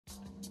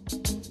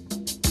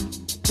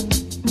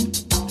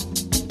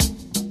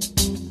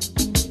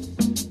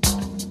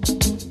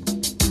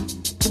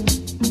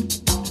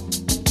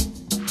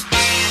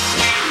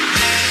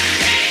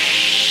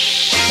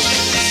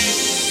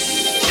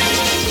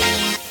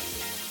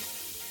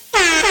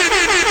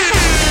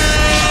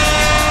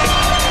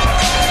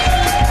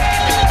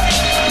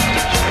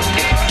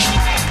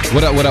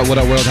What up,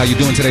 world? How you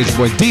doing today? It's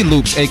your boy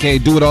D-Loops, a.k.a.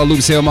 Do It All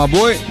Loops here, my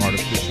boy.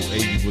 Artificial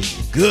 80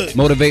 was good.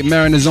 Motivate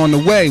Marin is on the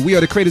way. We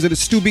are the creators of the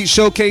Stu Beat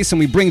Showcase, and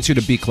we bring to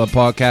you the Beat Club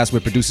podcast, where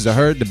producers are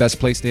heard, the best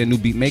place to hear new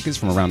beat makers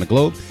from around the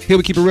globe. Here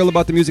we keep it real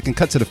about the music and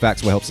cut to the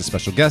facts, what helps the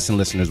special guests and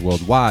listeners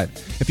worldwide.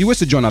 If you wish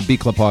to join our Beat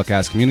Club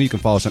podcast community, you can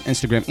follow us on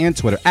Instagram and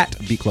Twitter at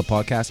Beat Club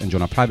Podcast, and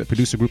join our private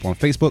producer group on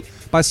Facebook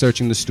by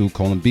searching the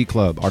Stu:"Beat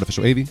Club.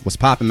 Artificial AV, what's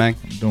poppin', man?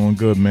 I'm doing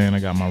good, man. I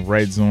got my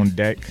Reds on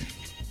deck.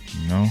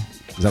 You know,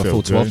 is that a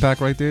full 12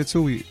 pack right there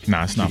too?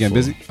 Nah, it's not. You getting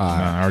full. busy?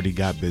 Nah, I already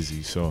got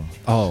busy, so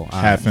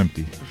half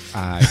empty.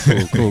 All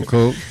right,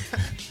 cool.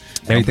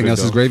 Anything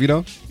else is gravy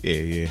though?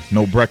 Yeah.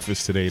 No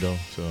breakfast today though,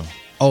 so.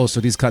 Oh, so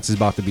these cuts is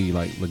about to be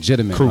like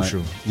legitimate.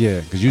 Crucial. Like,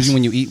 yeah, because usually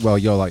when you eat well,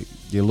 you're a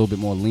little bit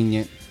more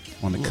lenient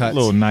on the cuts. A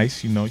little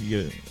nice, you know.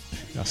 You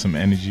got some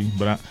energy,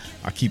 but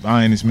I keep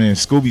eyeing this man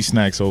Scooby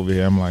Snacks over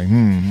here. I'm like,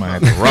 might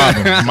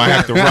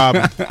have to rob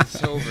him.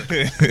 It's over.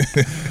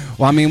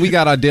 Well, I mean, we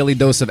got our daily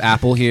dose of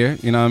apple here.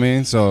 You know what I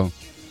mean? So,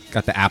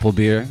 got the apple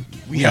beer.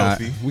 We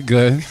healthy. We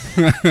good.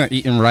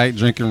 Eating right,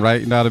 drinking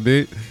right, not a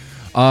bit.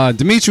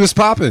 Dimitri, what's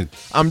popping?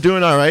 I'm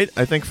doing all right.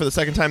 I think for the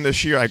second time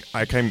this year,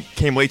 I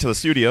came late to the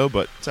studio,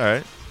 but it's all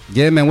right.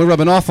 Yeah, man, we're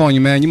rubbing off on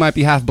you, man. You might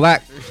be half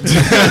black.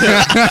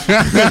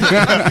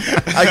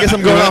 I guess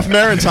I'm going off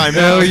Marin time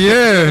now. Hell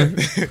yeah.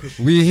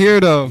 We here,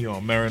 though. You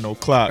on Marin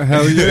o'clock.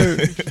 Hell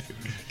yeah.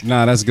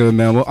 Nah, that's good,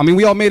 man. Well, I mean,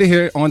 we all made it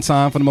here on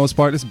time for the most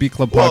part. This is Beat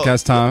Club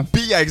podcast time.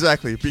 Yeah,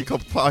 exactly. Beat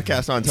Club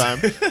podcast on time.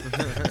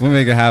 We'll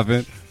make it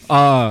happen.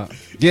 I'm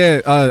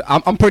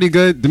pretty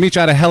good. Dimitri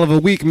had a hell of a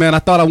week, man. I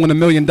thought I won $1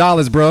 million,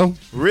 bro.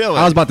 Really?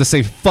 I was about to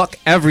say fuck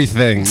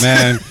everything,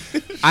 man.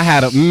 I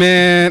had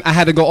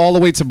to go all the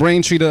way to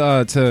Braintree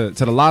to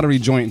the lottery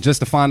joint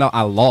just to find out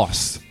I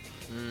lost.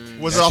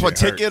 Was it off a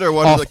ticket or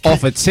what?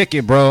 Off a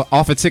ticket, bro.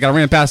 Off a ticket. I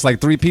ran past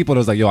like 3 people that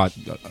was like, yo,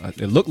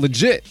 it looked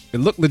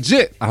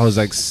legit. I was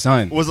like,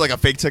 son. Was it like a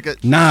fake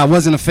ticket? Nah, it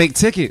wasn't a fake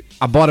ticket.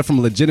 I bought it from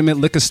a legitimate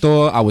liquor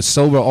store. I was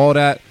sober, all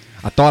that.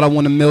 I thought I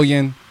won $1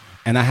 million.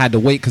 And I had to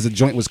wait because the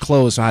joint was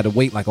closed, so I had to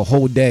wait like a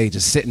whole day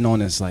just sitting on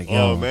this. Like,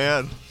 yo. Oh,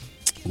 man.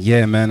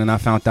 Yeah, man. And I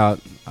found out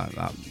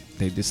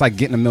it's like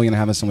getting $1 million and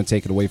having someone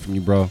take it away from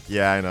you, bro.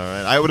 Yeah, I know,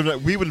 right?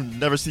 We would have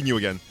never seen you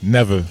again.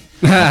 Never.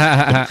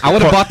 I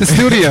would have bought the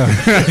studio.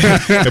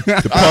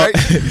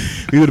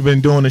 We would have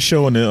been doing the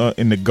show in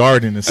the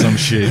garden or some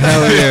shit.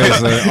 Hell yeah.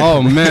 Like,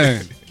 oh,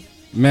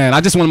 man,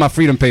 I just wanted my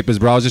freedom papers,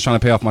 bro. I was just trying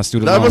to pay off my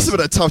student loans. That must have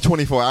been a tough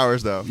 24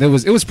 hours, though. It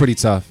was pretty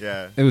tough.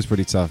 Yeah. It was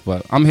pretty tough,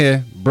 but I'm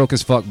here. Broke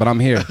as fuck, but I'm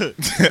here.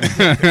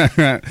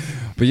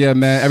 But yeah,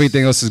 man,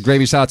 everything else is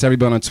gravy. Shout out to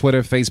everybody on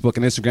Twitter, Facebook,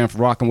 and Instagram for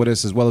rocking with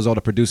us, as well as all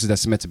the producers that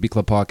submit to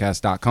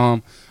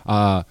beatclubpodcast.com.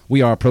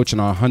 We are approaching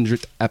our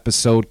 100th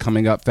episode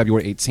coming up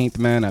February 18th,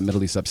 man, at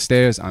Middle East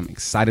Upstairs. I'm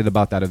excited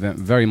about that event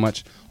very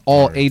much.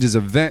 All ages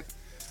event,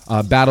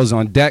 battles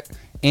on deck.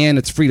 And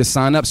it's free to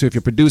sign up. So if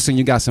you're producing,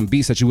 you got some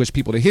beats that you wish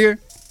people to hear,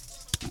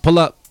 pull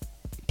up,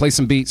 play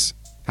some beats,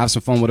 have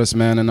some fun with us,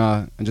 man,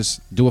 and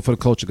just do it for the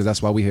culture, because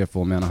that's why we're here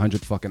for, man.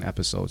 100 fucking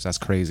episodes. That's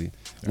crazy.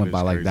 Went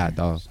by like crazy. That,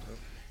 dog.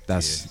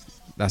 That's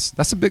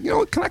a big. You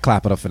know, can I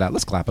clap it up for that?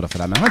 Let's clap it up for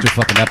that, man. 100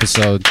 fucking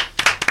episodes.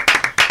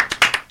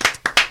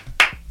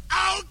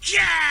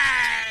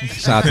 Okay.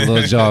 Shout out to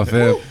Lil Jaw,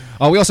 fam.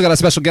 We also got a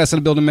special guest in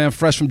the building, man.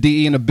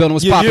 FreshFromDE in the building.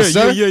 What's poppin',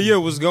 sir? Yeah.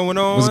 What's going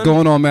on? What's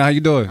going on, man? How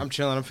you doing? I'm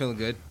chilling. I'm feeling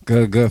good.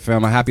 Good,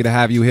 fam. I'm happy to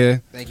have you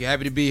here. Thank you.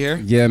 Happy to be here.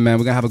 Yeah, man.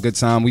 We're going to have a good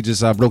time. We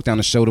just broke down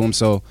the show to him,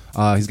 so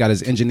he's got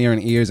his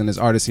engineering ears and his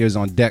artist ears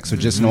on deck, so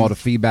just know all the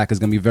feedback is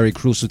going to be very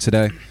crucial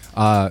today.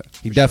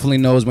 He definitely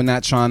knows we're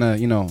not trying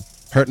to,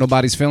 hurt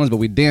nobody's feelings, but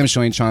we damn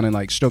sure ain't trying to,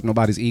 like, stroke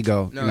nobody's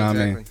ego. No, you know exactly.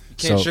 what I mean? You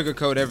can't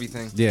sugarcoat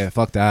everything. Yeah,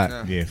 fuck that.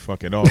 No. Yeah,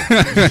 fuck it all.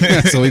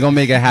 So we're going to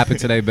make it happen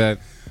today, man.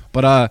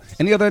 But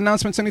any other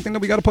announcements, anything that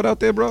we got to put out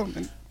there, bro?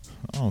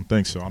 I don't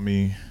think so. I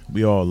mean,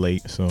 we all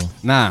late, so.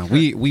 Nah,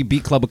 we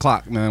beat Club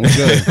O'Clock, man. We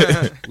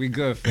good. We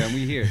good, fam.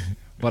 We here.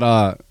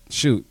 But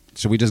shoot,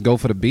 should we just go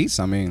for the beats?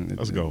 I mean,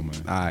 let's go, man.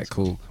 All right,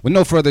 cool. With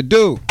no further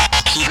ado.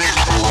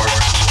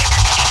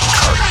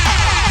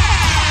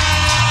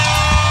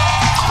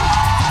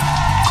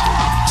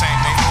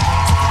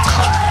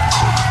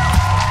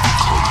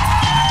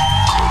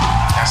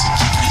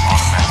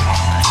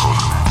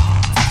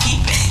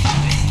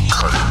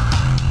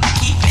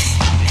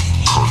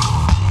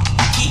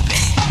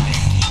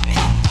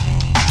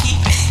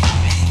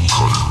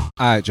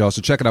 All right, y'all.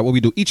 So check it out. What we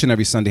do each and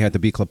every Sunday at the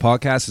Beat Club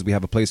Podcast is we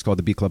have a place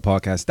called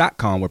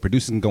thebeatclubpodcast.com where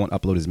producers can go and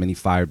upload as many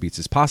fire beats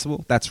as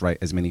possible. That's right,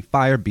 as many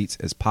fire beats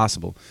as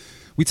possible.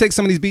 We take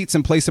some of these beats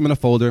and place them in a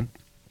folder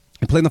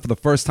and play them for the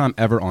first time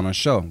ever on our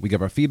show. We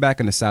give our feedback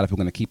and decide if we're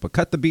going to keep or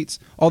cut the beats.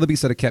 All the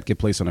beats that are kept get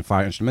placed on a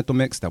fire instrumental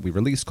mix that we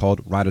release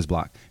called Writer's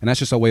Block. And that's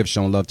just our way of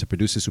showing love to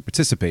producers who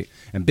participate.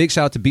 And big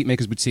shout out to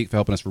Beatmakers Boutique for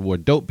helping us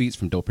reward dope beats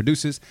from dope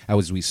producers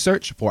as we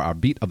search for our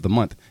beat of the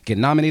month. Get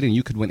nominated and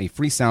you could win a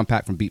free sound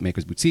pack from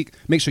Beatmakers Boutique.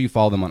 Make sure you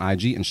follow them on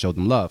IG and show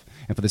them love.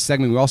 And for this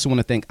segment, we also want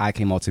to thank IK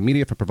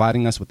Multimedia for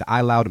providing us with the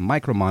iLoud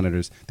micro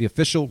monitors, the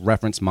official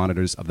reference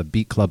monitors of the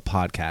Beat Club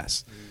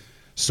Podcast.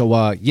 So,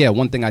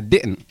 one thing I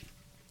didn't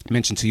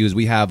mention to you is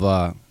we have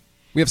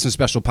some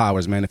special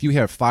powers, man. If you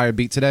hear a fire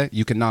beat today,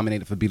 you can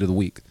nominate it for Beat of the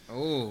Week.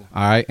 Oh.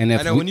 All right, and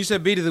if I know when you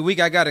said Beat of the Week,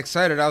 I got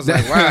excited. I was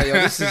like, wow, yo,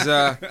 this is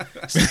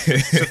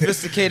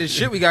sophisticated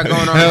shit we got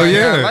going on. Hell right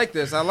yeah. now.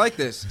 I like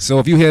this. So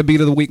if you hear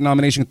Beat of the Week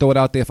nomination, throw it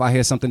out there. If I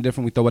hear something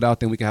different, we throw it out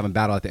there, and we can have a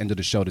battle at the end of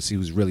the show to see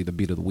who's really the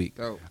Beat of the Week.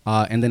 Dope.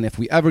 And then if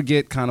we ever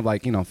get kind of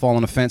like, fall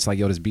on the fence, like,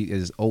 yo, this beat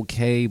is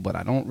okay, but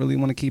I don't really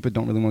want to keep it,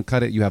 don't really want to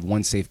cut it, you have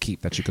one safe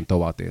keep that you can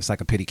throw out there. It's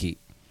like a pity keep.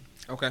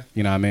 Okay.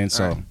 You know what I mean?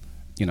 So,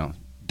 right.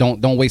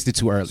 Don't waste it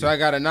too early. So I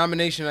got a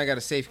nomination, I got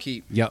a safe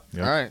keep. Yep.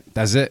 All right.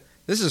 That's it.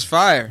 This is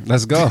fire.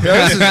 Let's go. Yo,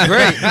 this is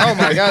great. Oh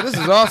my God, this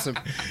is awesome.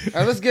 All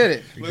right, let's get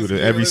it. We do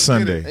it every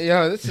Sunday.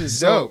 Yo, this is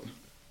dope.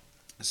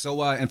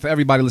 So, and for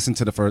everybody listening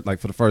to for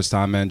the first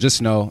time, man,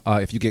 just know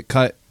if you get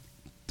cut,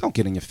 don't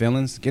get in your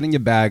feelings. Get in your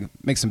bag,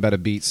 make some better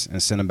beats,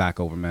 and send them back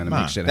over, man, and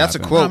make shit That's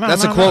happen. a quote.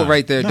 That's a quote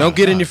right there. Don't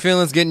get in your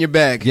feelings. Get in your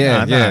bag.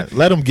 Yeah, yeah.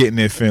 Let them get in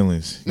their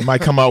feelings. You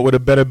might come out with a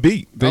better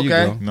beat. There you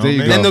Okay. go. No, There you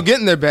man. Then go. they'll get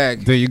in their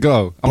bag. There you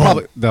go.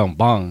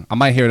 Bong. I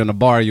might hear it in a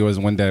bar of yours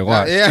one day.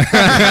 Watch. Yeah.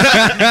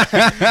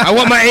 I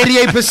want my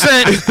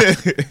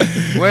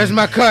 88%. Where's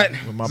my cut?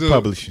 With my Dude.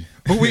 publishing.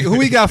 Who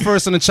we got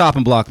first on the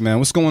chopping block, man?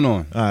 What's going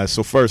on? All right,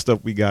 so first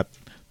up, we got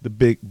the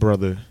big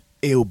brother,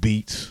 Ill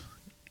Beats.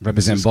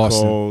 Represent This is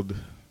Boston. called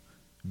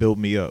Build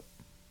Me Up.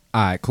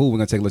 All right, cool. We're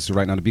going to take a listen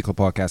right now to B Club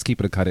Podcast. Keep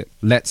it or cut it.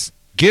 Let's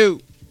go.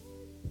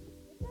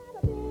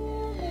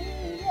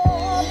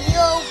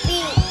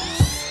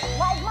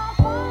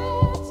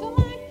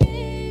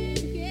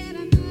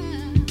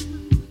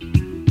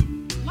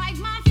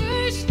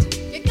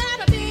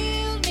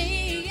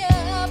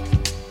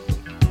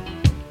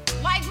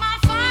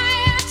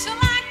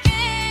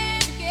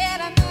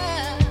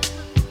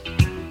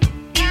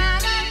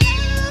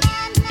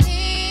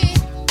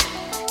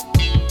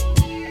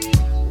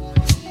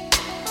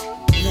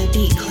 The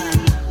Beat Club.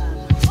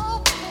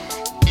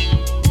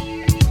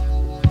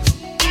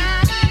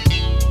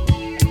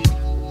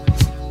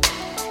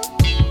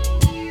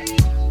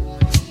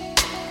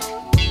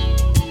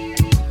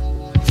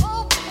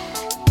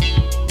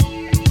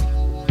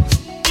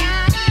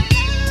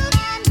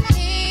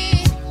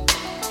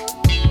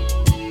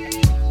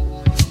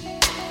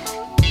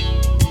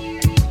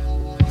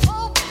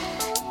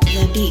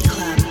 The Beat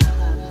Club.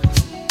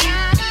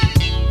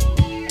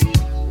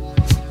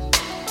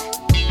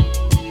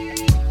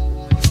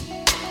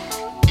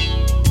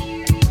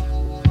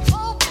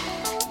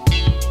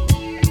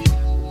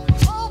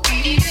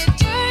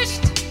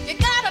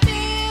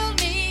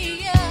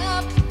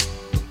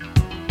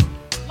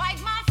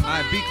 All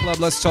right, B Club,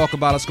 let's talk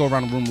about it. Let's go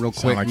around the room real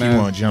Sound quick, like man. you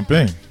want to jump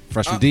in.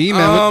 Fresh from DE,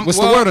 man. What's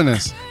the word on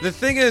this? The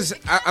thing is,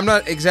 I'm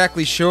not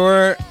exactly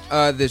sure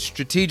the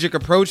strategic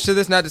approach to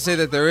this. Not to say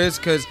that there is,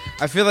 because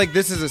I feel like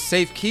this is a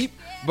safe keep,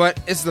 but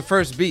it's the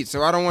first beat,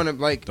 so I don't want to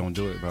like. Don't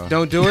do it, bro.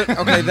 Don't do it.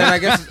 Okay, then I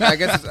guess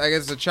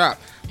it's a chop.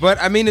 But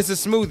I mean, it's a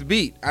smooth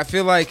beat. I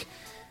feel like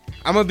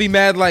I'm gonna be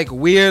mad, like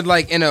weird,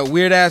 like in a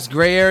weird ass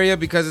gray area,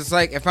 because it's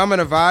like if I'm in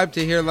a vibe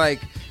to hear like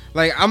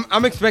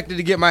I'm expected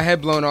to get my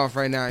head blown off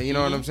right now. You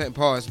know what I'm saying?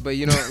 Pause. But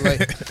you know,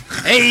 like,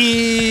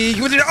 hey,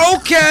 you did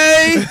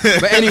okay.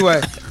 But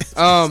anyway,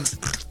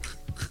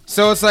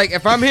 so it's like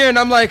if I'm here and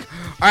I'm like,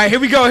 all right, here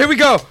we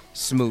go,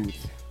 smooth.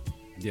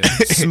 Yeah.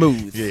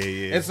 Smooth.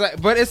 Yeah. It's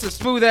like, but it's a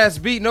smooth ass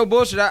beat, no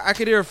bullshit. I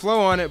could hear a flow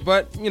on it,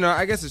 but you know,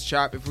 I guess it's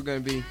chop if we're gonna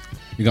be.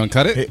 You gonna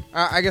cut it?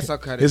 I guess I'll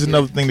cut it. Here's yeah.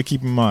 another thing to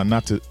keep in mind,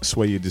 not to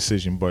sway your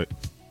decision, but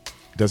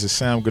does it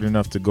sound good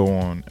enough to go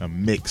on a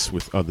mix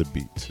with other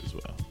beats as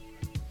well?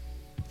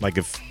 Like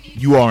if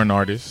you are an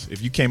artist,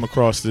 if you came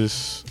across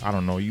this, I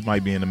don't know, you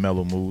might be in a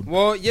mellow mood.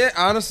 Well, yeah,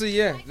 honestly,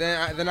 yeah.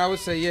 Then I would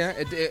say, yeah,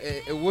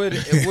 it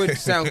would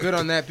sound good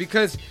on that,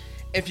 because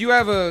if you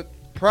have a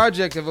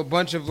project of a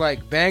bunch of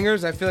like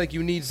bangers, I feel like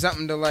you need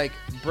something to like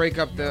break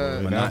up the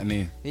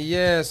Monotony.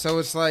 yeah. So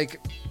it's like,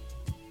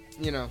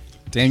 you know.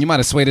 Damn, you might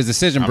have swayed his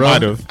decision, bro. I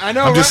might have. I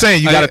know, I'm just right?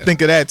 saying you got to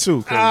think of that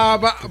too.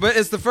 'cause But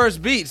it's the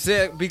first beat.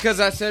 See,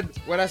 because I said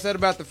what I said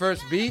about the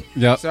first beat.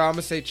 Yep. So I'm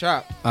gonna say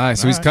chop. All right,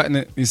 so he's cutting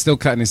it. He's still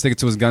cutting. He's sticking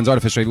to his guns.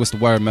 Artificial. What's the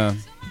word, man?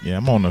 Yeah,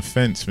 I'm on the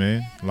fence,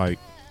 man. Like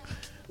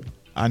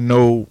I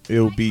know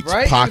Ill Beats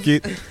Right?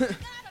 pocket,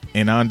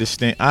 and I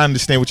understand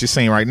what you're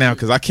saying right now,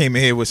 because I came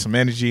in here with some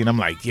energy and I'm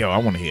like, yo, I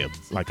want to hear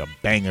like a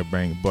banger.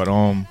 But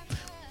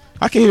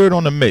I can hear it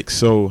on the mix.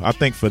 So I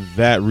think for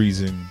that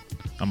reason,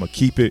 I'm gonna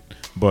keep it.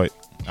 But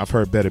I've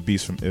heard better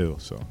beats from Ill.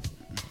 So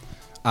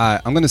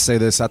I'm gonna say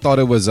this. I thought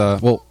it was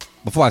well.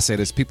 Before I say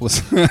this, people,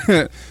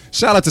 shout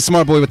out to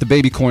Smart Boy with the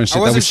baby corn shit I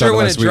that we wasn't started sure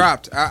when last it week.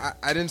 dropped.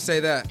 I didn't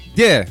say that.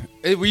 Yeah.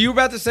 Were you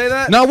about to say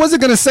that? No, I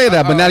wasn't gonna say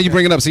that, but now okay. you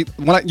bring it up. See,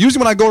 usually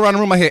when I go around the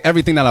room, I hear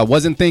everything that I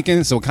wasn't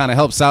thinking, so it kind of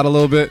helps out a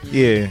little bit.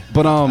 yeah,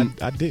 But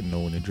I didn't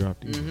know when it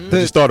dropped. Either. Mm-hmm. I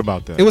just thought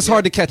about that. it was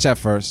hard to catch at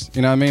first,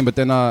 you know what I mean? But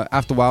then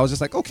after a while, I was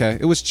just like, okay,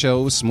 it was chill,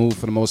 it was smooth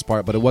for the most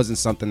part, but it wasn't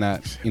something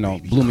that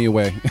blew me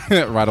away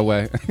right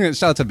away.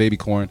 Shout out to Baby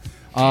Corn.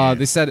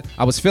 They said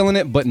I was feeling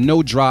it, but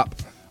no drop.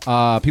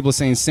 People are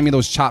saying send me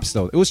those chops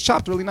though. It was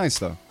chopped really nice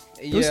though.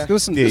 There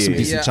was some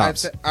decent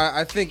chops.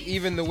 I think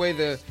even the way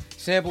the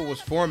sample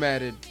was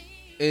formatted,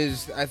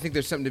 I think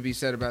there's something to be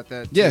said about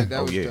that. Too. Yeah.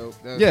 That was yeah.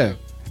 dope. That was Yeah. dope.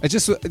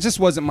 It just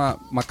wasn't my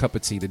cup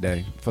of tea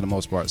today for the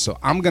most part. So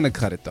I'm gonna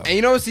cut it though. And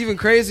you know what's even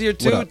crazier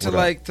too? What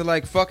up?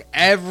 To fuck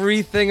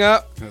everything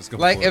up. Let's go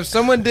Like for it. if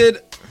someone did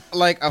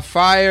like a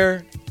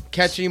fire,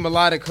 catchy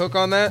melodic hook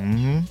on that,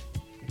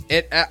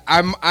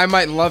 I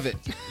might love it.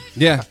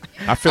 Yeah.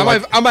 I feel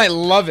like I might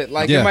love it.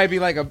 Like Yeah. it might be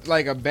like a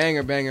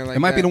banger. Like It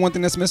might be that. the one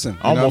thing that's missing.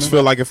 I almost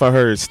feel like if I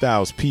heard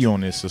Styles pee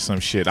on this or some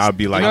shit, I'd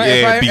be like, You know,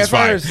 yeah, if beats I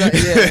fire. heard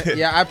that-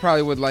 yeah, I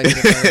probably would like it.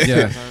 If I heard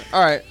Yeah. it.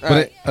 All right. All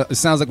But right. it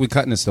sounds like we're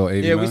cutting this though,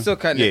 AV, Yeah, man. we still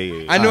cutting it.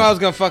 Yeah. I knew I was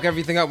gonna fuck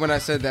everything up when I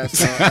said that.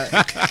 So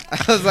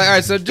I was like, all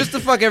right, so just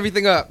to fuck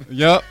everything up.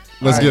 Yep.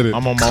 Let's All get it.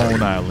 I'm on my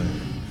own island.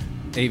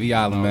 AV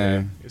Island,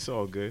 man. It's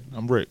all good.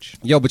 I'm rich.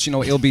 Yo, but you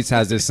know, Ill Beats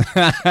has this.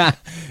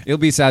 Ill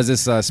Beats has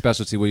this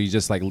specialty where he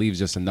just like leaves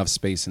just enough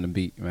space in the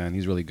beat, man.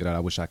 He's really good at it. I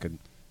wish I could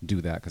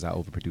do that because I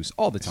overproduce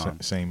all the time.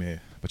 Same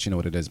here. But you know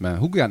what it is, man.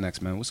 Who we got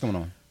next, man? What's going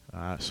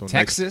on? So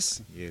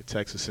Texas?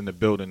 Texas in the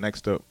building.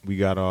 Next up, we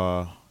got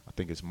I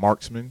think it's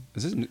Marksman.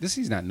 Is this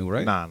he's not new,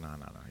 right? Nah.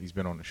 He's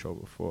been on the show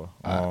before.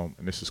 And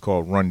this is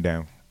called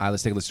Rundown. All right,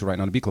 let's take a listen to right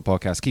now on the Beat Club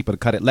podcast. Keep it,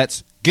 cut it.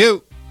 Let's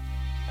go.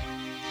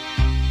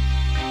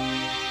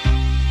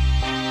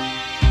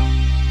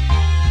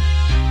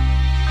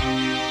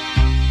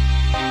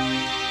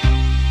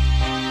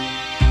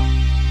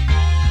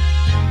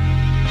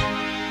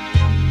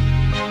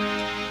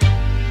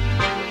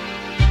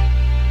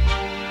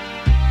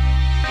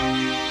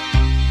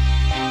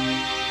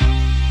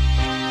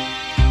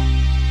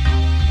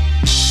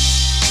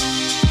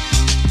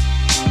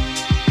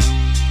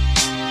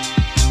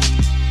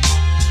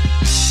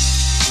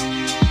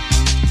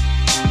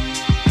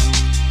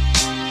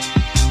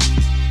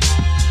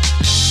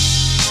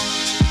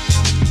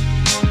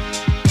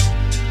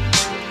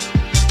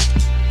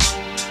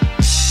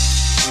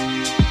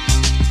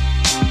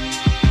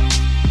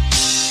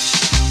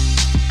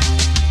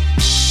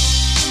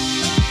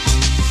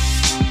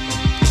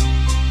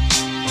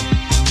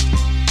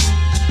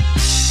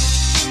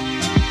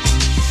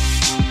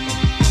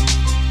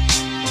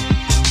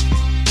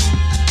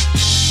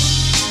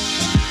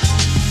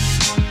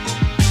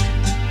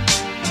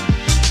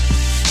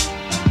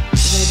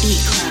 The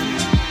Beat Club.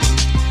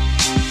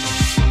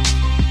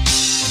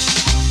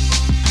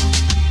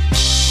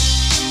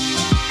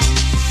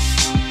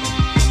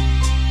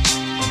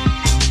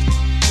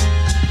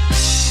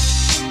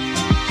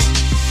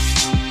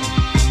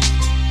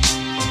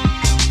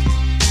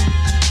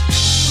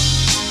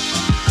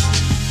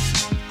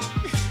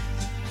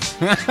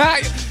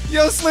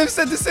 Yo, Slim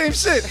said the same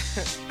shit.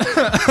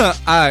 All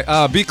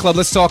right, Beat Club,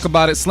 let's talk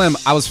about it. Slim,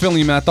 I was feeling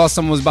you, man. I thought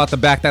someone was about to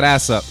back that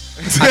ass up.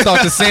 I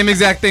thought the same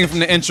exact thing from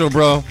the intro,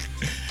 bro.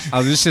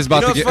 This shit's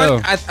about You know to what's get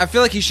fun? ill. I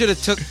feel like he should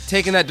have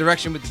taken that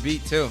direction with the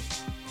beat too.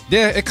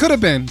 Yeah, it could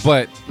have been,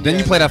 but then Yeah,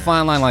 you play that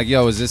fine line like,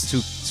 yo, is this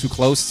too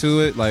close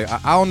to it? Like,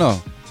 I don't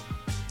know.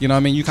 You know what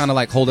I mean? You kind of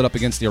like hold it up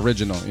against the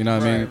original. You know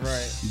what I mean?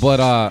 Right. But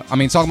I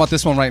mean, talking about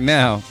this one right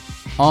now.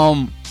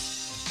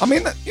 I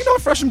mean, you know,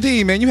 Fresh from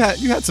D, man. You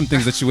had some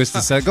things that you wish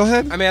to say. Go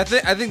ahead. I mean, I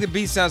think the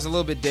beat sounds a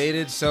little bit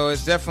dated, so it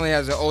definitely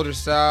has an older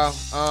style.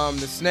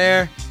 The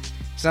snare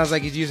sounds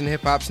like he's using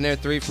hip hop snare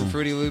 3 from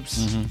Fruity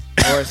Loops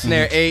or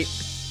snare 8.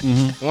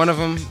 One of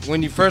them.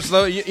 When you first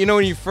load, you know,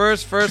 when you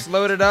first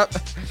load it up,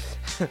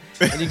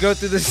 and you go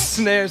through the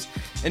snares,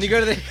 and you go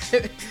to the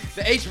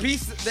HP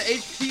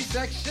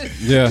section.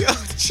 Yeah.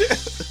 So,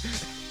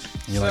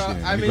 You're like,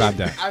 yeah, I let me mean, grab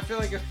that. I feel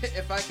like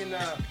if I can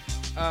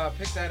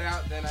pick that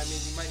out, then I mean,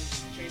 you might need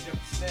to change up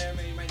the snare,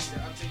 maybe you might need to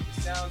update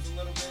the sounds a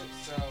little bit.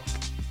 So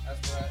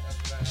that's what I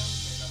have to say about that.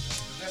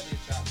 It's definitely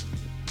a chop for me.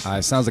 All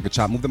right, sounds like a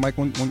chop. Move the mic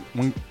one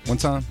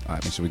time. All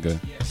right, make sure we good.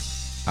 Yeah.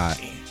 All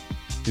right.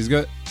 He's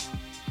good?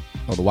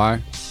 Oh, the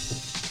wire?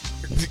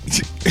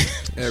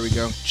 There we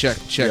go. Check.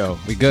 Yo,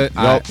 We good?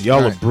 All right. y'all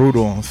All are right.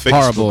 brutal on Facebook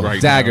Horrible.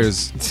 right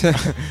Daggers. now.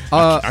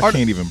 I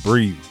can't even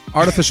breathe.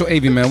 Artificial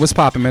AV, man. What's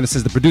popping, man? It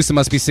says the producer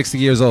must be 60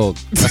 years old.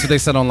 That's what they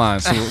said online.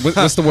 So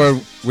what's the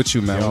word with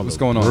you, man? Y'all What's are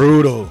going on?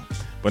 Brutal.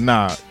 But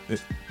nah,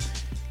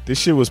 this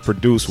shit was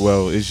produced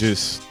well. It's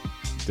just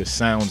the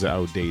sounds are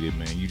outdated,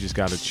 man. You just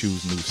gotta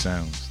choose new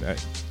sounds. I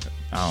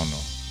don't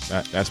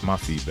know. That's my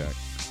feedback.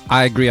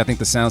 I agree. I think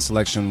the sound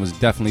selection was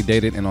definitely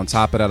dated. And on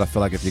top of that, I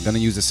feel like if you're going to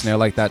use a snare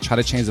like that, try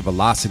to change the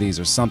velocities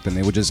or something.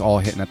 They were just all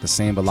hitting at the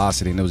same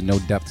velocity and there was no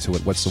depth to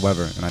it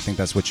whatsoever. And I think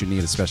that's what you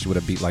need, especially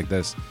with a beat like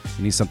this.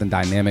 You need something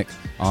dynamic.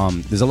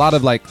 There's a lot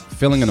of like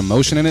feeling and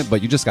emotion in it,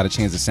 but you just got to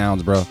change the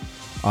sounds, bro.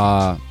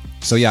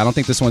 So yeah, I don't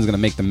think this one's going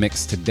to make the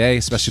mix today,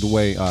 especially the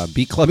way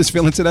Beat Club is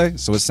feeling today.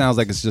 So it sounds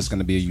like it's just going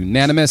to be a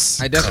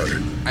unanimous. I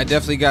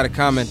definitely got a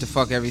comment to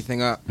fuck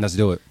everything up. Let's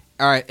do it.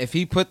 All right, if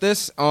he put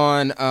this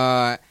on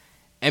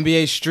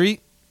NBA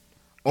Street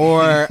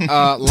or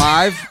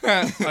live,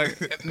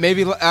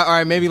 maybe all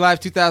right, maybe live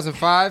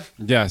 2005,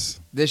 Yes.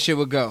 this shit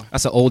would go.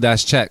 That's an old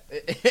ass check.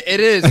 It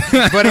is,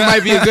 but it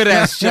might be a good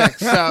ass check.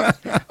 So,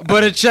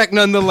 but a check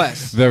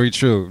nonetheless. Very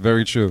true.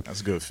 Very true.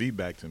 That's good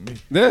feedback to me.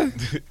 Yeah.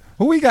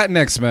 Who we got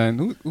next,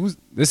 man? Who's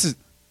this is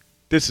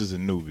This is a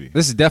newbie.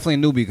 This is definitely a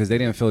newbie because they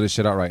didn't fill this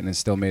shit out right and it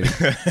still made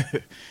it.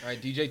 All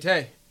right, DJ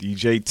Tay.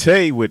 DJ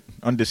Tay would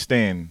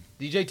understand.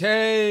 DJ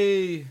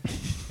Tay.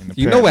 And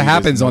You know what apparently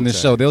happens there's on no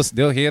this tag. show?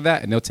 They'll hear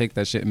that and they'll take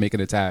that shit and make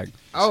it a tag.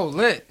 Oh,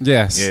 lit.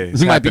 Yes, Yeah,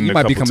 it's you might happened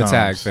a become couple a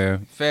tag, times.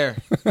 fam. Fair.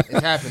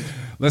 It happened.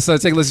 Let's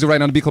take a listen to right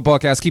now on the Beat Club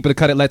podcast. Keep it a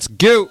cut it. Let's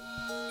go.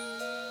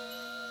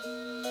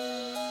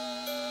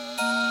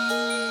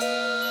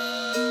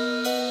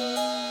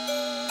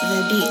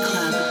 The Beat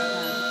Club.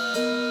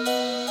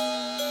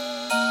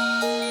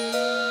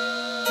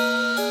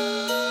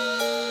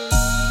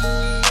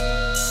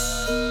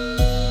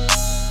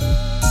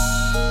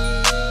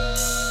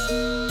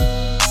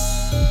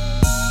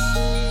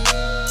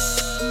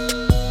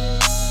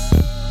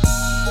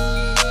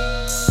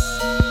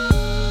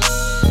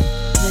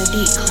 The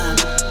Beat Club.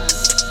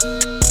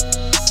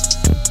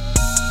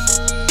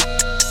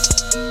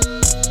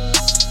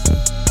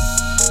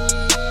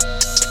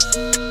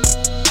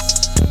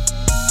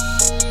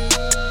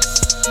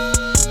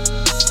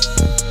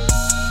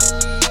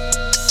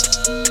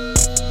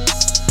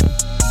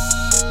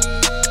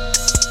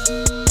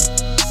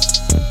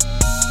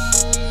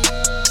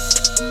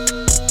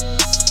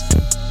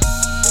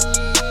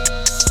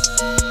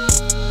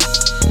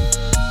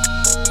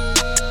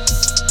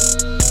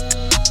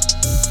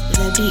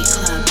 The Beat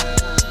Club.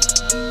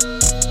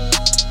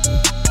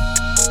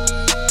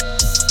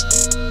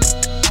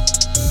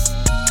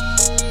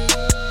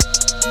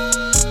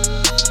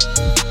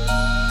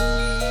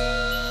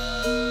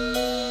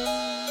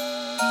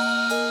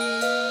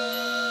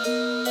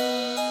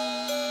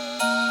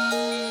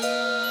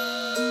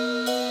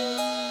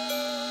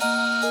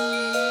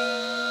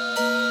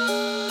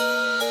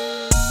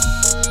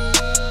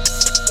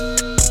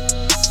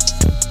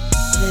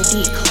 The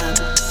Beat Club.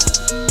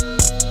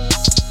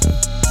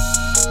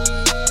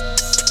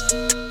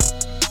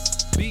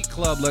 Beat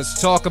Club,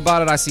 let's talk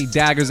about it. I see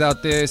daggers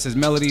out there. It says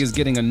Melody is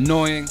getting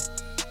annoying.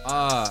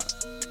 I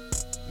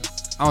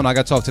don't know. I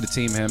got to talk to the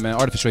team here, man.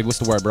 Artificial, what's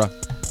the word, bro?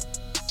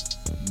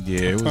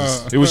 Yeah,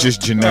 it was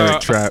just generic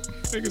trap.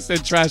 Nigga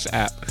said trash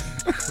app.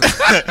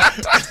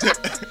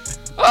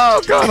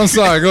 Oh, God, I'm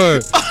sorry. Go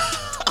ahead.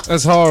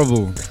 That's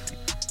horrible.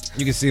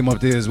 You can see them up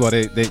there as well.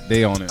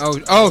 They own it.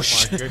 Oh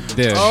shit.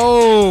 Yeah.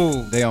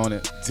 Oh. They own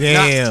it.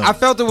 Damn. Now, I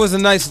felt it was a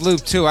nice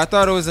loop too. I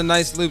thought it was a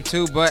nice loop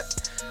too,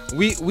 but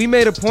we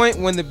made a point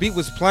when the beat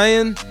was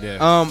playing.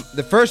 Yeah.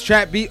 The first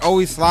trap beat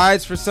always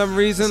slides for some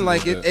reason. Just a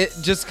Like little it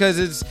just because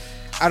it's,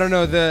 I don't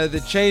know,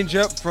 the change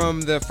up from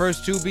the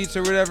first two beats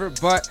or whatever.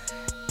 But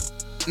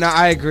no,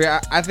 I agree.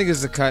 I think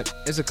it's a cut.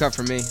 It's a cut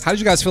for me. How did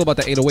you guys feel about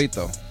the 808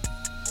 though?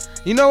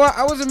 You know what?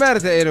 I wasn't mad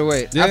at the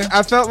 808. Yeah?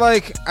 I felt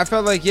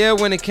like yeah,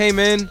 when it came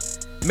in,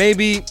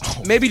 maybe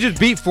just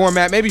beat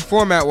format, maybe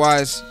format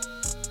wise.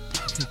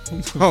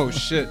 Oh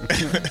shit.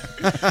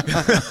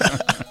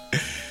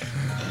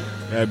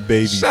 That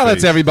baby. Shout out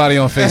face. to everybody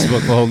on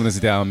Facebook for holding us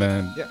down,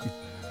 man.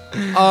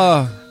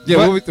 Yeah.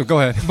 Go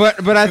ahead.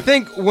 But I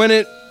think when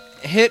it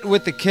hit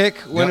with the kick,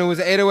 when Yep. it was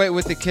 808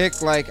 with the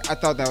kick, like I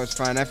thought that was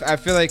fine. I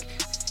feel like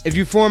if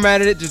you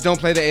formatted it, just don't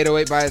play the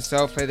 808 by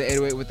itself. Play the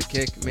 808 with the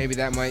kick. Maybe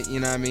that might, you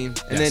know what I mean?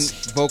 And Yes.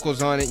 then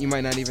vocals on it, you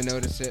might not even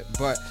notice it.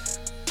 But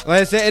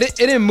like I said, it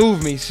didn't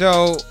move me.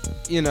 So,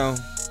 you know,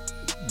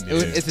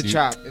 it's a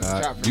chop. It's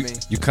a chop for me.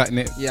 You cutting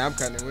it? Yeah, I'm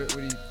cutting it. What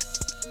do you?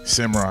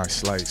 Samurai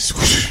slice.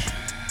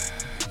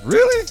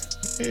 Really?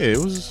 Yeah, it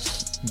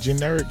was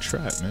generic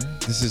trap, man.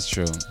 This is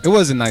true. It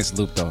was a nice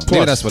loop though. Maybe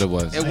Plus- that's what it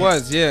was. It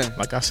was, yeah.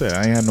 Like I said,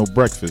 I ain't had no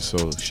breakfast,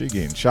 so shit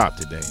getting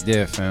chopped today.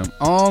 Yeah, fam.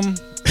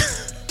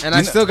 And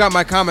I still got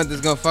my comment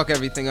that's gonna fuck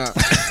everything up.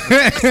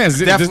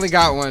 Definitely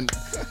got one.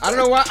 I don't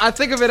know why. I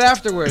think of it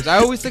afterwards. I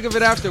always think of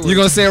it afterwards. You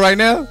gonna say it right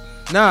now?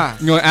 Nah.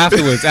 You going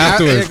afterwards? Yeah,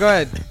 Afterwards. go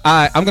ahead.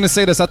 I'm gonna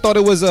say this. I thought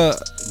it was a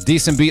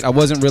decent beat. I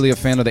wasn't really a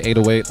fan of the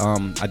 808.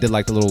 I did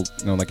like the little,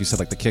 like you said,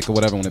 like the kick or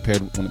whatever. When it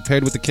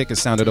paired with the kick, it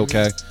sounded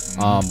okay.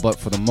 But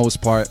for the most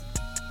part,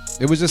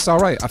 it was just all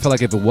right. I feel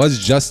like if it was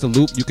just a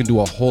loop, you can do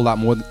a whole lot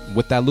more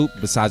with that loop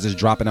besides just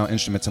dropping out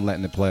instruments and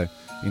letting it play.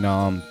 Be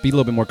a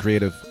little bit more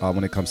creative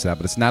when it comes to that.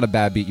 But it's not a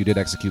bad beat. You did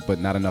execute, but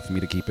not enough for me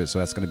to keep it. So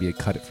that's gonna be a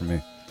cut it for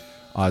me.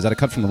 Is that a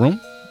cut from the room?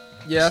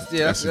 That's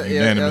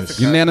unanimous. a cut.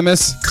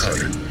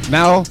 Unanimous.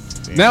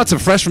 Now to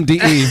Fresh from DE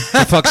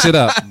to fuck shit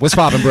up. What's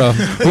poppin', bro?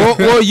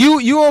 well,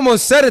 you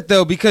almost said it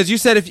though, because you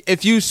said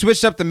if you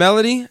switched up the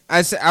melody,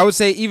 I would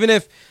say even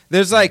if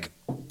there's like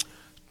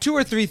 2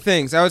 or 3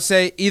 things, I would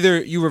say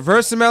either you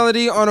reverse the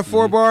melody on a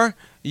 4-bar,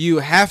 you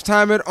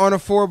halftime it on a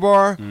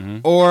 4-bar,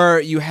 or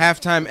you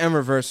halftime and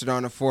reverse it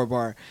on a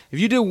 4-bar. If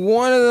you did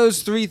one of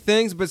those 3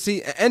 things, but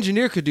see, an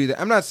engineer could do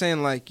that. I'm not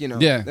saying like,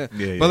 Yeah.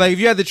 But like if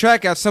you had the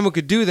track out, someone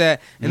could do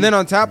that. And then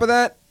on top of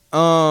that,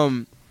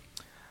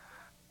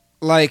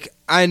 like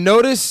I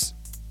noticed,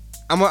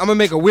 I'm gonna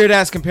make a weird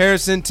ass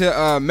comparison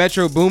to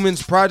Metro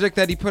Boomin's project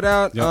that he put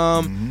out.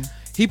 Yep.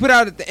 He put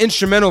out the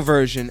instrumental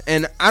version,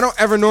 and I don't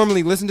ever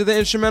normally listen to the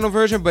instrumental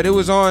version, but it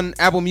was on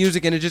Apple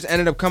Music, and it just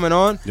ended up coming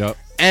on. Yep.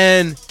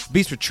 And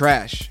beats were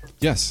trash.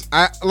 Yes.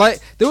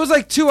 There was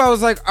like 2. I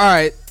was like, all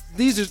right,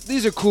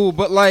 these are cool,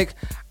 but like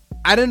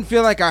I didn't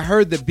feel like I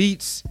heard the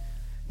beats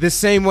the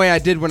same way I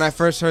did when I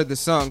first heard the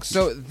song.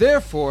 So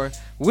therefore,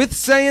 with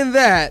saying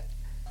that,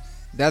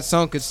 that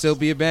song could still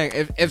be a bang.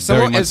 If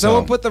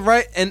someone put the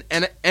right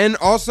and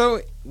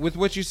also with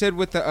what you said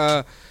with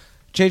the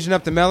changing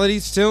up the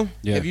melodies too.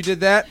 Yeah. If you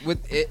did that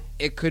with it,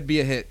 it could be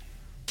a hit.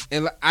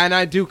 And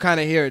I do kind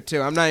of hear it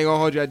too. I'm not even gonna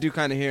hold you. I do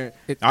kind of hear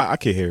it. I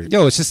can hear it.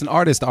 Yo, it's just an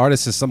artist. The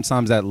artist is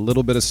sometimes that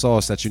little bit of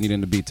sauce that you need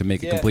in the beat to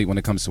make it complete when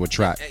it comes to a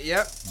track.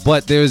 Yep.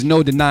 But there's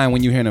no denying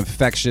when you hear an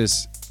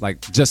infectious, like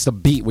just a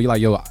beat where you're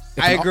like, yo.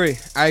 I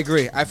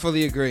agree. I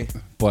fully agree.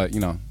 But you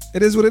know,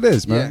 it is what it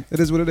is, man. Yeah. It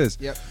is what it is.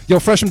 Yep. Yo,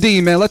 Fresh from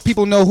DE, man. Let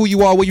people know who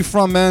you are, where you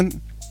from,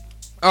 man.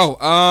 Oh,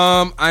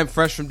 I'm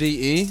Fresh from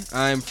DE.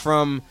 I'm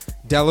from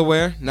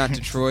Delaware, not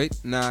Detroit,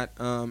 not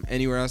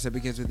anywhere else that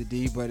begins with a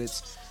D, but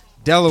it's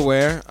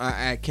Delaware.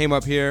 I came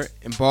up here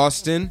in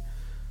Boston,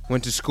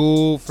 went to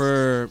school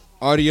for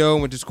audio,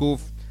 went to school,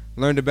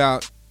 learned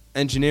about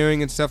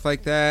engineering and stuff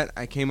like that.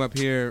 I came up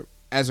here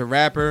as a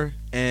rapper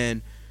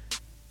and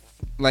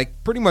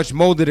like pretty much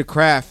molded a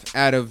craft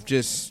out of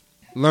just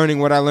learning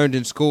what I learned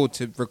in school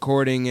to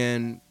recording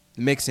and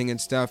mixing and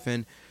stuff,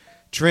 and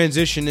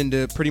transitioned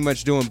into pretty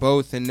much doing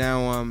both. And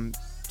now I'm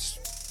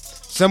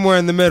somewhere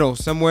in the middle,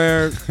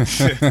 somewhere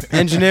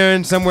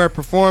engineering, somewhere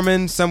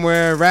performing,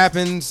 somewhere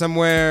rapping,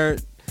 somewhere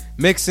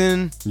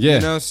mixing. Yeah,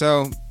 you know.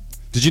 So,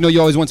 did you know you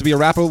always wanted to be a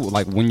rapper,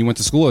 like when you went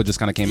to school, or just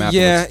kind of came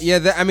afterwards? Yeah.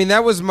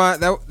 That was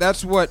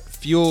that's what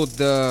fueled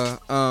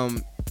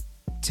the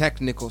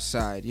technical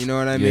side. You know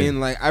what I mean?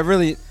 Like, I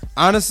really,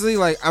 honestly,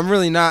 like, I'm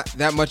really not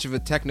that much of a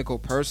technical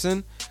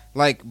person,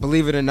 like,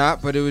 believe it or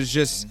not. But it was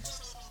just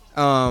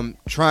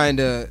trying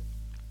to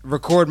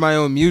record my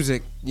own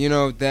music, you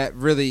know, that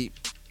really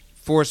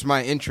forced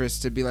my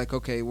interest to be like,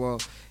 okay,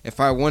 well, if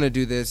I want to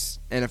do this,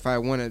 and if I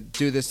want to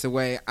do this the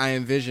way I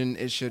envision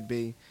it should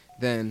be,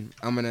 then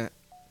I'm gonna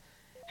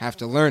have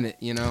to learn it,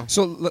 you know.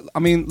 So I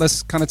mean,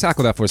 let's kind of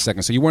tackle that for a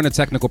second. So you weren't a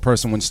technical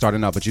person when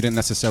starting out, but you didn't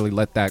necessarily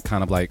let that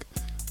kind of like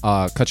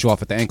cut you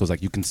off at the ankles.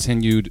 Like, you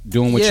continued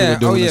doing what you were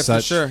doing. And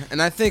such. For sure.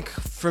 And I think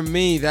for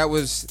me,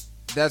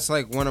 that's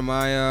like one of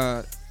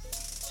my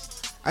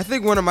I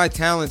think one of my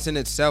talents in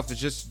itself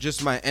is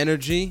just my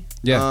energy.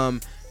 Yeah.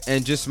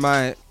 And just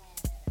my,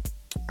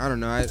 I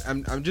don't know.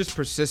 I'm just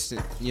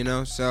persistent, you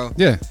know. So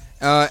yeah.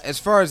 As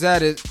far as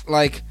that, it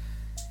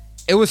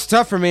was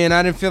tough for me, and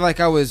I didn't feel like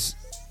I was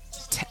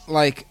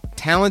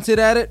talented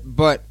at it.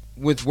 But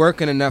with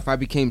working enough, I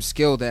became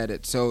skilled at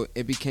it. So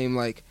it became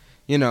like,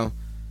 you know,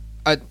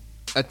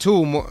 a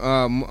tool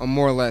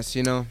more or less,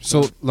 you know.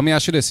 So let me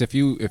ask you this: if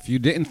you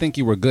didn't think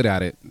you were good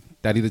at it,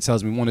 that either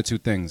tells me one or two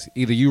things.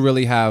 Either you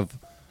really have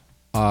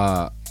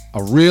a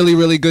really,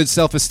 really good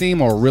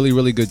self-esteem, or a really,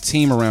 really good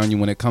team around you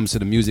when it comes to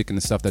the music and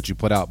the stuff that you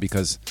put out.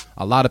 Because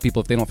a lot of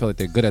people, if they don't feel like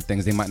they're good at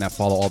things, they might not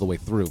follow all the way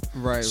through.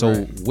 Right.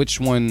 So which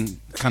one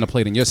kind of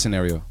played in your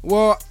scenario?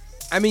 Well,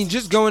 I mean,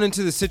 just going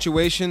into the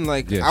situation,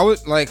 I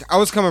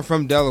was coming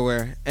from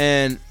Delaware,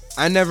 and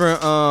I never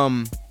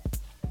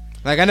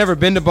I never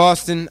been to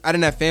Boston. I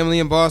didn't have family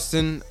in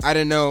Boston. I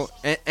didn't know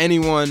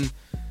anyone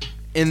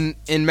in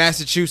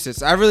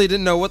Massachusetts. I really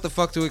didn't know what the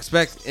fuck to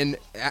expect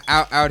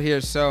out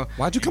here. So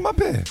why'd you come up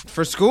here?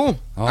 For school.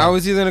 Oh. I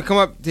was either gonna come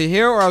up to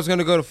here, or I was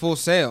gonna go to Full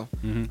Sail.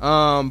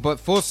 Mm-hmm. But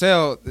Full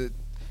Sail, the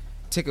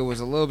ticket was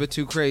a little bit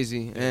too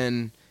crazy,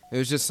 and it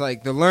was just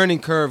like the learning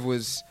curve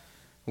was.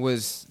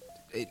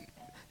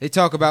 They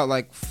talk about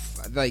like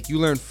you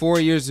learn 4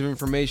 years of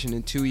information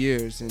in 2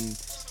 years, and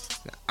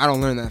I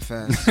don't learn that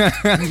fast.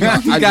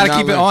 You gotta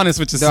keep it honest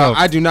with yourself. No,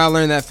 I do not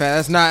learn that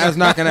fast. That's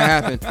not gonna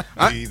happen.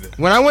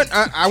 When I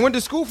went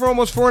to school for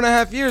almost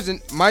 4.5 years,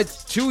 and my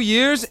 2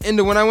 years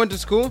into when I went to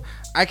school,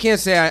 I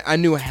can't say I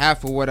knew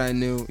half of what I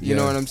knew. You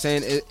know what I'm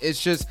saying?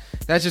 It's just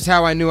that's just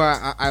how I knew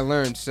I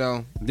learned.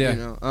 So you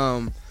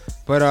know,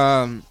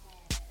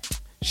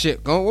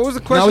 shit. What was the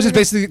question? No, I was just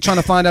basically trying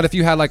to find out if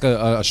you had like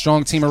a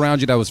strong team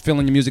around you that was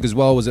feeling your music as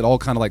well. Was it all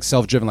kind of like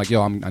self-driven? Like,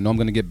 yo, I know I'm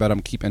gonna get better. I'm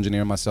keep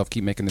engineering myself,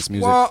 keep making this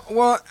music.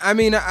 Well, I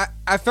mean,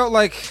 I felt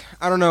like,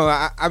 I don't know.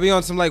 I be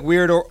on some like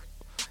weird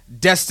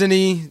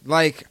destiny.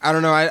 Like, I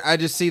don't know. I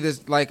just see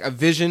this like a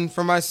vision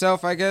for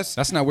myself, I guess.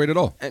 That's not weird at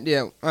all. And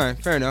yeah. All right.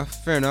 Fair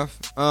enough.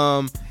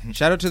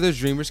 Shout out to those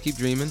dreamers. Keep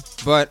dreaming.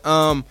 But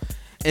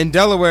in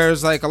Delaware,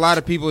 it's like a lot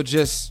of people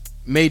just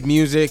made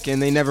music and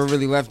they never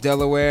really left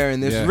Delaware,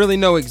 and there's really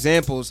no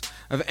examples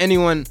of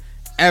anyone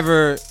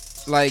ever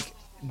like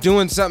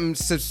doing something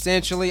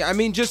substantially. I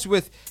mean, just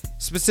with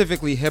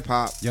specifically hip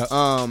hop,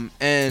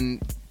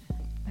 and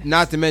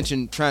not to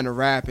mention trying to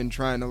rap and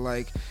trying to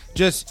like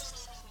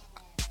just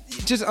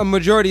a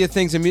majority of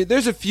things in music.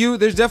 There's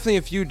definitely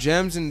a few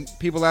gems and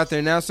people out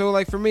there now. So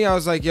like for me, I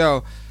was like,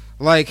 yo,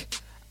 like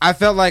I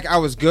felt like I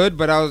was good,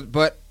 but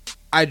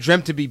I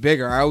dreamt to be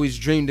bigger. I always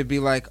dreamed to be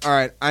like, all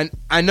right,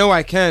 I know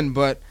I can,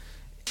 but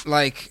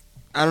like,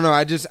 I don't know.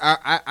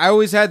 I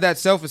always had that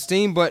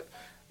self-esteem, but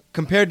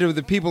compared to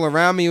the people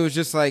around me, it was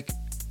just like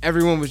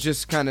everyone was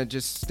just kind of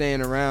just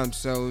staying around.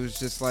 So it was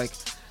just like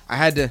I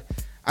had to,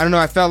 I don't know.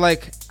 I felt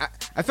like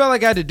I felt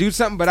like I had to do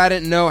something, but I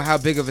didn't know how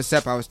big of a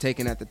step I was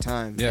taking at the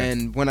time. Yeah.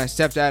 And when I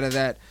stepped out of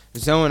that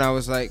zone, I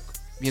was like,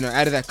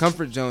 out of that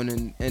comfort zone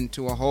and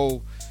into a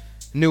whole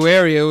new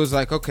area. It was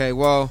like, okay,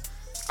 well,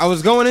 I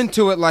was going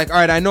into it like, all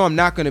right, I know I'm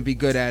not going to be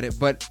good at it,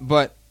 but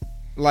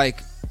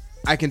like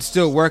I can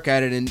still work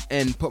at it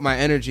and put my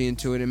energy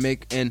into it and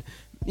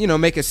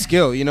make a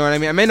skill. You know what I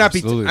mean? I may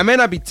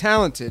not be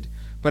talented,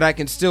 but I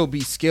can still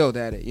be skilled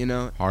at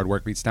it. Hard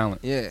work beats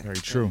talent. Yeah. Very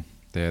true.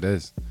 There it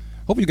is.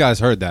 Hope you guys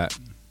heard that.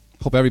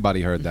 Hope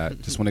everybody heard that.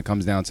 Just when it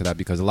comes down to that,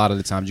 because a lot of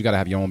the times you got to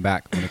have your own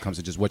back when it comes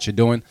to just what you're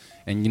doing,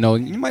 and you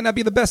might not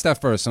be the best at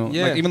first. So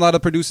like, even a lot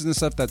of producers and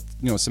stuff that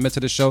submit to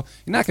the show,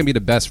 you're not gonna be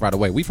the best right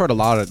away. We've heard a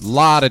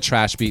lot of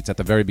trash beats at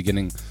the very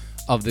beginning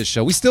of this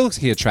show. We still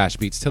hear trash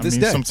beats till this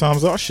day.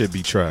 Sometimes our shit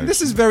be trash.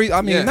 This is very,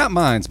 not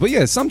mine, but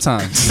yeah,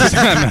 sometimes.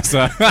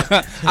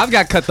 I've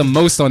got cut the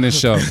most on this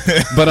show.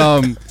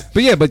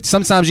 But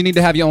sometimes you need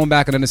to have your own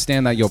back and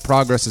understand that your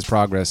progress is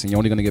progress, and you're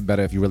only going to get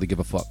better if you really give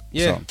a fuck.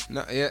 Yeah.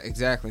 So,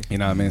 Exactly. you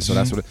know what I mean? So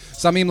that's what it,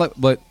 so I mean, like,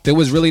 but there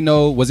was really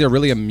was there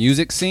really a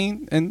music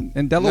scene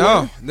in Delaware?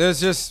 No,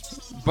 there's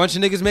just a bunch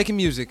of niggas making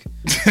music.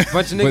 A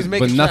bunch of niggas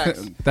making nothing,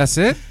 tracks. that's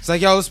it? It's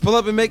like, yo, let's pull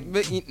up and make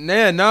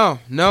no.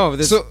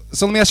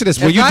 So let me ask you this.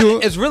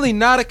 It's really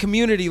not a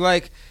community.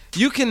 Like,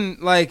 you can,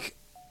 like,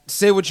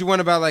 say what you want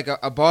about, like,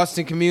 a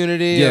Boston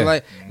community. Yeah. Or,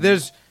 like,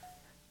 there's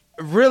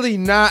really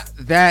not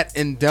that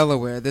in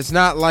Delaware. There's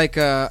not, like,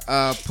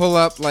 a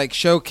pull-up, like,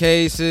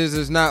 showcases.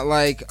 There's not,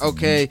 like,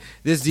 okay,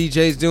 this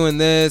DJ's doing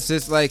this.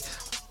 It's, like,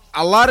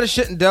 a lot of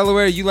shit in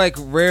Delaware, you, like,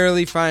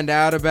 rarely find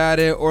out about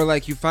it. Or,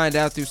 like, you find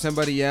out through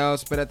somebody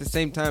else. But at the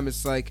same time,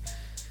 it's, like,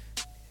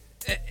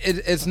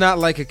 it's not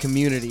like a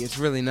community. It's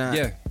really not.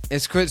 Yeah.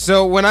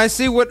 So when I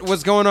see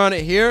what's going on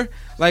here,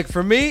 like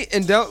for me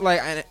and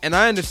and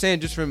I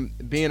understand just from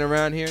being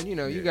around here, and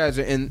you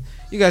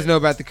guys know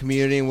about the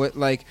community and what,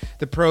 like,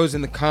 the pros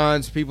and the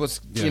cons people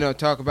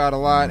talk about a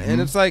lot, and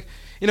it's like,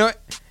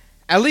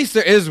 at least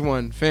there is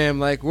one, fam.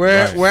 Like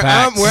where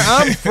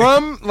I'm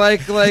from,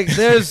 like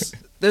there's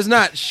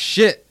not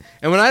shit,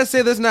 and when I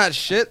say there's not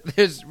shit,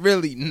 there's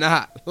really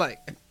not, like.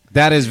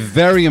 That is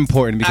very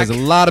important, because a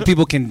lot of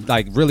people can,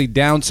 like, really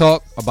down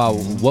talk about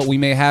what we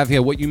may have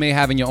here, what you may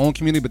have in your own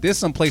community, but there's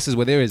some places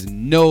where there is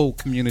no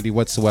community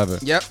whatsoever.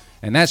 Yep.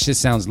 And that shit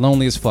sounds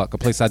lonely as fuck. A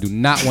place I do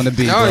not want to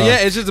be. Oh bro.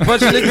 yeah, it's just a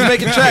bunch of niggas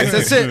making tracks.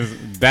 That's it.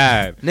 It's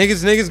bad.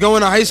 Niggas going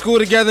to high school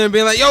together and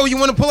being like, yo, you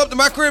want to pull up to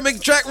my crib, make a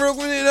track real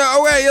quick?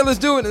 Oh yeah, let's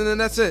do it. And then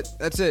that's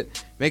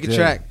it. Make a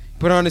track.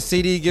 Put it on a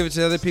CD, give it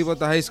to other people at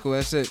the high school.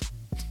 That's it.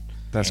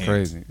 That's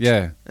crazy.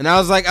 Yeah. And I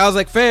was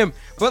like, fam,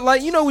 but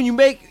like, when you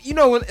make,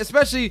 when,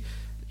 especially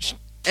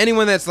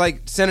anyone that's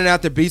like sending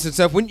out their beats and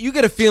stuff, when you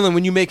get a feeling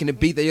when you making a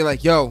beat that you're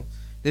like, yo,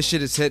 this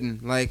shit is hitting.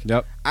 Like,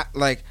 yep.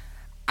 I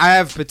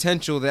have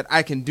potential that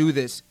I can do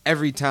this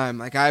every time.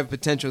 Like, I have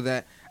potential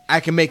that I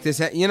can make this,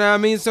 you know what I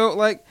mean? So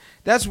like,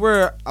 that's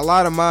where a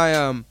lot of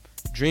my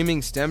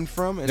dreaming stemmed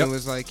from. And it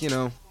was like,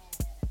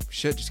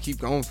 shit, just keep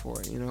going for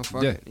it,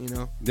 fuck it,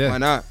 why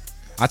not?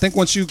 I think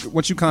once you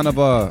kind of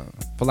for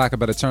lack of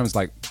better terms,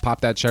 like, pop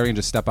that cherry and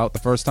just step out the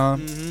first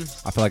time,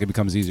 I feel like it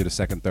becomes easier the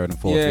second, third, and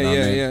fourth. Yeah, you know what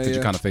I mean? yeah, Because you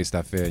yeah. kind of face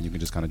that fear and you can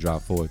just kind of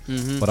drive forward.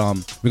 But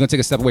we're gonna take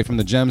a step away from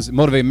the gems.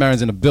 Motivate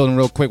Marin's in the building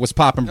real quick. What's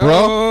popping, bro?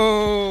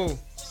 Oh,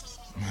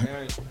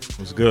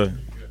 What's good?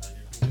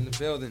 in the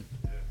building.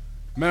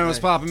 Marin, what's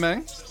popping,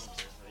 man?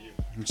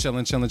 I'm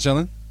chilling.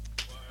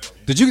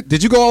 Did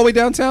you go all the way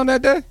downtown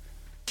that day?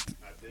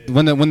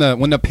 When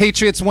the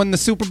Patriots won the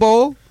Super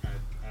Bowl?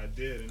 I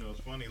did, and it was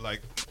funny.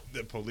 Like,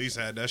 the police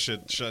had that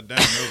shit shut down.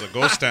 It was a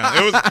ghost town.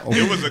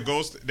 It was a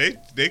ghost.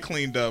 They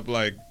cleaned up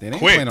like They didn't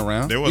quick. playing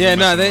around. They wasn't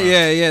messing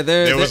around.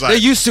 They're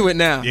used to it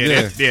now.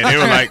 Yeah, they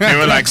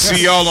were like,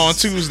 see y'all on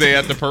Tuesday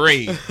at the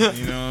parade.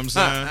 You know what I'm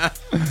saying?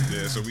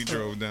 Yeah, so we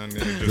drove down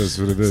there That's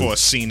what it is. for a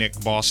scenic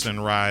Boston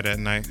ride at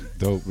night.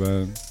 Dope,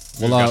 man.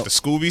 We got the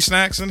Scooby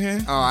snacks in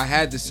here. Oh, I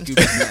had the Scooby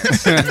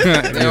snacks.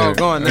 They're all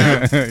gone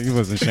now. He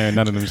wasn't sharing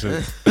none of them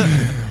shit.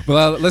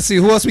 Well, let's see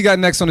who else we got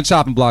next on the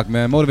chopping block,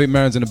 man. Motivate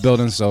Marin's in the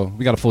building, so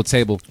we got a full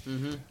table.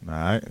 All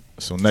right.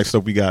 So next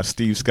up we got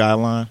Steve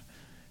Skyline,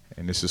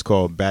 and this is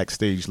called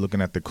Backstage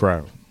Looking at the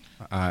Crowd.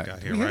 All right.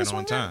 Got here right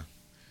on time.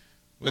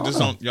 We're just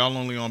y'all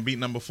only on beat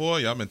number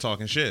 4. Y'all been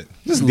talking shit.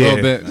 Just a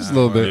little bit. Just a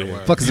little bit.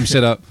 word. Fucking some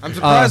shit up. I'm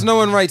surprised no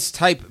one writes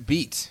type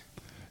beats.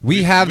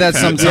 We have that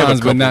We've had sometimes,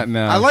 a but not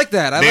now. I like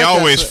that. They like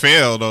always that.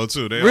 fail though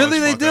too. They Really?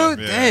 always They fuck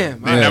do? up.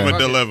 Damn. They All right, never fuck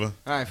it. deliver. All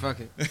right, fuck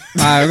it. All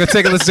right, we're going to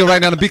take a listen to it right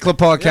now. The Beat Club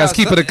Podcast. Yeah,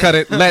 Keep it or cut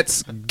it.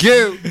 Let's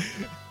go.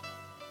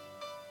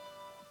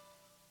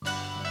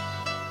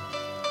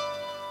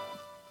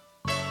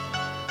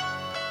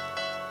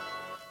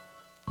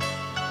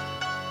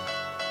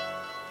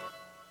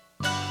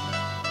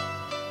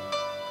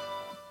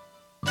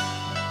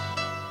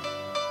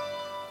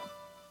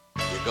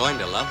 You're going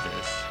to love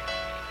this.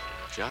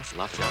 Just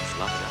love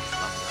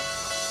this.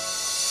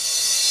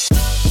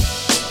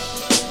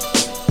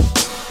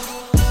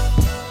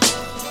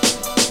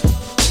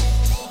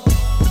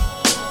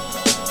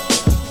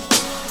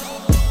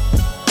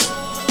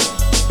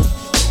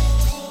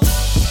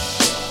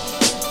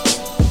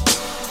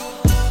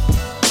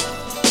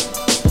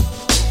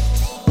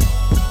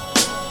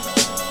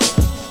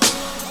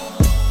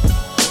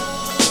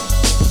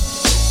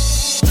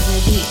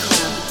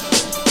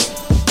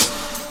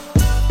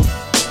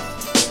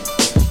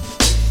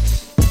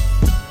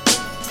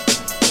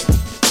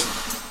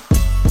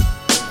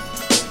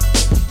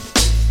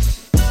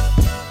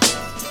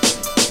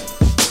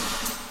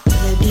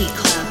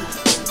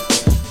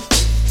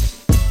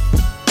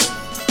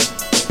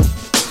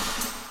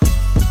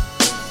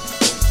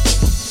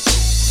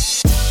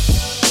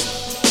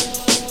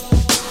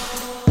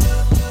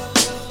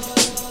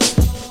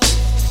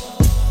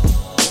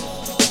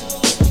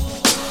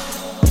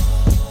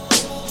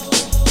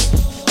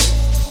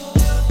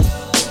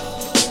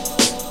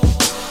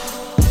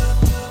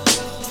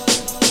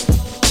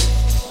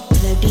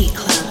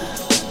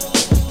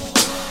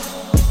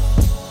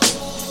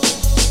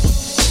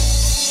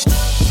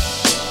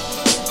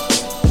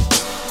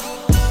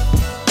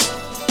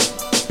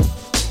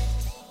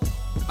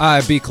 All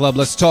right, Beat Club,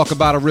 let's talk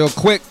about it real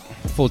quick.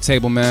 Full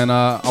table, man.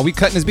 Are we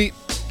cutting this beat?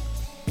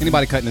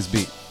 Anybody cutting this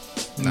beat?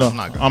 No,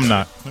 I'm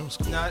not. That was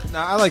cool. Nah,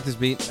 I like this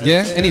beat.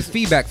 Yeah? Any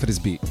feedback for this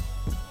beat?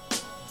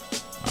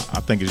 I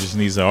think it just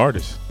needs an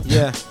artist.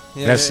 Yeah.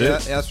 That's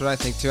it. That's what I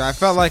think too. I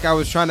felt like I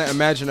was trying to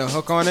imagine a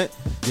hook on it,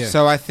 Yeah.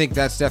 so I think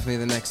that's definitely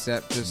the next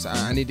step. Just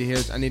I need to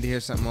hear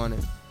something on it.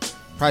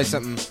 Probably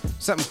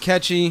something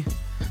catchy.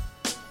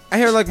 I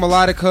hear like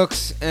melodic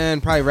hooks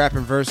and probably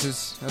rapping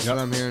verses. That's Yep.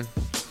 what I'm hearing.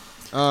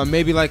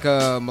 Maybe like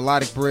a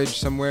melodic bridge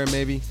somewhere.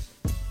 Maybe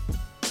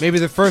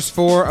the first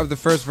 4 of the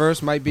first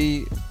verse might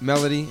be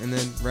melody and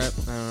then rap.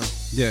 I don't know.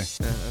 Yeah. Yeah,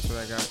 that's what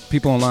I got.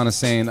 People online are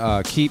saying,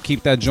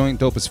 keep that joint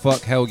dope as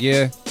fuck. Hell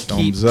yeah.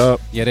 Thumbs up.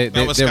 Yeah,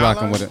 they're was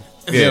rocking Skyline? with it.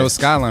 Yeah. It was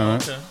Skyline,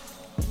 right?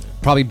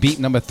 Probably beat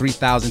number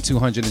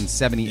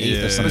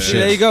 3,278 or some Yeah. shit.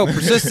 There you go.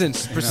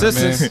 Persistence.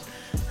 Persistence. Good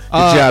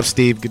job,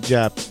 Steve. Good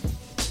job.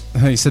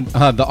 He said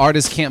the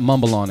artist can't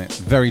mumble on it.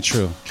 Very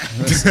true.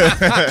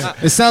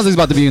 It sounds like it's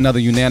about to be another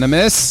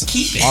unanimous.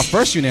 Our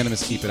first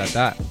unanimous keep it at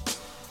that.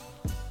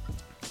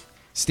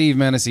 Steve,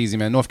 man, it's easy,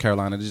 man. North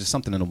Carolina, there's just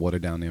something in the water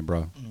down there,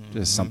 bro.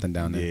 Just something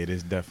down there. Yeah,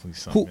 there's definitely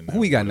something. Who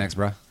we got next,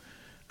 bro?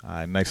 All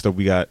right, next up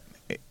we got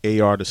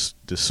AR the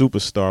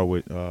superstar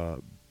with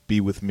Be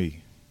With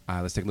Me. All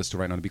right, let's take a listen to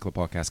right now on the Beat Club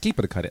podcast. Keep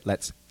it or cut it.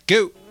 Let's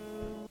go.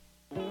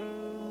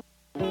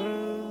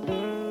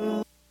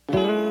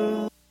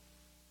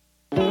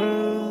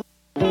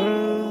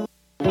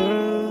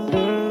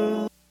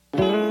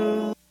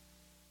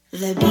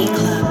 The Beat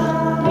Club.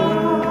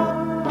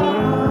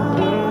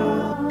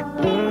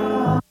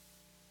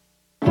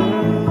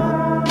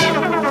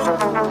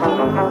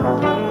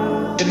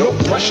 No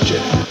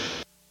question.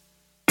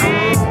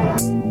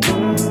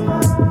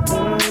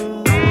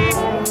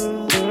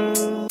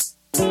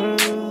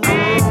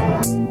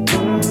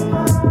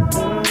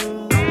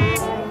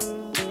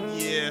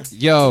 Yeah.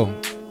 Yo,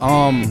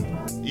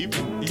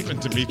 Even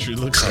Dimitri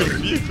looks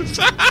confused.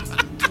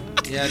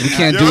 Yeah, we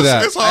can't do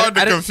that. It's hard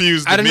to I didn't-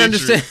 confuse I didn't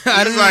Dimitri. understand.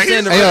 I didn't He's like,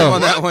 understand the he's Hey, rhythm yo.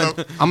 on that what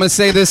one. I'm gonna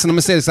say this and I'm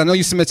gonna say this. I know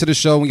you submit to the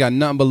show. We got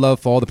nothing but love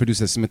for all the producers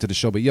that submit to the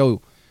show. But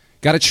yo,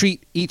 gotta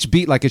treat each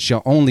beat like it's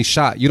your only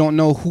shot. You don't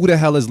know who the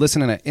hell is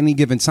listening at any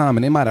given time,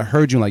 and they might have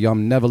heard you like, yo,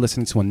 I'm never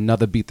listening to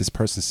another beat this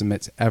person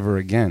submits ever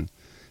again.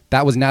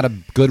 That was not a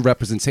good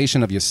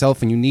representation of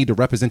yourself, and you need to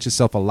represent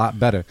yourself a lot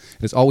better.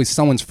 It's always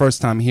someone's first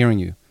time hearing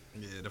you.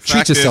 Yeah, the Treat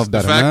fact yourself is,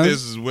 better, The fact man.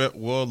 is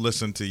we'll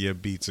listen to your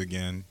beats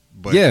again.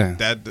 But Yeah.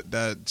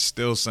 that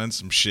still sends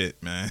some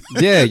shit, man.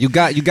 Yeah, you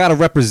got to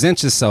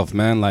represent yourself,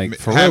 man. Like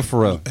for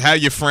real. Have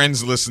your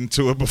friends listen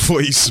to it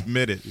before you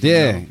submit it. you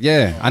Yeah, know?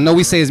 yeah. I know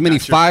we say as many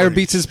Not your fire friends.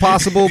 beats as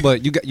possible,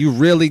 but you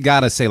really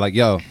gotta say like,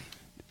 yo,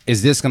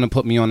 is this gonna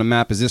put me on the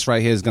map? Is this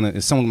right here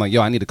is someone like,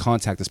 yo, I need to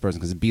contact this person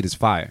because the beat is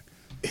fire.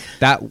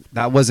 That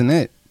wasn't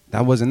it.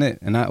 That wasn't it.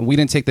 And we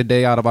didn't take the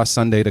day out of our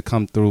Sunday to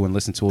come through and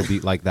listen to a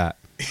beat like that.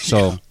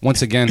 So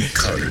once again,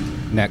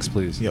 next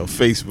please. Yo,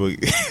 Facebook.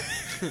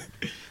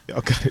 Y'all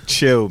gotta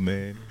chill,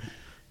 man.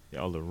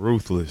 Y'all are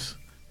ruthless.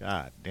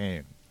 God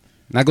damn.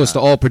 And that goes to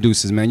all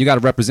producers, man. You gotta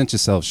represent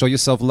yourself. Show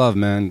yourself love,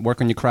 man. Work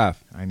on your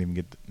craft. I ain't even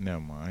get. Never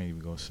mind. I ain't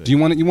even gonna say. Do you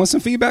want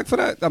some feedback for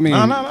that? I mean, No.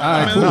 all I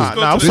right, mean, cool. let's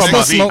go I was to talking the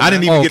about. beat. I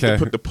didn't even get Okay. to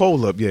put the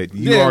poll up yet.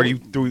 You Yeah. already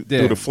threw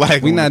Yeah. the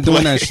flag. We on not the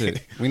doing play. that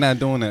shit. We not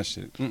doing that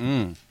shit.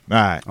 Mm-mm. All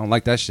right. I don't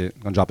like that shit.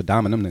 Gonna drop a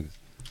dime on them niggas.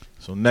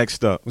 So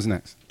next up, What's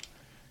next?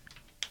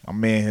 my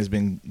man has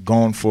been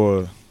gone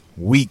for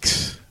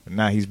weeks, but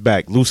now he's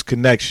back. Loose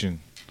Connection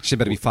Shit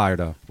better be fire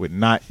though. with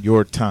Not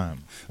Your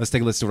Time. Let's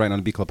take a listen to right on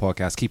the Beat Club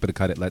podcast. Keep it or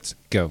cut it. Let's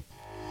go.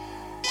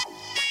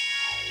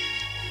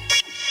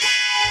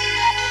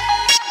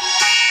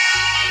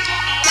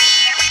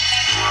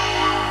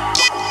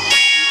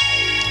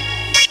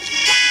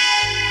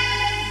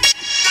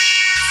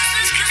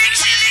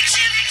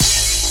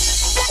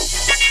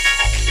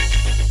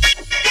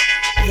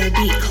 The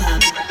Beat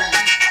Club.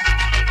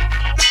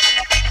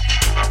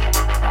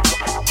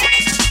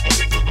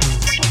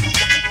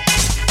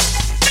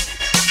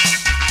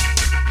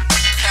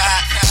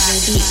 The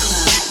Beat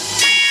Club.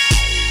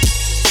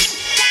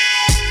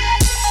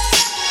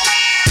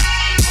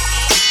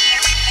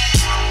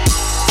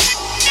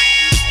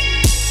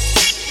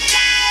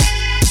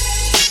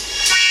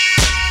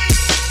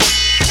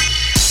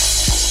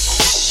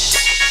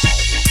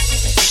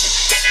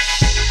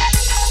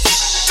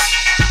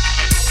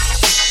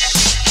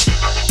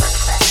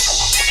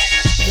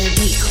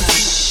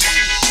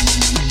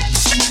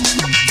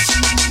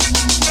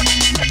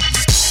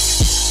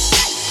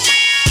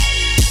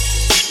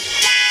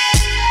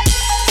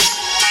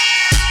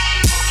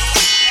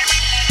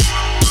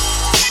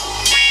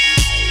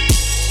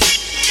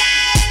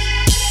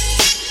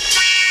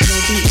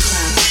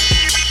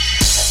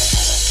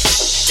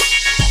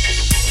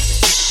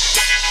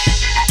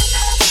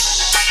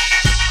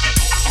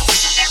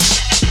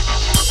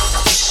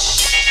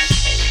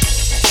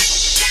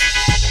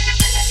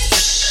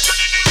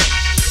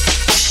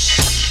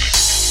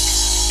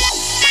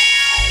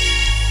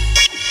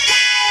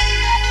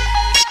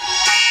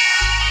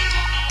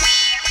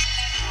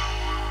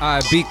 All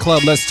right, Beat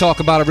Club, let's talk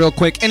about it real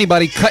quick.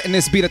 Anybody cutting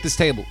this beat at this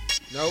table?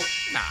 Nope.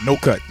 No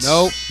cuts.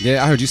 Nope.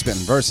 Yeah, I heard you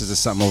spitting verses or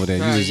something over there.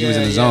 You was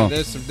in the zone.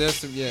 There's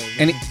some, yeah.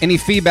 Any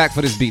feedback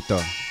for this beat,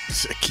 though?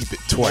 Keep it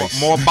twice.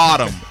 More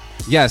bottom.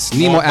 Yes,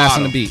 need more More ass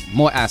on the bottom. beat.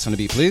 More ass on the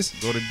beat, please.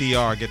 Go to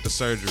DR, get the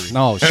surgery.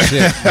 No,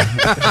 shit.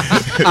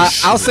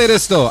 I'll say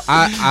this, though.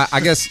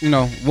 I guess,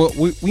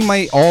 we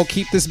might all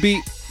keep this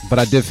beat, but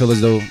I did feel as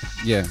though,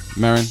 yeah,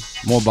 Marin,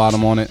 more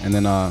bottom on it, and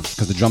then,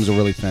 because the drums are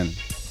really thin.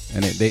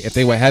 And if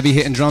they were heavy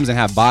hitting drums and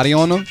had body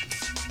on them,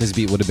 this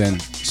beat would have been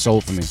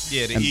sold for me.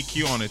 Yeah, the And-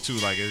 EQ on it too,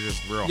 like it's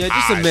just real Yeah,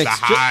 highs. just a mix.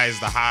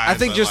 The highs. I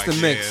think are just like,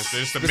 the mix. Yeah,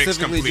 just the mix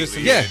Specifically completely. just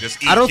the yeah, mix.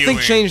 just I don't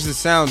think EQing. change the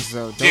sounds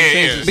though. Don't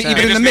change the But sounds.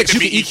 even in the It mix,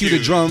 just you need can to be EQ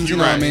the drums, you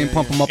know what I mean?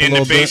 Pump them up a And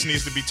little the bass bit.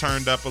 needs to be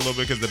turned up a little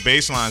bit because the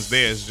bass line's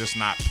there. It's just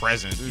not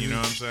present. You know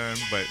what I'm saying?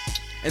 But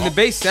And the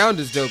bass sound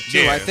is dope too.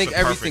 yeah, I it's think the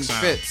perfect everything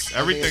sound. fits.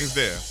 Everything's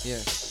there. Yeah.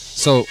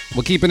 So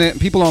we're keeping it.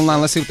 People online,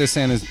 let's see what they're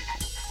saying is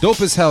dope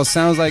as hell.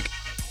 Sounds like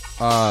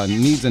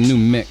needs a new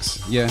mix.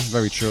 Yeah,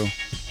 very true.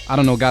 I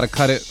don't know, gotta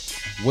cut it.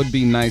 Would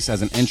be nice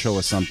as an intro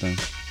or something.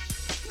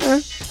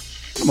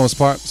 For the most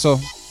part. So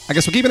I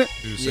guess we're keeping it.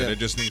 Dude Yeah. said it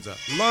just needs a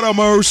Lot of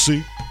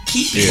mercy.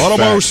 Yeah, Lot of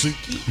facts.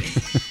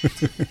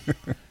 mercy.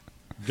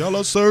 Y'all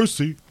are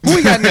thirsty. Who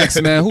we got next,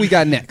 man? Who we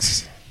got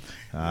next?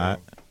 All right.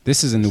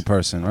 This is a new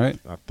person, right?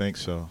 I think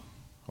so.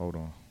 Hold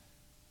on.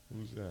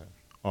 Who's that?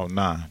 Oh,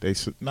 nah. I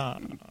think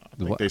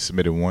What? they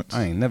submitted once.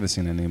 I ain't never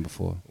seen that name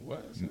before.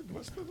 What's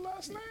the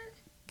last name?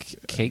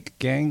 Cake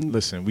Gang?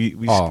 Listen, we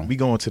Oh.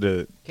 going to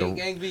the Cake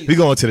Gang Beats. we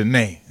going to the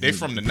name. They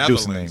from the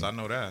producer Netherlands. name.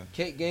 I know that.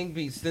 Cake Gang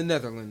Beats, the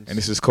Netherlands. And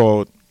this is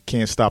called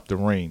Can't Stop the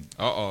Rain.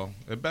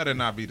 It better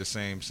not be the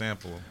same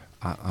sample.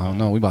 I don't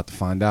know. We about to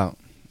find out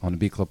on the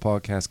Beat Club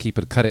podcast. Keep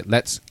it, cut it.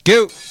 Let's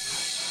go.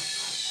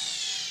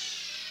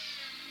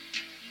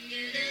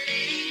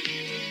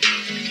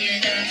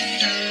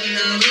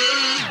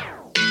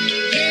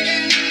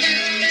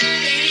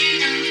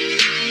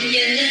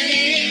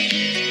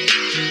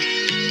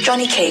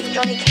 Johnny Cake.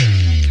 The Beat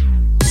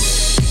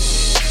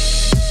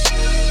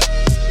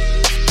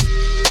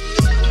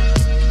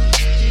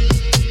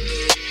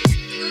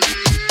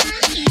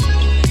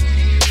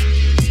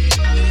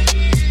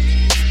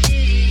Club.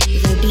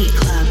 The Beat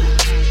Club.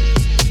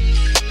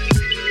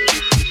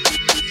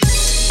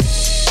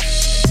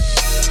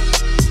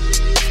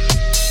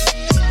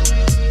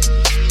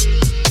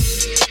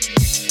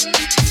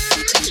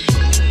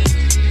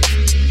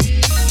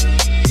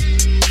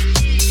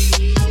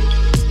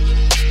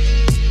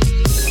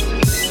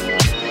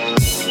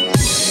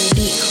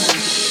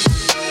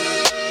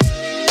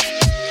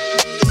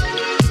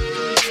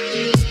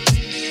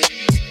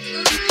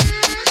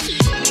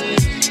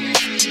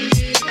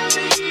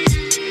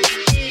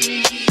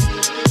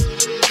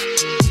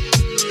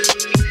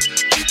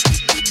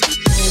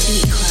 The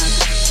Beat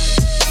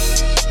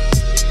Club.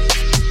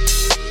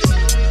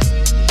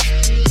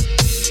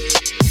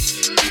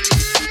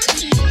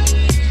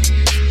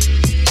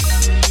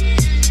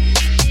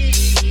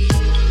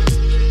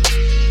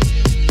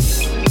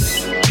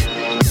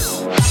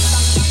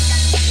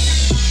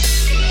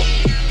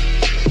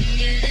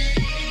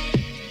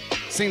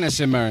 Sing that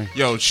shit, Mary.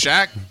 Yo,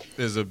 Shaq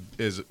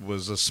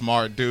was a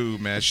smart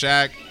dude, man.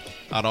 Shaq,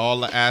 out of all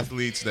the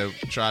athletes that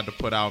tried to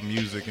put out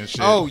music and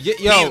shit. Oh,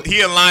 yo.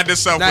 he aligned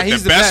himself Nah, with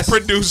he's the the best best.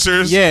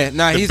 producers. Yeah,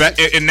 nah, The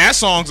he's- and that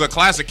song's a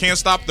classic. Can't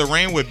Stop the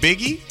Rain with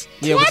Biggie.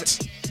 Yeah, What?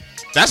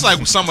 That's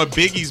like some of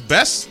Biggie's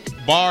best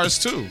bars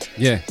too.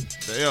 Yeah.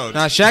 Yo,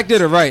 Nah, Shaq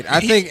did it right. I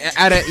think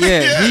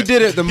he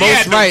did it the he most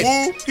had right. The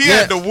woo. He Yeah.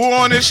 had the woo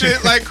on his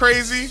shit like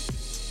crazy.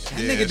 That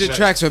nigga did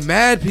tracks with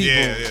mad people.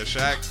 Yeah,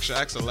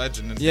 Shaq's a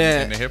legend in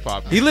Yeah. the hip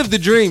hop. He lived the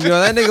dream, yo.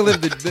 That nigga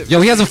lived the. Yo,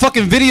 he has a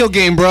fucking video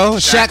game, bro.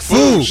 Shaq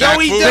Fu. Shaq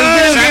he Fu.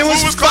 does. Shaq It Fu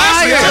was was fire.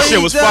 classic. That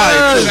shit was He fire.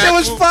 does. Shaq That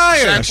was Fu- fire.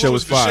 Shaq That Fu shit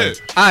was the fire.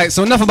 shit. All right,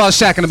 so enough about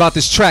Shaq and about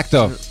this track,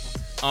 though.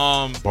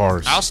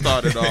 Bars. I'll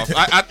start it off.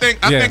 I think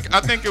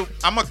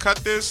I'm gonna cut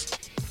this,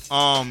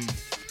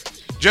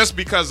 just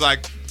because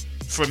like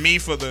for me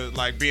for the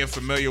like being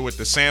familiar with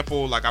the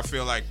sample, like I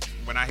feel like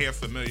when I hear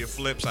familiar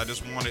flips, I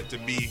just want it to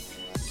be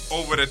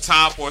over the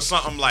top or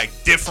something like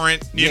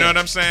different. You know what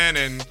I'm saying?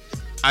 And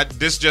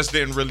this just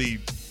didn't really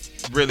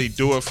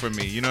do it for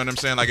me. You know what I'm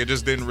saying? Like it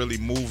just didn't really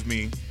move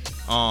me.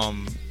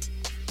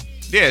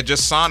 Yeah,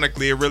 just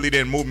sonically, it really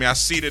didn't move me. I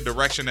see the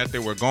direction that they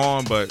were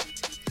going, but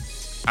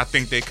I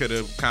think they could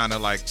have kind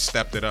of like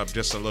stepped it up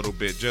just a little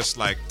bit. Just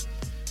like,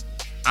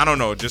 I don't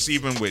know, just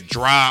even with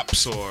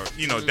drops or,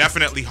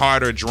 definitely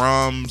harder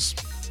drums.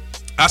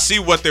 I see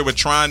what they were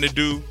trying to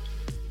do,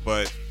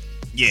 but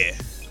yeah,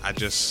 it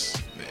just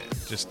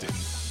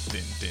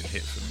didn't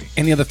hit for me.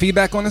 Any other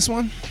feedback on this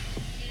one?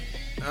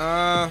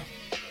 I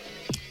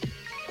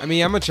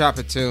mean, I'm gonna chop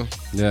it too.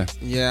 Yeah.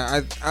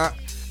 Yeah,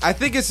 I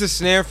think it's a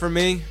snare for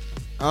me.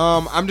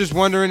 I'm just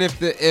wondering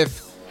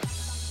if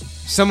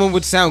someone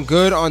would sound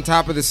good on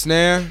top of the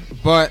snare,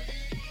 but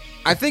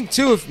I think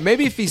too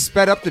if he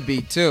sped up the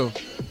beat too,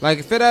 like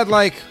if it had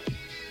like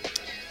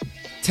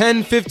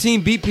 10,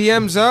 15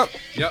 BPMs up,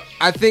 Yep.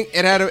 I think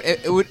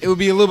it would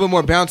be a little bit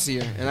more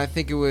bouncier, and I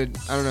think it would.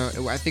 I don't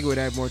know. I think it would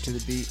add more to the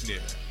beat. Yeah.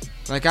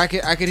 Like I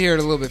could hear it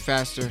a little bit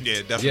faster. Yeah,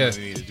 it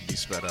definitely needed to be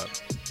sped up.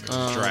 It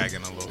was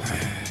dragging a little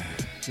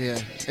bit.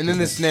 Yeah, and then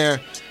the snare,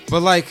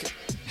 but like,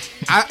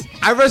 I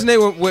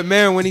resonate with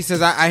Marin when he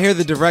says I hear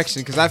the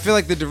direction, because I feel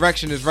like the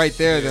direction is right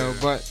there though.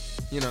 But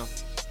you know.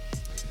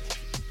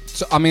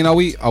 So I mean, are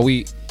we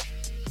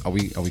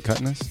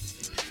cutting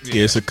this?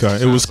 Yeah, it's a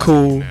cut. It was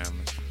cool, Yeah,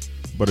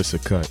 but it's a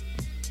cut.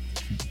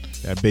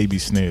 That baby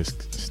snare is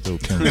still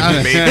killing me.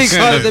 He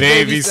called it the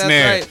baby baby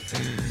snare. That's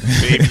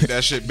right. baby,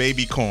 that shit,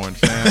 baby corn,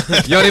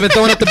 fam. Yo, they been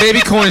throwing up the baby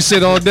corn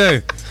shit all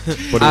day. But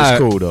it was Alright.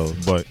 cool though.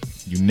 But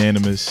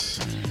unanimous.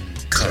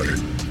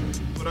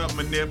 What up,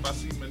 Manip? I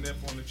see Manip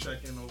on the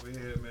check-in over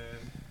here, man.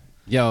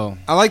 Yo,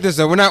 I like this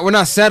though. We're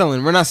not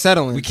settling. We're not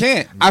settling. we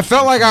can't. I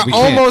felt like We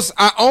can't.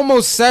 I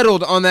almost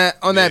settled on that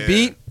Yeah.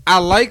 beat. I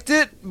liked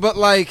it, but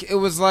like it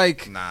was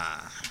like Nah.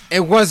 it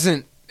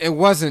wasn't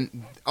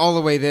all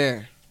the way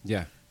there.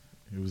 Yeah,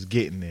 It was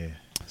getting there.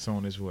 It's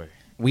on its way.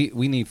 we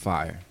need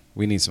fire.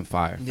 We need some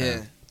fire. fam.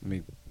 Yeah. Let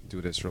me do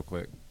this real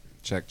quick.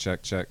 Check.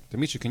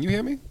 Demetri, can you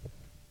hear me?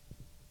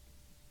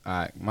 All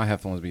right, my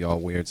headphones be all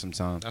weird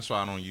sometimes. That's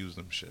why I don't use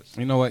them shits.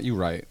 You know what? You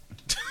right.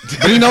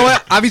 But you know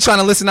what? I be trying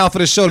to listen out for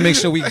the show to make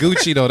sure we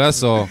Gucci though.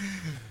 That's all.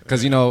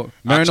 Because you know,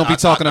 Marin don't be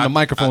talking on the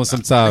microphone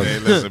sometimes. Hey,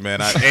 listen, man.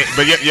 But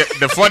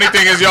the funny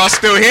thing is, y'all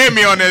still hear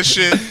me on that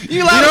shit.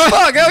 You loud as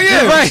fuck. Hell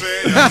yeah. You're right.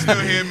 Y'all still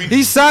hear me.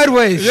 He's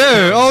sideways.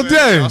 Yeah, all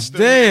day. Y'all still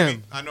hear Damn.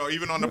 me. I know.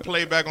 Even on the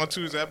playback on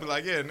Tuesday, I'd be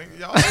like, yeah, nigga,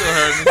 y'all still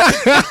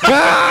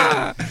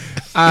heard me.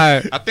 All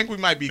right. I think we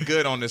might be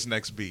good on this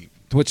next beat.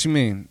 What you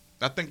mean?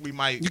 I think we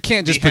might. You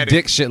can't just be headed-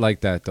 predict shit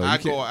like that though. You I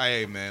can't- go,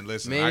 hey man,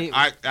 listen. Maybe-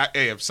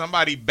 Hey, if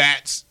somebody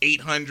bats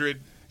 800,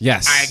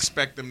 Yes. I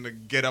expect them to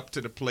get up to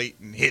the plate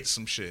and hit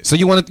some shit. So do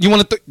you want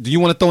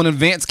to throw an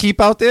advanced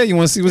keep out there? You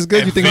want to see what's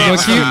good? You think you're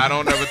Advance, gonna keep? I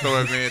don't ever throw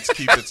advanced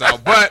keep it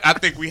out, but I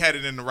think we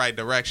headed in the right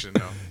direction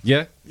though.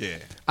 Yeah. Yeah.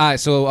 All right.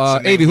 So,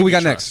 It's a name Avi, who we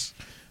can got next?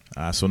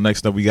 trust. So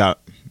next up we got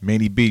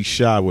Manny B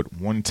Shy with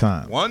One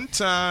Time. One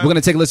time. We're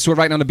gonna take a listen to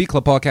it right now on the Beat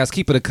Club podcast.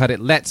 Keep it or cut it.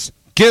 Let's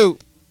go.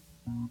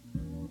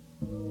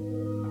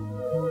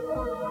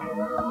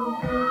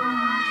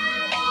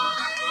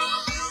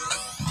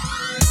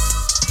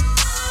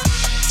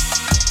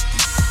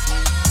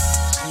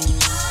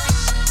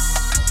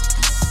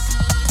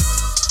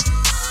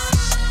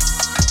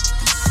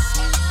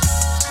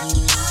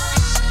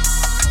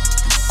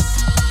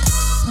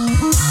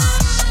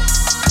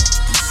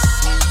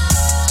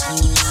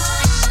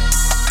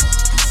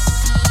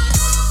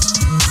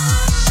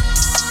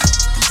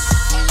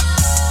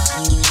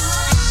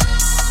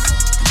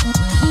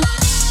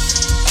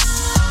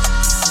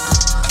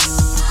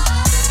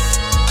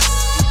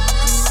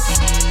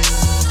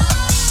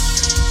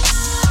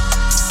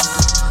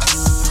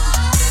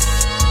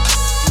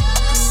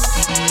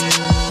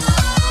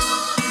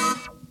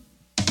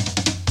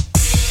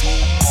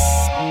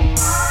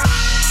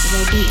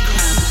 The Beat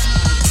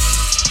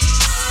Club.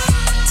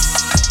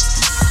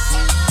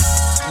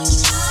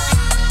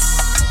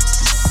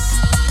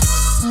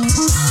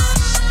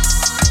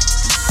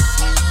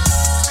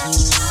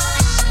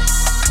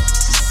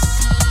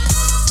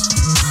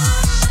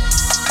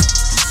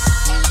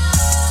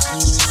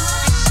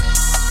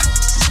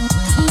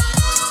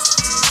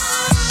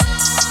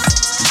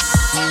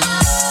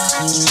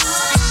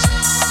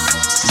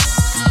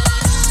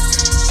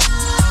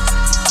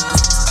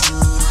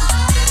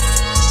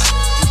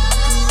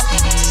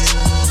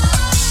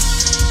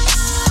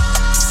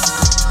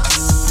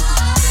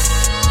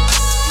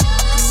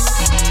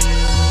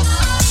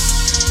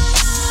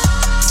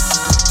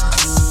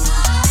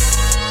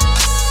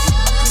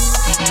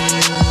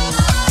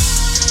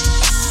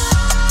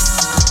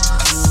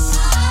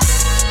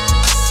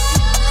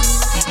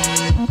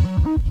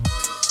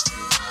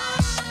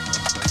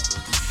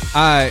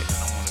 All right.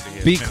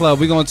 Beat Club.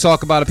 We're gonna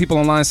talk about it. People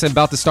online said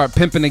about to start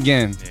pimping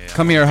again.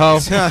 Come here, ho.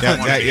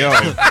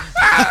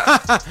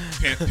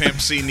 Pimp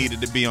C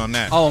needed to be on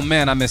that. Oh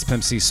man, I miss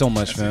Pimp C so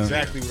much, man.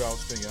 Exactly what I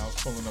was thinking. I was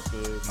pulling up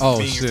the Oh,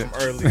 theme shit.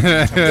 from earlier. Yo,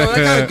 that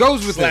kind of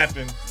goes with it.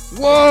 slapping,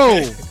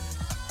 Whoa.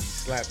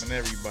 slapping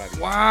everybody.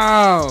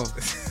 Wow.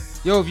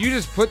 Yo, if you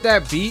just put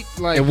that beat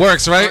like It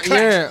works, right?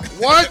 Yeah.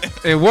 What?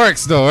 It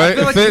works though, right? I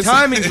feel like the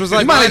timings was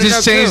like you might have lining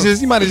just up, changed too.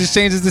 his. You might have just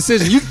changed his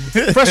decision. You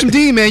Fresh from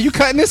D, man. You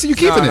cutting this or you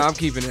keeping No, it? I'm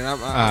keeping it.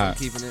 I'm Alright.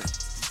 keeping it.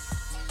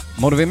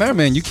 Motivate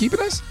man. You keeping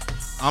this?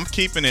 I'm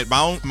keeping it.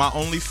 My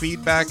only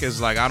feedback is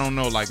like, I don't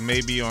know, like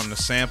maybe on the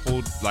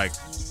sample, like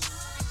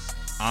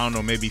I don't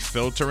know, maybe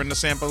filtering the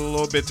sample a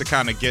little bit to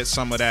kind of get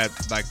some of that,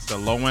 like the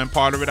low end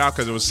part of it out,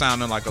 because it was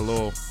sounding like a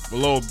little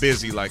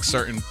busy, like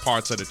certain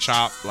parts of the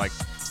chop, like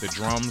the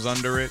drums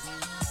under it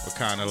were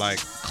kind of like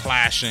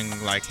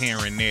clashing like here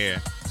and there,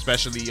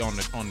 especially on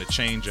the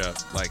change up.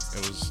 Like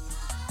it was,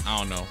 I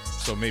don't know.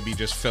 So maybe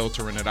just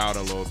filtering it out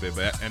a little bit.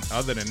 But and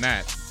other than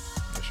that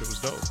shit was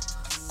dope.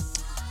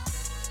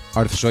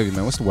 Artist Engineer,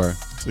 man. What's the word?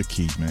 It's a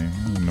keep, man.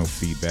 Ain't no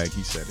feedback.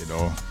 He said it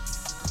all.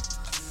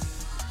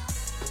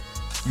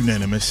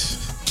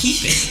 Unanimous.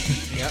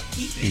 Yep.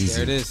 Easy.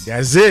 There it is.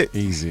 That's it.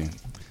 Easy.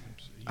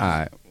 All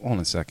right, hold on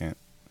a second.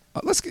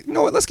 Let's get. You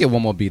know what? Let's get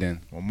one more beat in.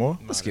 One more?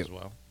 Let's get. as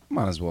well.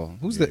 Might as well.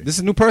 Who's this? This is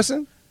a new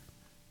person.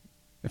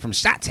 They're from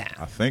Shot Town.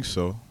 I think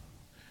so.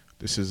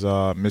 This is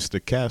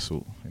Mr.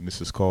 Castle, and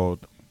this is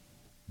called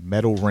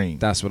Metal Rain.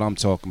 That's what I'm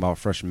talking about.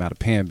 Fresh from out of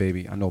pan,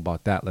 baby. I know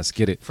about that. Let's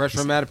get it. Fresh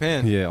from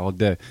Mattapan. Yeah, all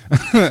day.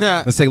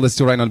 Let's take a listen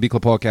to it right now on the Beat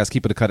Club Podcast.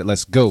 Keep it a cut it.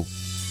 Let's go.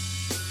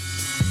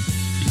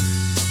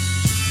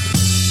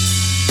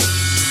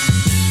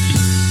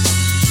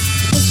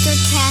 Mr.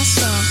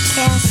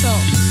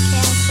 Castle.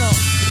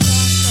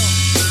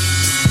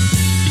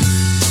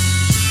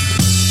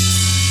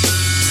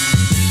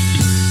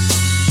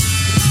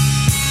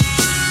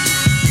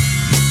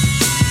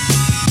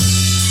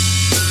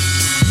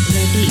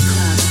 The Beat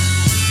Club.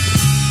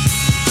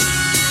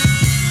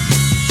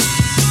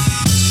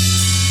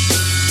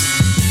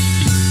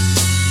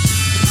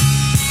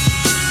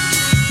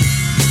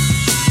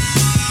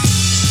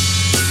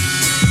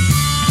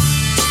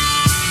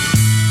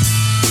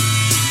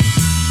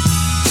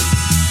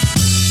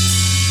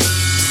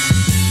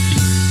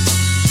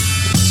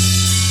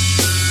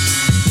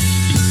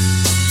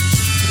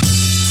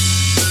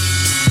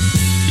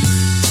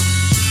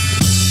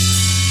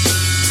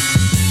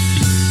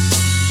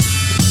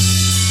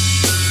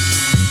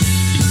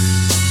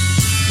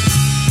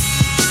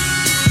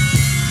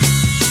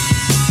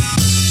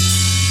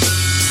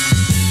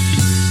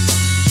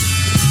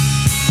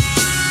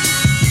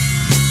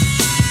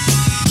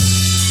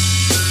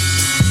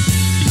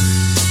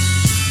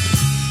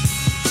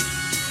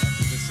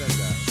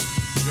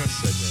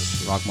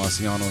 Rock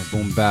Marciano,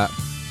 Boom Bap.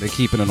 They're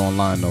keeping it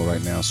online though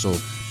right now. So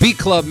Beat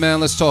Club, man,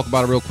 let's talk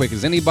about it real quick.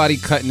 Is anybody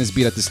cutting this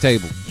beat at this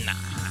table?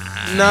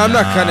 No, I'm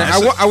not cutting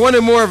it. I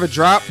wanted more of a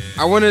drop.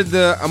 I wanted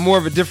a more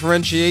of a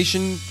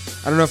differentiation.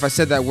 I don't know if I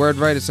said that word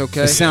right. It's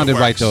okay. It sounded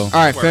right though. All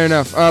right, fair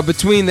enough.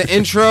 Between the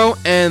intro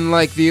and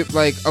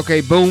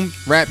okay, boom,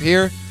 rap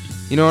here.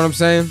 You know what I'm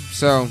saying?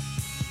 So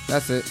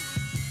that's it.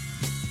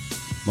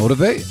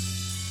 Motivate.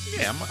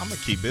 Yeah, I'm gonna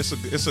keep it.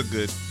 It's a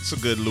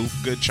good loop,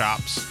 good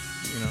chops.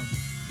 You know,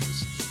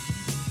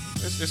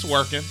 it's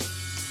working.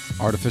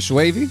 Artificial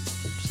wavy.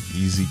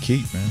 Easy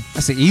keep, man.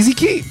 That's an easy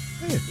keep.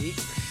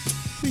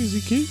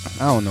 Easy keep.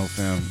 I don't know,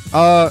 fam.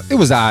 It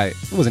was alright.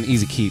 It was an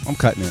easy keep. I'm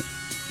cutting it.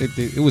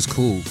 It was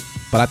cool.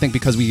 But I think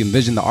because we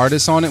envisioned the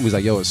artist on it, we was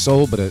like, yo, it's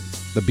soul, but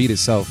the beat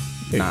itself,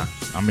 nah.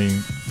 I mean,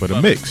 for the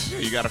mix. Yeah,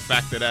 you gotta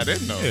factor that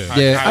in though.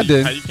 Yeah. I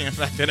did. How you can't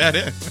factor that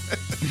in?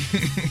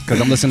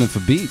 Because I'm listening for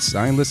beats.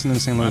 I ain't listening to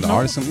the same like the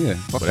artist. Yeah,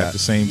 fuck But at that. the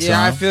same time,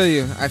 Yeah, I feel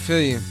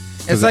you.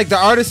 It's like the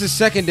artist is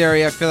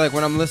secondary. I feel like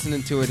when I'm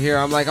listening to it here,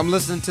 I'm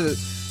listening to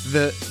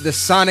the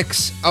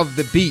sonics of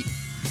the beat,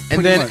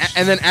 and Pretty then much.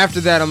 and then after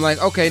that, I'm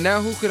like, okay,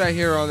 now who could I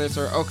hear on this?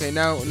 Or okay,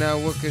 now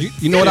what could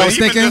You know what I was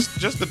Even thinking?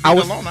 Just the beat I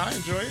was- alone, I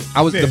enjoy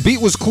it. The beat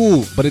was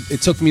cool, but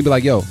it took me to be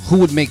like, yo, who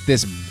would make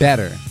this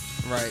better?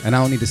 right, And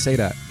I don't need to say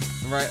that.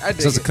 right. I So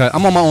it's a dig it. cut.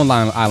 I'm on my own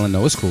island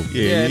though. It's cool.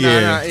 Yeah,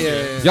 yeah.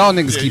 Y'all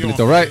niggas Yeah, keeping you it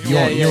though, right?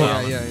 Yeah, You yeah,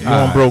 on- yeah. you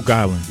on Broke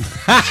Island.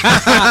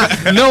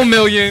 No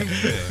million.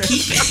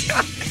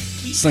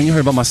 Son, you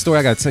heard about my story?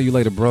 I gotta tell you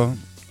later, bro.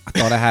 I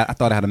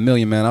thought I had $1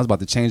 million, man. I was about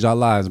to change our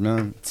lives,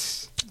 man.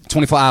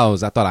 24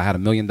 hours. I thought I had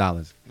 $1 million.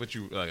 What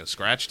you like a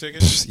scratch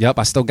ticket? Yep,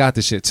 I still got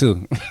this shit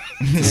too.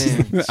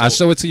 Damn. I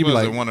show it to you, be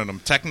Was like, it one of them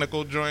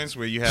technical joints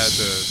where you had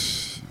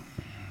to?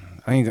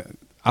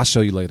 I'll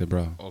show you later,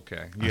 bro.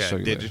 Okay, I'll you show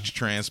had you digits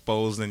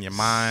transposed in your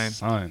mind.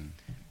 Son,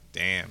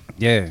 Damn.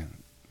 yeah,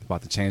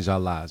 about to change our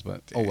lives,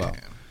 but oh well.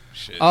 Damn.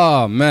 Shit.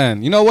 Oh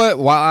man, you know what?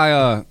 While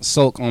I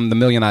sulk on the $1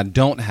 million I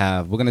don't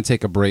have, we're gonna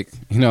take a break.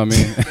 You know what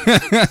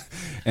I mean?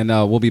 And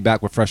we'll be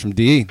back with Fresh from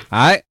DE. All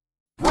right.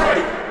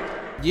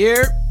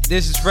 Yeah,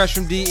 this is Fresh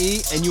from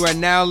DE, and you are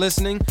now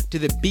listening to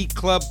the Beat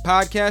Club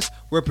podcast,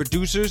 where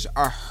producers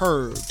are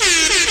heard.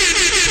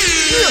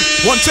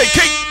 One take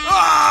cake.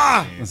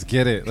 Let's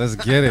get it. Let's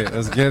get it.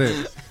 Let's get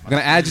it. I'm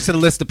gonna add you to the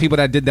list of people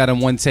that did that in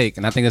one take,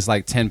 and I think it's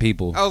like 10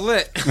 people. Oh,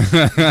 lit.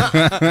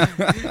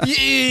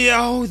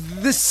 Yo,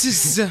 this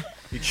is.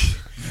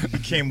 You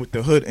came with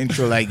the hood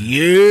intro like,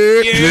 Yeah.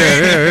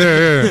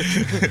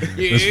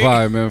 It's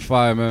fire, man.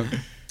 Fire, man.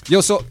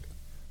 Yo, so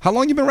how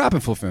long you been rapping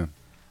for, fam?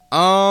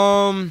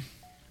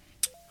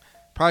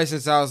 Probably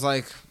since I was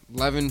like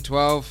 11,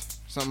 12,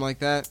 something like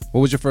that.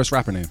 What was your first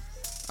rapper name?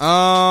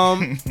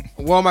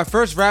 Well, my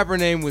first rapper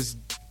name was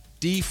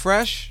D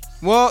Fresh.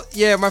 Well,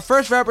 yeah, my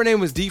first rapper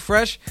name was D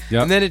Fresh,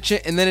 Yep. and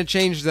then it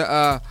changed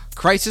to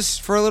Crisis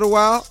for a little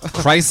while.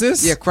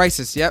 Crisis? Yeah,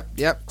 Crisis.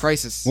 Yep,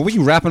 Crisis. What were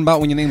you rapping about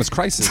when your name was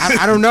Crisis?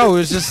 I don't know. It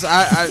was just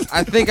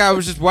I think I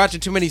was just watching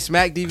too many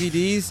Smack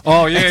DVDs.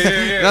 Oh, yeah.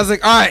 And I was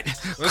like, all right,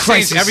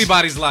 Crisis.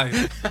 Everybody's life.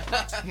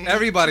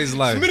 Everybody's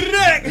life.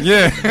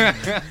 Yeah.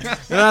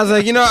 And I was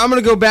like, I'm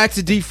gonna go back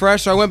to D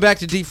Fresh. So I went back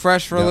to D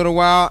Fresh for a Yep. little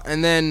while,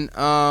 and then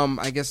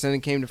I guess then it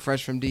came to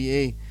Fresh from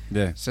DE.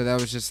 Yeah. So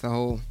that was just the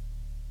whole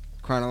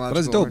chronological. But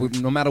it's dope. order.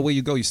 No matter where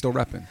you go, you still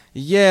rapping.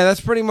 Yeah,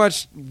 that's pretty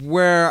much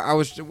where I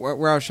was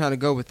trying to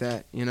go with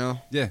that.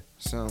 Yeah.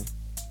 So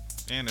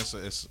And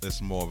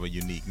it's more of a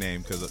unique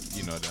name because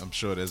I'm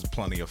sure there's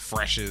plenty of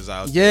freshes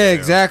out Yeah, there.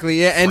 exactly.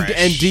 Yeah, and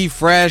D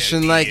Fresh,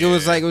 and like it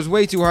was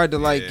way too hard to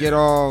like get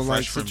all Fresh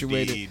like from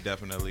situated. DE,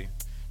 definitely.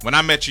 When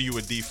I met you, you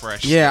were D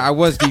Fresh. Yeah, I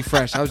was D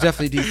Fresh. I was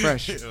definitely D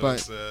Fresh. You know what I'm But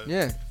saying?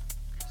 yeah,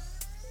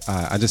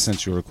 I just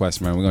sent you a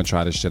request, man. We're gonna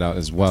try this shit out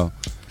as well.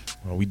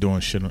 Well, we doing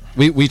shit.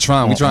 We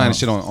trying this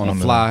shit on the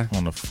fly.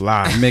 On the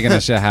fly. Making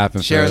that shit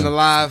happen. sharing fam. the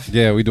live.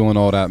 Yeah, we doing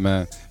all that,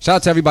 man. Shout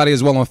out to everybody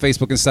as well on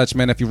Facebook and such,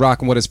 man. If you're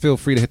rocking with us, feel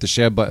free to hit the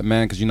share button,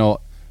 man, because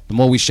the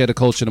more we share the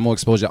culture, the more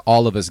exposure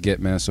all of us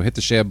get, man. So hit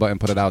the share button,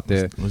 put it out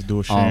there. Let's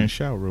do a share and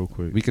shout real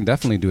quick. We can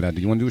definitely do that.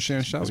 Do you want to do a share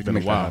and shout? It's We can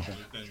been a make that while.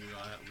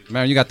 happen.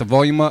 Man, you got the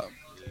volume up?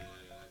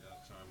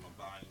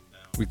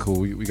 We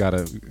cool. We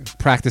gotta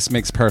practice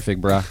makes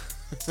perfect, bruh.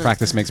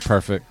 Practice makes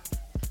perfect.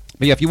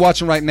 But yeah, if you're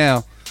watching right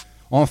now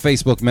on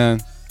Facebook, man.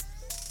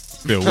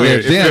 Feel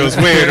weird. damn. It feels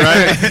weird,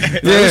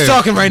 right? Yeah, who's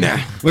talking right now?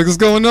 Look what's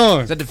going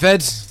on. Is that the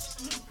feds?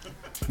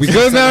 We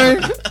good, Mary?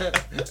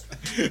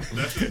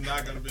 That's just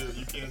not gonna be.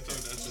 You can't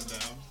turn that shit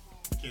down.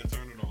 You can't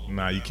turn it on.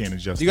 Nah, you can't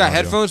adjust. You got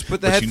audio. headphones?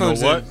 Put the But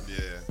headphones you know what? in. Yeah,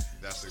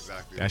 that's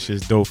exactly. That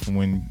shit's dope for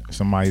when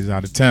somebody's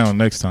out of town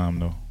next time,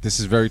 though. This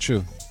is very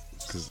true.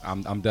 Because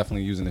I'm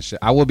definitely using this shit.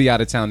 I will be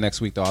out of town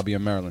next week, though. I'll be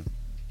in Maryland.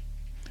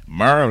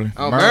 Maryland.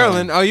 Oh,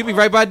 Maryland. Oh, you be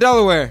right by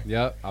Delaware.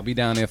 Yep. I'll be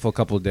down there for a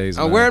couple of days.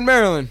 Oh, man. where in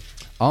Maryland?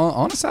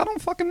 Honestly, I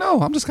don't fucking know.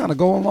 I'm just kind of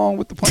going along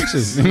with the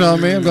punches. You know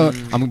what I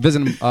mean? I'm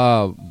visiting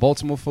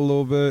Baltimore for a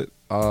little bit.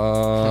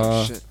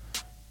 Oh, shit.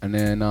 And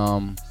then,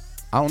 I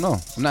don't know.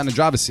 I'm not in the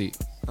driver's seat.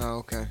 Oh,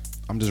 okay.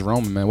 I'm just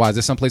roaming, man. Why? Is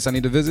there someplace I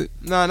need to visit?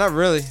 No, not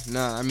really. No,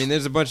 I mean,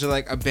 there's a bunch of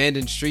like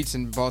abandoned streets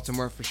in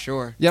Baltimore for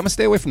sure. Yeah, I'm going to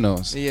stay away from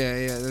those. Yeah,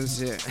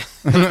 those, yeah.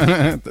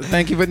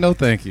 Thank you, but no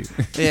thank you.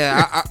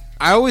 Yeah,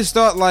 I always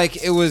thought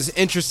like it was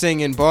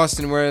interesting in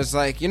Boston, where it's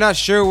like you're not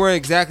sure where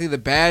exactly the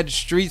bad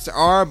streets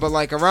are, but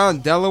like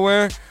around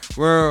Delaware,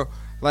 where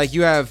like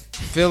you have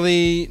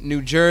Philly,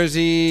 New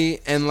Jersey,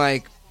 and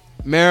like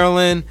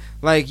Maryland,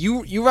 like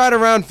you ride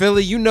around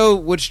Philly, you know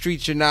which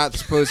streets you're not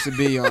supposed to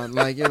be on.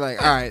 Like you're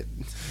like, all right.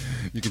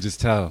 You could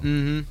just tell.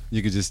 Mm-hmm.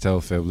 You could just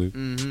tell, Fibly.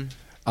 Mm-hmm.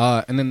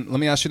 And then let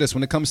me ask you this: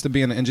 when it comes to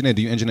being an engineer,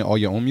 do you engineer all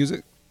your own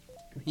music?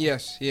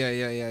 Yes. Yeah.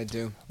 I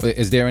do.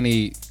 Is there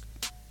any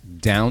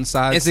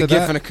downsides? It's to a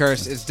gift that? and a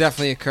curse. It's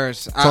definitely a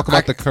curse. Talk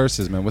about the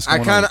curses, man. What's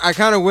going on? I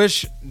kind of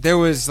wish there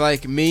was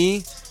like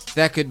me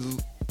that could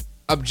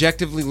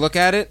objectively look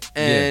at it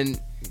and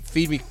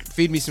feed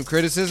me some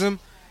criticism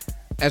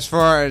as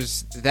far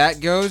as that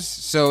goes.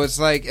 So it's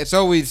like it's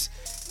always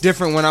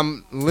different when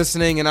I'm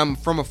listening and I'm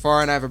from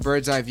afar and I have a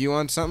bird's eye view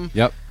on something.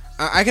 Yep.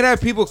 I can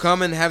have people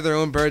come and have their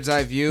own bird's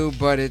eye view,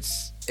 but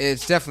it's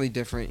definitely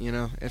different. You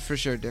know, it's for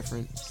sure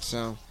different.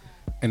 So.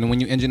 And then when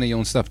you engineer your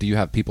own stuff, do you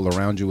have people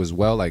around you as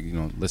well, like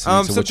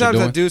listening to what you're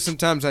doing? Sometimes I do,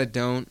 sometimes I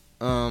don't.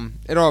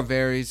 It all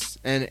varies,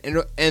 and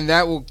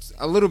that will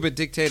a little bit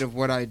dictate of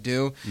what I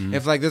do. Mm-hmm.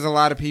 If like there's a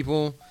lot of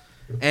people,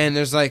 and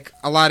there's like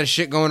a lot of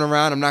shit going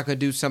around, I'm not gonna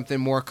do something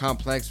more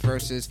complex.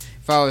 Versus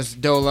if I was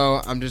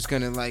dolo, I'm just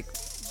gonna like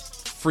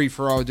free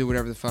for all, do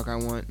whatever the fuck I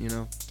want, you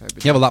know. Type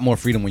of You have a lot more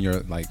freedom when you're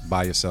like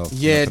by yourself.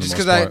 Yeah, for the just most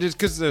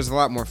because part. there's a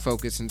lot more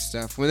focus and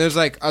stuff. When there's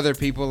like other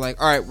people,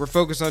 like all right, we're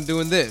focused on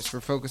doing this, we're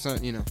focused on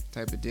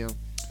type of deal.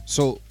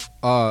 So,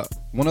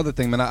 one other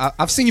thing, man.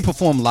 I've seen you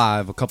perform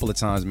live a couple of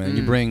times, man.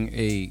 You bring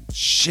a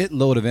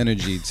shitload of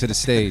energy to the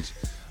stage.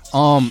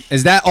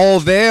 Is that all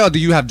there, or do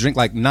you have drink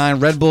like 9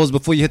 Red Bulls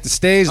before you hit the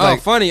stage? Oh,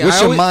 Like, funny. What's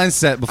your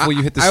mindset before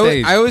you hit the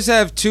stage? I always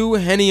have 2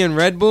 Henny and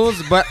Red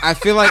Bulls, but I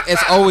feel like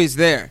it's always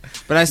there.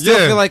 But I still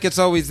feel like it's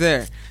always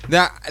there.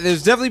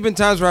 There's definitely been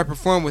times where I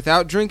perform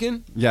without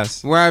drinking.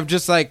 Yes. Where I've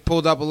just like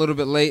pulled up a little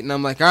bit late, and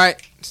I'm like, all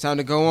right, it's time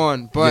to go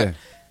on. But Yeah.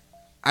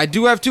 I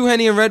do have 2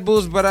 Henny and Red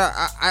Bulls, but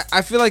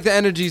I feel like the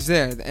energy's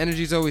there. The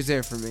energy's always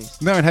there for me.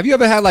 Marin, have you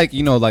ever had like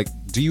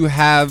do you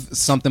have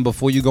something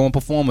before you go and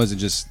perform, or is it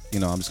just I'm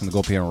just gonna go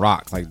up here and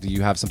rock? Like, do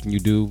you have something you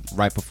do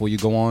right before you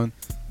go on?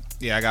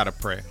 Yeah, I gotta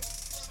pray.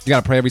 You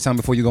gotta pray every time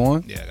before you go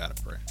on. Yeah, I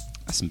gotta pray.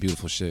 That's some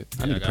beautiful shit.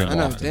 I Yeah, need to pray I more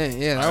know, often.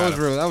 dang, yeah,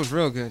 that was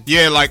real good.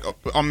 Yeah, like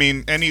I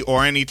mean,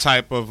 any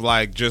type of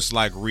like just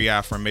like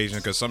reaffirmation,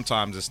 because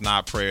sometimes it's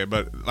not prayer,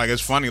 but like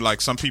it's funny,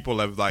 like some people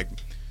have like.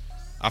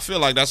 I feel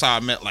like that's how I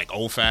met like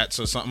Olfats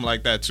or something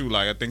like that too.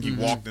 Like I think he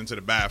walked into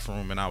the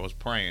bathroom and I was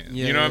praying.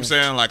 Yeah, you know what I'm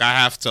saying? Like I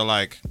have to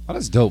like. Oh,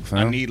 that's dope, fam.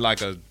 I need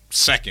like a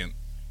second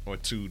or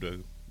two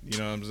to, you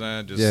know what I'm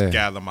saying? Just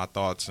gather my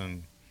thoughts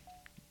and,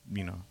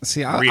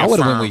 See, I would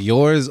have went with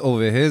yours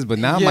over his, but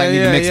now I might need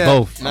to mix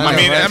both. No,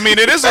 I mean,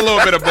 it is a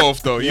little bit of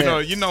both though.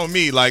 You know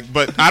me, like,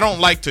 but I don't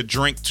like to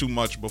drink too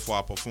much before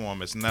I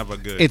perform. It's never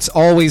good. It's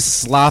always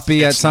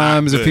sloppy It's at not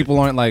times if good. people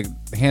aren't like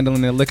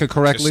handling their liquor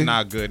correctly. It's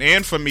not good,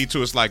 and for me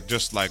too, it's like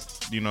just like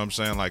you know what I'm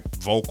saying, like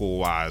vocal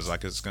wise,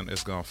 like it's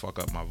gonna fuck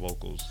up my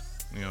vocals.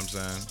 You know what I'm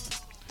saying?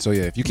 So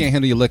yeah, if you can't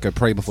handle your liquor,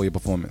 pray before your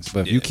performance.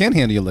 But if you can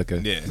handle your liquor,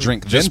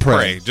 drink, just then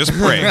pray. Just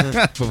pray.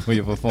 Before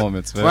your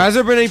performance. Man. Well, has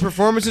there been any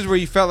performances where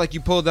you felt like you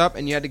pulled up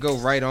and you had to go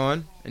right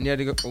on and you had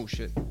to go? Oh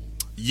shit!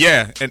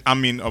 Yeah, and I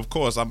mean, of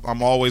course,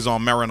 I'm always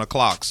on Marin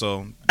o'clock,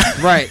 so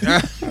Right.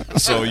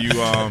 So you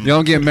You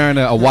don't get Marin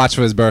a watch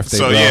for his birthday.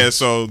 So bro. yeah,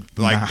 so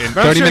like in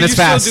 30 minutes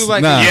fast. Still do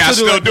like Nah. yeah, I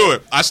still do still like- do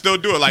it. I still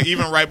do it. Like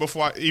even right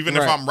before, even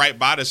if Right. I'm right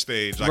by the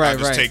stage, like I Right,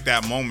 just right. take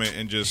that moment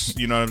and just,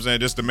 you know what I'm saying,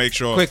 just to make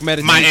sure Quick my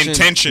meditation.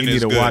 intention He is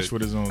need to good. watch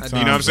with his own time.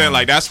 You know what I'm saying? zone.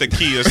 Like that's the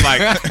key. It's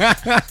like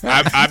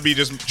I be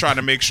just trying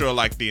to make sure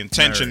like the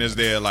intention is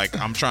there. Like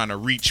I'm trying to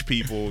reach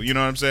people. You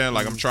know what I'm saying?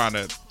 Like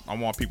I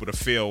want people to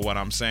feel what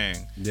I'm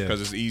saying. Yeah.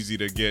 Because it's easy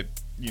to get,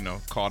 you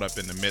know, caught up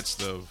in the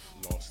midst of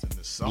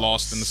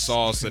lost in the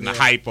sauce and the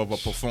hype of a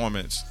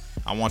performance.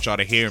 I want y'all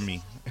to hear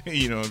me.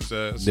 You know what I'm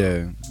saying? So,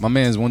 Yeah, my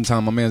man's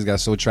got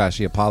so trash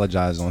he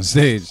apologized on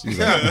stage. He's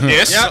like,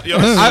 yes.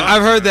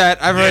 I've heard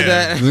that. I've heard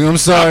Yeah. that. I'm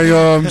sorry,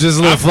 yo, I'm just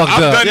a little fucked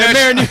I've up.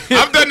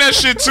 I've done that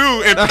shit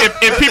too.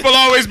 If people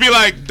always be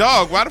like,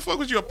 "Dog, why the fuck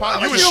was you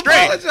apologize? You was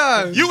straight.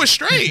 apologize? You was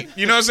straight."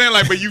 You know what I'm saying?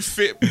 Like, but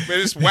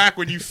it's whack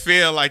when you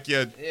feel like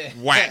you're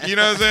whack. You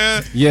know what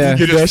I'm saying? Yeah.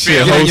 You just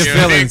feel Yeah, like your you're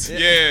feelings.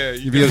 Yeah,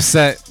 You be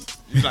upset.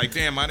 You're like,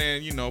 damn, I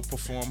didn't, you know,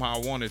 perform how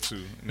I wanted to.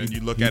 And then you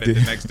look at it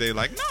the next day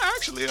like, no,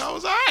 actually, I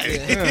was all right.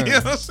 You know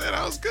what I'm saying?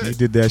 I was He good.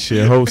 did that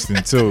shit hosting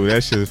too.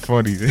 That shit is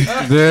funny.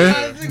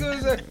 Yeah.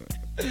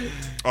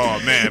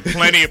 Oh, man.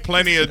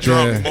 Plenty of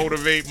drunk, Yeah.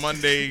 motivate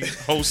Monday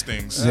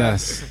hostings.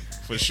 Yes.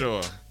 For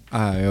sure. All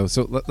right, yo.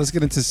 So let's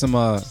get into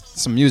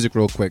some music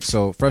real quick.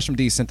 So Fresh from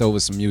D sent over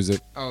some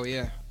music. Oh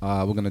yeah.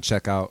 We're gonna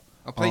check out.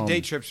 I'll play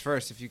Day Trips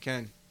first if you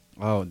can.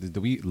 Oh, did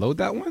we load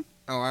that one?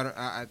 Oh,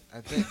 I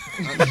think.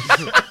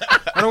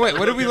 I don't wait.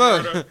 What did we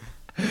load?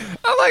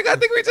 I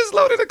think we just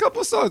loaded a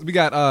couple songs. We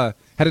got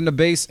Head in the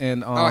Bass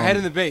and Head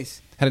in the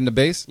Bass. Head in the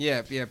Bass.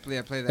 Yeah, play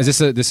that. Is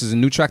this is a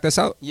new track that's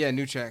out? Yeah,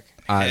 new track.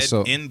 All right, Head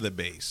so in the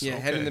bass. Yeah,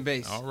 head in the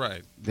bass. All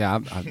right. yeah,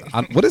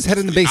 what does Head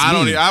in the Bass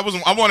mean?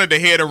 I wanted to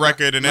hear the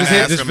record and then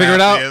ask just him figure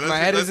it after. out? Yeah, My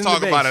head let's is in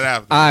talk the about bass. it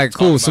after. All right, Let's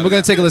cool. talk So about we're gonna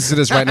it take a listen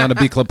to this right now on the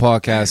B Club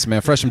Podcast,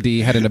 man. Fresh from D,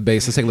 Head in the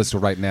Bass. Let's take a listen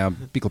to it right now.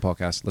 B Club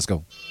Podcast. Let's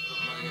go.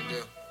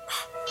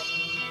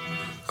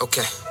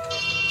 Okay.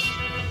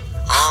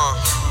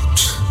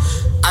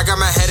 I got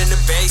my head in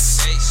the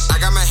bass. I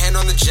got my hand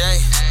on the J.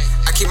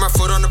 I keep my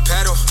foot on the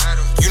pedal.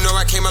 You know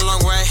I came a long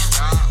way.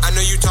 I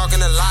know you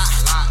talking a lot.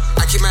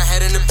 I keep my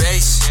head in the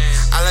bass.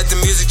 I let the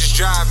music just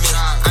drive me.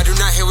 I do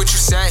not hear what you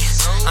say.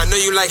 I know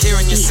you like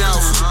hearing yourself.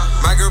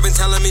 My girl been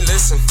telling me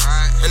listen,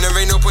 and there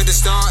ain't no point to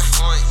start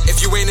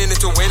if you ain't in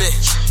it to win it.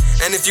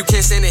 And if you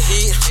can't stand the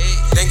heat,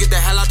 then get the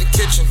hell out the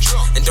kitchen.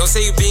 And don't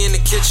say you be in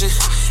the kitchen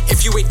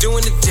if you ain't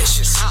doing the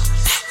dishes.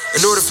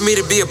 In order for me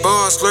to be a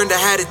boss, learn to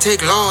how to take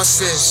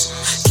losses.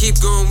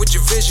 Keep going with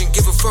your vision,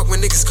 give a fuck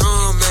when niggas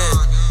come, man.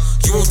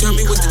 You won't tell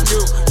me what to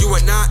do, you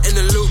are not in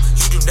the loop.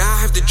 You do not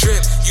have the drip,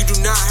 you do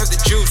not have the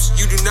juice,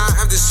 you do not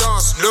have the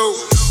sauce, no.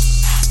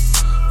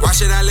 Why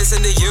should I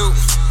listen to you?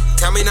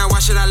 Tell me now, why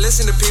should I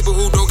listen to people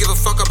who don't give a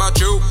fuck about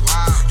you?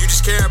 You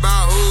just care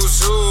about who's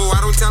who. I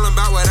don't tell them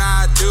about what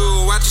I do.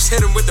 I just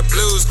hit them with the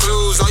blues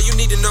clues. All you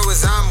need to know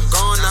is I'm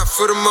gone, not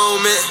for the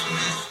moment.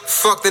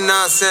 Fuck the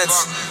nonsense.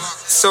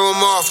 So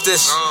I'm off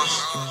this.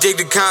 Dig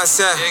the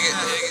concept.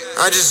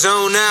 I just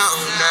zone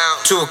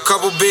out to a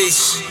couple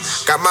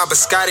beats. Got my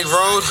biscotti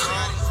rolled.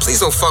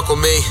 Please don't fuck with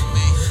me.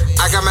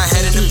 I got my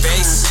head in the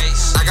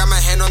bass. I got my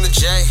hand on the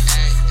J.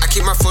 I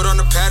keep my foot on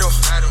the pedal.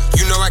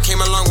 You know I came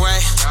a long way.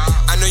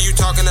 I know you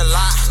talking a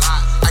lot.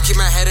 I keep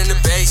my head in the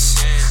bass.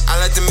 I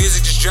let the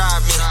music just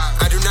drive me.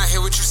 I do not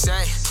hear what you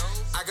say.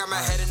 I got my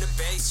head in the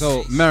bass.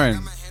 So Marin,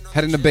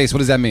 Head in the Bass. What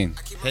does that mean?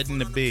 Head in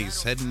the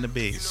bass, head in the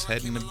bass,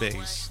 head in the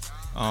bass.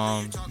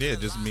 Yeah, it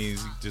just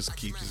means he just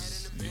keeps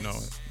his, you know,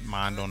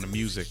 mind on the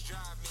music.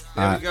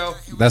 There we go.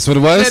 That's what it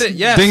was? Did it,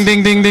 yes. Ding,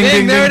 ding, ding, ding,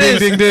 ding, There ding, it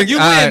ding, is. ding, ding. You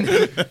All win.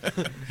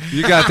 right.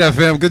 You got that,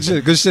 fam. Good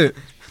shit, good shit.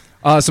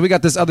 So we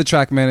got this other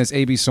track, man. It's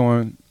A.B.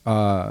 Soren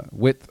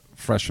with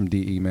Fresh from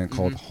DE, man,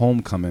 called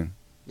Homecoming.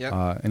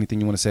 Yep.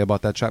 Anything you want to say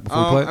about that track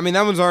before we play it? I mean,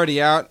 that one's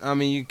already out. I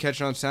mean, you can catch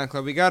it on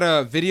SoundCloud. We got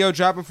a video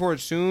dropping for it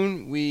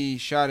soon. We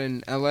shot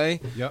in LA.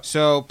 Yep.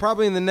 So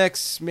probably in the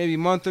next maybe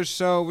month or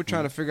so, we're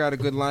trying to figure out a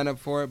good lineup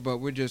for it. But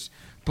we're just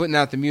putting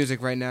out the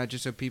music right now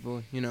just so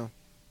people, you know,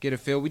 get a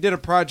feel. We did a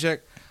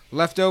project,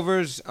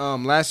 Leftovers,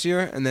 last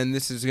year. And then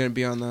this is going to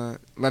be on the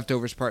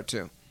Leftovers Part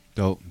 2.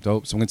 Dope,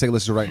 dope. So I'm going to take a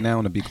listen right now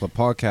on the B Club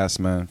Podcast,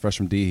 man. Fresh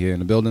from D here in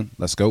the building.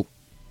 Let's go.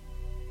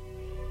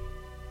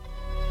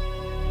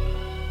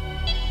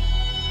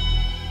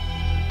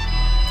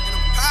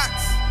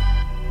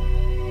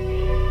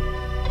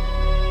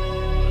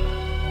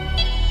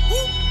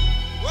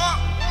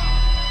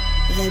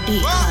 The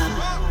Beat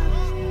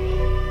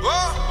Club.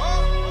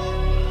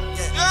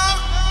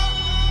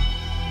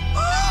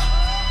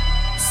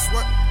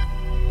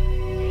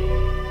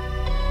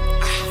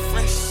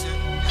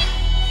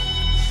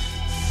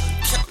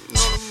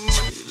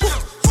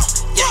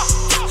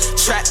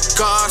 Track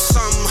guard,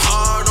 something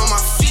hard on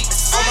my feet.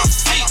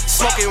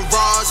 Smoking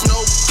raws, no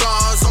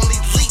guards, only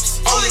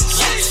leaps.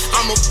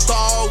 I'm a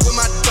ball with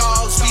my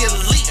dogs, we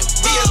elite.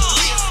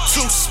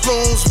 2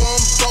 spoons, 1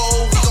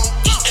 bowl, we gon'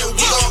 eat and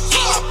we gon'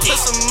 eat. I put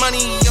some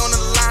money on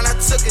the line, I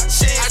took a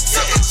chance.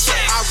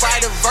 I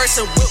write a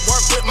verse and whip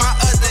work with my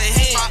other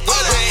hand.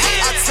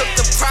 I took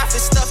the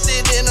profit, stuffed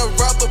it in a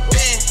rubber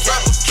band.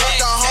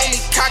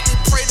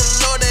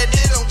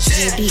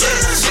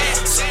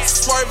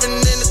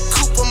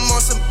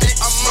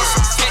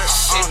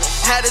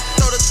 had to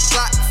throw the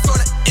clock for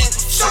the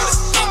inches.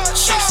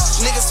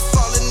 Niggas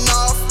falling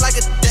off like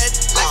a dead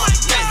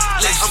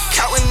leg. I'm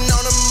counting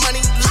on the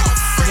money like a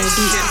friend.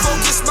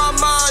 Focus my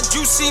mind,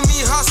 you see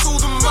me hustle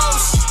the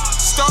most.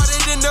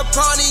 Started in the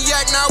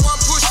Pontiac, now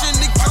I'm pushing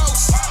the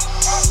Ghost.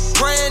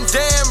 Grand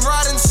Dam,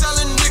 riding,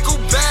 selling nickel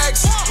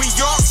bags. We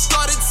all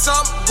started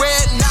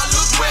somewhere, now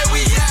look where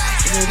we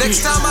at.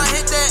 Next time I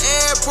hit that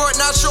airport,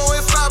 not sure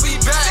if I'll be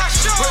back.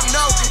 But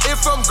no,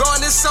 if I'm gone,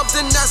 it's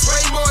something that's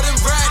way more than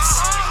racks.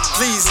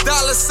 Please,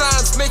 dollar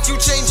signs make you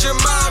change your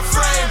mind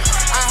frame.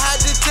 I had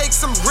to take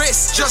some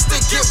risks just to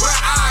get where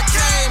I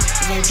came.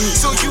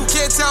 So you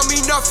can't tell me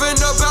nothing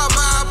about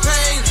my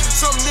pain.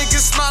 Some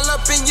niggas smile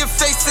up in your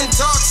face and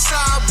talk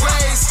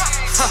sideways.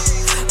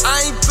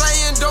 I ain't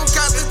playing, don't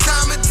got the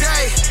time of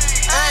day.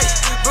 Hey,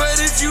 but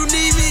if you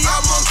need me,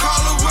 I'm on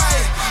call away.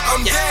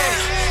 I'm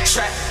dead.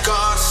 Track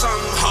guard,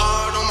 something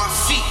hard on my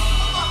feet.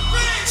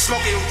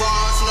 Smoking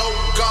bars, no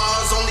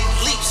gauze, only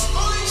leaps.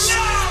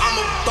 I'm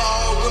a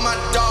ball with my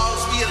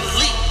dogs, we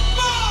elite.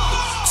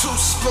 2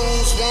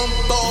 spoons, 1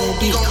 bowl,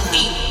 we gon'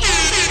 eat.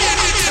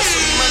 I put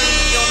some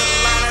money on the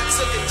line, I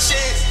took a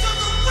chance.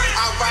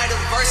 I write a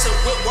verse and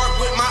whip work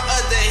with my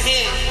other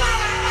hand.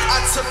 I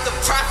took the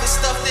profit,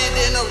 stuffed it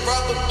in a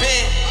rubber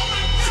band.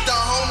 The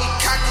homie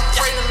cocked and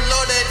pray the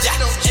Lord that he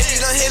don't get. If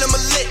you done hit him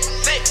a lick,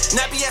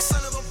 nappy ass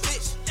son of a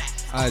bitch.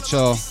 All right,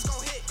 y'all.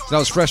 So that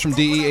was Fresh from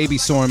DE, AB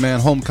Soren, man.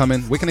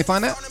 Homecoming. Where can they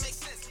find that?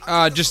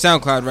 Just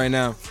SoundCloud right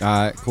now. All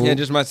right, cool. Yeah,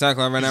 just my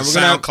SoundCloud right now. He's a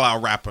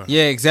SoundCloud rapper.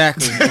 Yeah,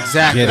 exactly.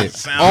 Exactly. Get it.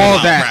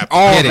 SoundCloud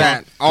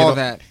rapper. All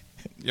that.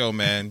 Yo,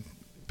 man.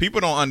 People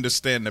don't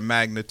understand the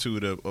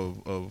magnitude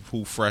of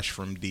who Fresh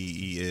from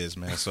DE is,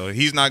 man. So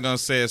he's not gonna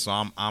say it, so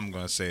I'm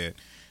gonna say it,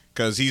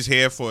 because he's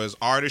here for his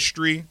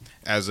artistry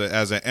as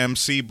an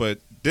MC. But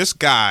this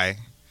guy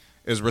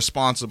is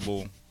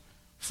responsible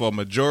for a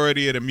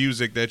majority of the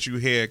music that you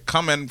hear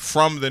coming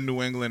from the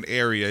New England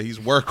area. He's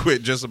worked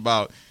with just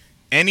about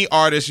any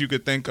artist you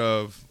could think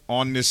of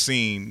on this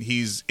scene.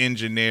 He's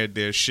engineered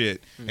their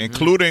shit,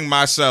 including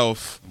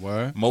myself.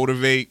 Word.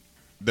 Motivate.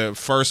 The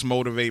first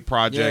Motivate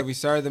project. Yeah, we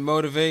started the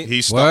Motivate.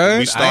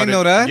 Word? I didn't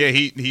know that. Yeah,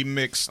 he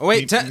mixed. Oh,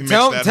 wait, he mixed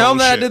tell that him whole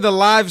that I shit. did the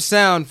live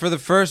sound for the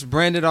first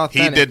Branded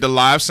Authentic. He did the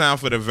live sound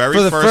for the very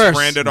For the first.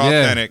 Branded Yeah.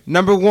 Authentic.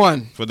 Number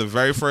 1. For the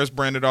very first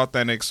Branded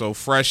Authentic. So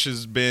Fresh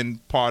has been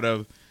part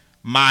of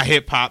my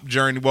hip hop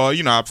journey. Well,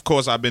 you know, of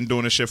course, I've been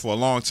doing this shit for a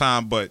long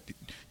time, but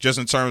just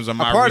in terms of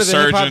my part of the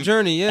hip-hop resurgence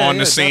journey, on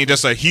the yeah, scene, definitely.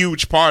 just a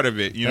huge part of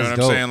it. You know That's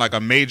what I'm dope. saying? Like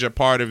a major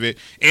part of it,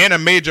 and a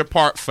major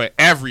part for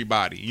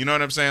everybody. You know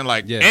what I'm saying?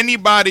 Like Yeah.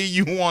 anybody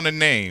you want to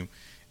name,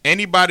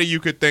 anybody you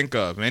could think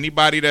of,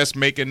 anybody that's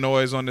making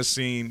noise on the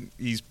scene,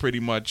 he's pretty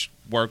much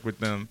worked with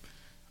them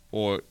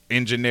or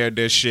engineered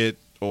their shit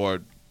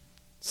or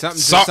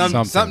Something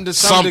to Something.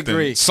 some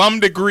degree.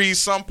 Some degree,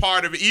 some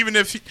part of it. Even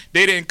if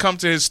they didn't come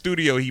to his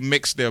studio, he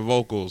mixed their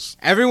vocals.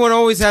 Everyone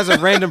always has a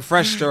random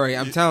Fresh story.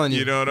 I'm telling you.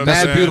 You know what I'm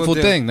That's saying? a beautiful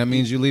do. thing. That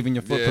means you're leaving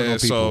your footprint Yeah, on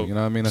people. so- You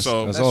know what I mean? That's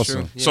That's awesome.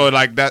 true. Yeah. So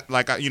like that,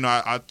 like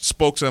I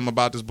spoke to him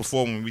about this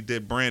before when we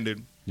did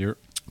Branded. You're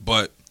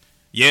But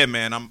yeah,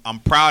 man, I'm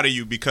proud of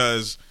you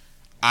because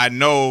I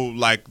know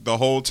like the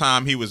whole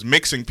time he was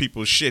mixing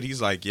people's shit,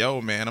 he's like,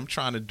 yo, man, I'm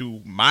trying to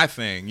do my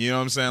thing. You know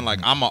what I'm saying?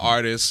 Like I'm an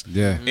artist.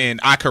 Yeah. And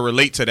I could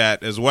relate to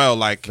that as well.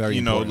 Like, Very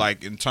you know, important.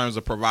 like in terms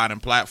of providing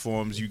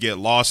platforms, you get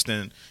lost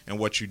in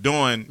what you're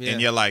doing, Yeah.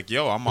 and you're like,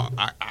 yo,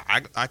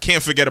 I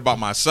can't forget about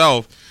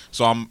myself.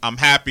 So I'm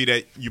happy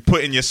that you're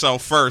putting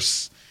yourself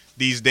first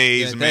these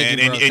days, Yeah, man. thank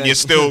you, bro. and you're Thank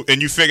still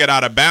and you figured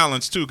out a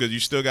balance too, because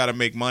you still got to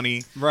make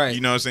money. Right.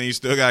 You know what I'm saying? You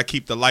still got to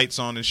keep the lights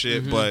on and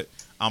shit. But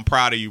I'm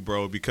proud of you,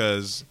 bro,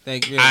 because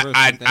Thank you.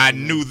 I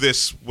knew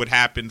this would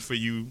happen for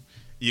you.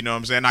 You know what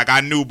I'm saying? Like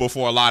I knew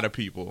before a lot of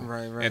people.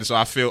 Right. And so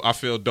I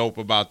feel dope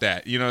about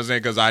that. You know what I'm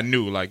saying? Because I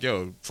knew, like,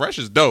 yo, Fresh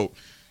is dope.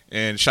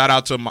 And shout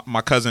out to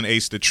my cousin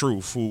Ace the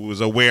Truth, who was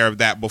aware of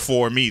that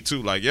before me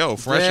too. Like, yo,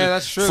 Fresh, Yeah,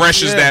 that's true.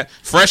 Fresh Yeah.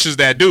 is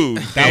that dude.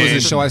 That was the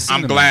And show I seen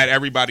I'm him glad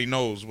everybody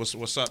knows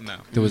what's up now.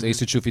 There was Ace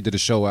the Truth. He did a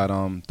show at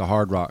the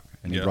Hard Rock,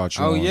 and he Yeah. brought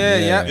you Oh, on. yeah,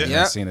 yeah, and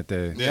yeah. I seen it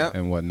there Yeah.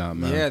 and whatnot,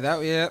 man.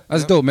 Yeah,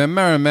 That's dope, man.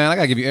 Marin, man, I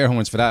gotta give you air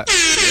horns for that. That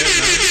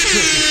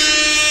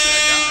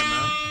guy,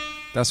 man.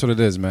 That's what it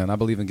is, man. I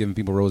believe in giving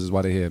people roses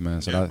while they're here,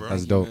 man. So Yeah, bro.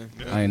 that's dope.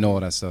 Yeah. I ain't know all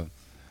that stuff.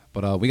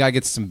 But we gotta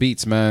get to some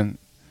beats, man.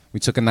 We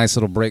took a nice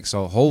little break,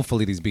 so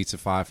hopefully these beats are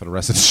fire for the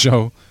rest of the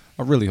show.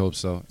 I really hope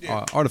so.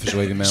 Yeah. Artificial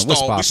Wavy, man.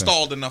 What's We poppin'?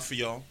 stalled enough for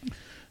y'all.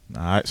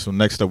 All right, so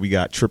next up we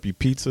got Trippy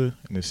Pizza,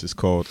 and this is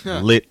called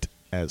Lit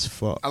as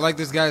Fuck. I like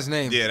this guy's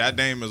name. Yeah, that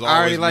name is I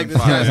already always like been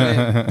this guy's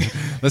fire. name.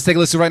 Let's take a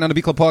listen right now to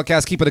Beat Club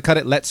Podcast. Keep it or cut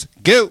it. Let's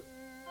go.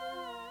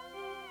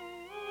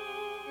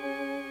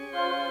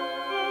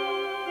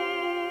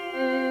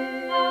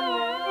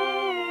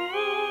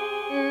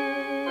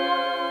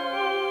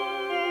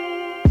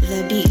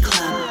 The Beat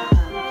Club.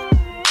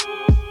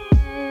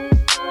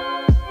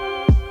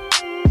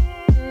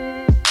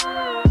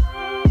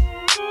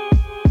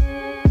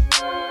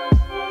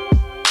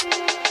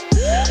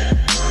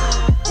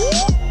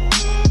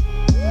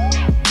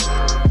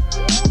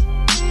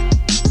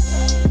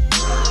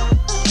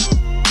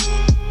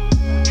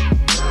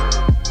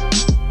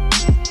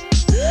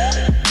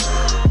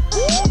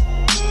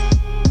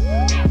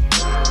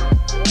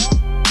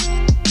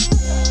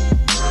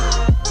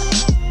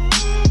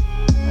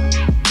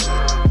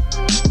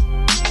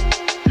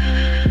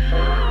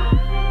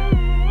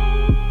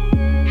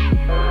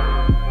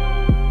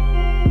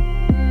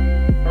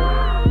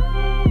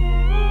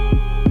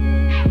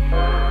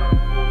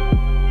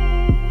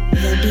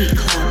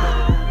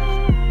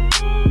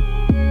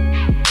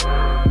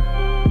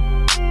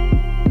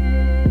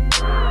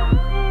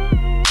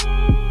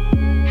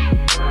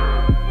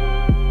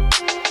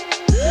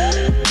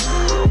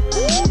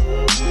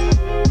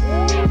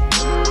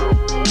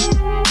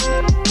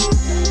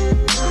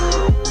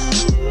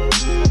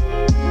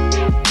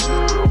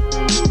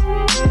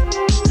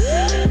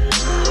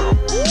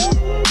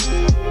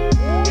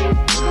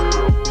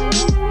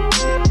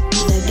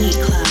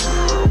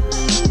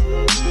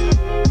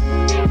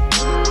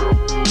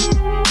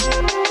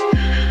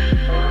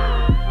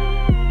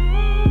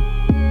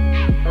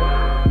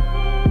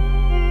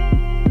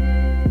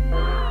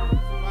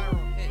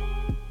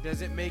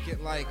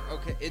 like,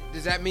 okay,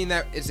 does that mean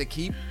that it's a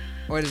keep,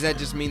 or does that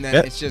just mean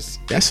that it's just?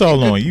 That's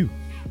all on you.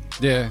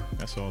 Yeah.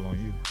 That's all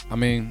on you. I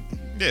mean,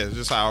 Yeah, it's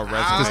just how it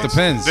resonates. just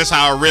depends. Just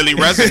how it really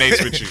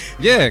resonates with you.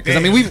 yeah,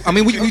 because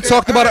we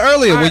talked about it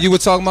earlier when you were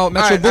talking about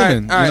Metro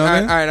Boomin. All You know what I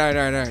mean?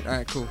 right, all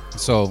right, cool.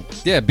 So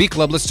yeah, B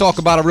Club. Let's talk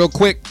about it real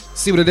quick.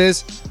 See what it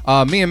is.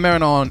 Me and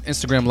Marin are on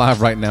Instagram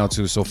Live right now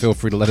too, so feel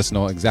free to let us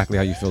know exactly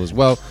how you feel as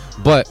well.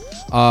 But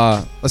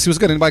let's see what's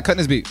good. Anybody cutting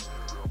this beat?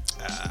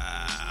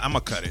 I'm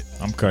gonna cut it.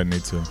 I'm cutting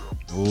it too.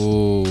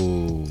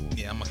 Ooh.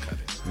 Yeah, I'm gonna cut it.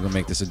 We're gonna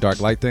make this a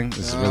dark light thing.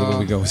 This is really what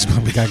we go. It's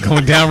what we got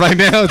going down right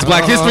now. It's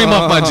Black History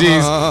Month, my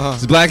G's.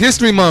 It's Black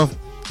History Month.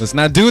 Let's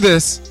not do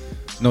this.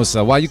 No,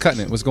 sir. Why are you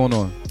cutting it? What's going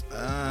on?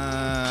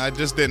 I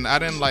just didn't. I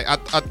didn't like.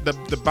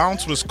 The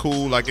bounce was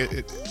cool. Like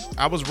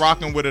I was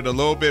rocking with it a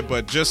little bit,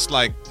 but just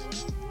like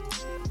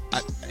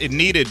it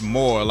needed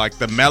more. Like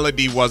the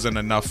melody wasn't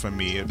enough for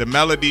me. The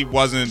melody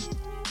wasn't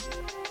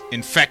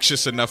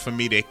infectious enough for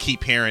me to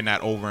keep hearing that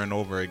over and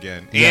over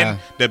again. Yeah. And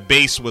the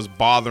bass was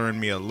bothering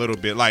me a little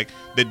bit. I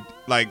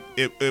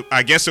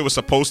guess it was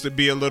supposed to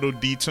be a little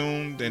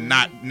detuned and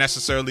not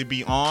necessarily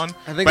be on.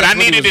 But I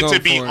needed it to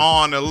be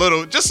on a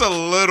little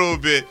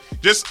bit,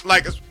 just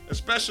like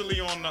especially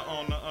on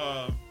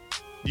the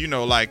you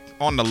know, like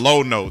on the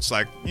low notes,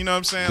 like, you know what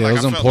I'm saying? Yeah, like,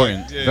 it was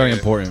important. Like, Very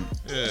important.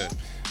 Yeah.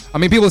 I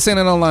mean, people are saying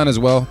it online as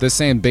well. They're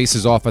saying bass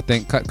is off. I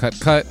think cut.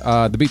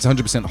 The beat's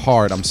 100%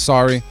 hard. I'm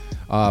sorry.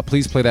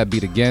 Please play that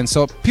beat again.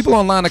 So people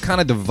online are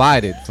kind of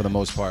divided for the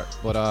most part.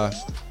 But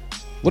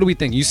what do we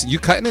think? You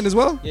cutting it as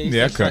well?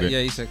 Yeah, I cut it. Yeah,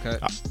 you said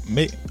cut.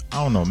 I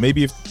don't know.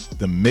 Maybe if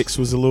the mix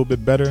was a little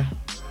bit better,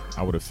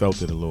 I would have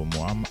felt it a little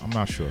more. I'm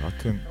not sure. I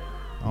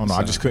don't know.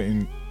 I just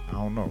couldn't. I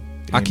don't know.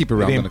 I keep it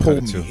around. It I'm didn't gonna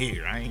pull cut it me too.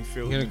 here. I ain't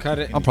feel. You gonna cut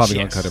it? I'm probably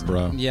gonna cut it,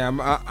 bro.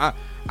 Yeah,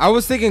 I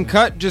was thinking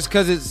cut just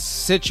because it's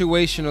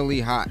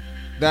situationally hot.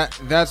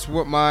 That's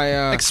what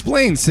my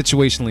Explain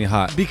situationally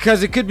hot.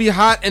 because it could be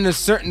hot in a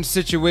certain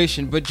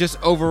situation, but just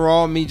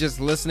overall, me just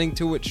listening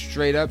to it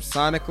straight up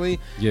sonically,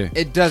 Yeah.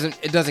 it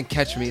doesn't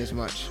catch me as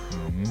much.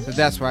 So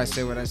that's why I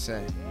say what I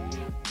say.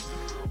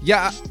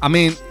 Yeah, I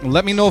mean,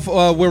 let me know if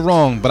we're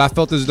wrong, but I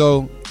felt as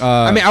though.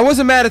 I mean, I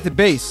wasn't mad at the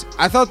bass.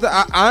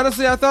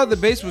 Honestly, I thought the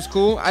bass was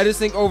cool. I just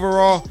think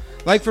overall,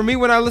 like for me,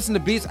 when I listen to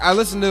beats, I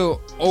listen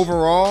to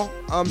overall.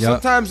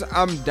 Sometimes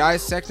I'm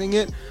dissecting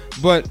it,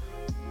 but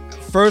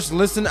first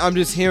listen, I'm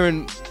just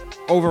hearing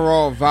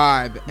overall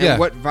vibe and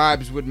what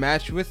vibes would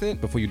match with it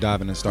before you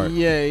dive in and start.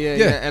 Yeah.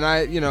 And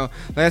I,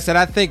 like I said,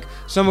 I think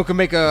someone could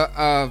make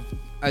a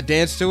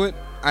dance to it.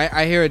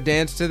 I hear a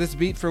dance to this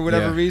beat for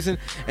whatever reason,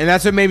 and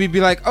that's what made me be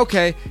like,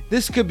 okay,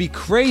 this could be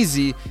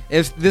crazy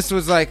if this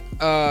was like,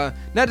 not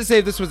to say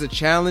if this was a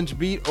challenge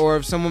beat or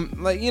if someone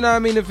like, you know what I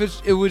mean, if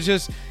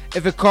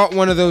if it caught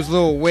one of those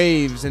little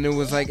waves and it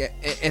was like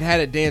it had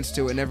a dance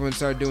to it and everyone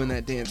started doing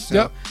that dance.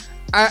 So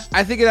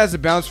I think it has a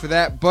bounce for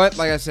that, but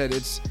like I said,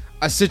 it's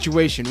one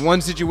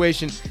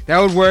situation that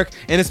would work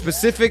in a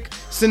specific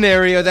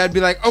scenario that'd be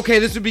like, okay,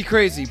 this would be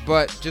crazy,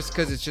 but just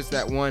because it's just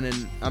that one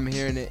and I'm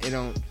hearing it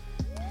don't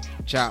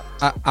chop.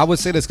 I would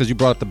say this because you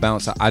brought up the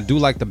bounce. I do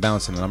like the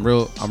bouncing, and I'm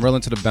real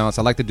into the bounce.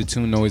 I like the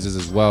detune noises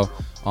as well.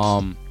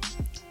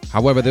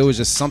 However, there was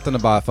just something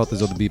about I felt as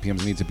though the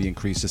BPMs need to be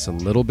increased just a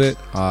little bit.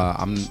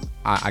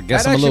 I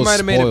guess I'm a little spoiled. That actually might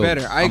have made it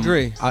better. I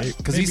agree.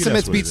 Because he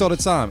submits beats all the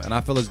time, and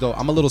I feel as though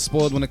I'm a little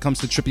spoiled when it comes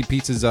to Trippy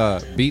Pete's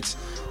beats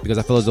because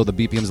I feel as though the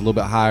BPM is a little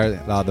bit higher,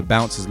 the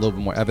bounce is a little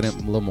bit more evident,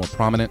 a little more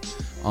prominent.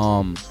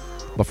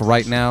 But for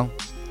right now,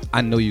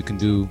 I know you can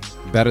do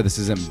better. This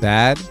isn't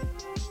bad,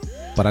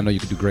 but I know you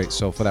could do great.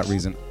 So for that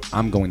reason,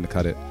 I'm going to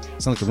cut it.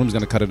 Sounds like the room's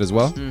going to cut it as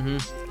well.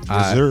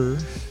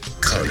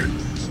 Cut it.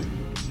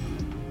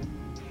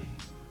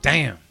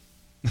 Damn.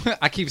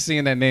 I keep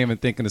seeing that name and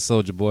thinking of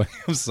Soulja Boy.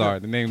 I'm sorry.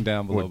 The name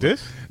down below. What,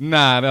 this?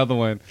 Nah, the other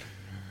one.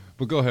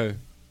 But go ahead.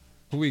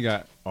 Who we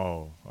got?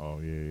 Oh,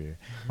 yeah.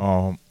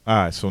 All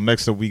right, so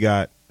next up we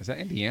got... Is that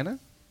Indiana?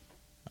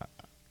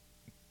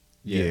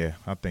 Yeah,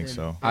 I think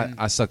so.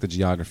 I suck at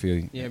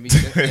geography. Yeah, me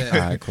too. Yeah. All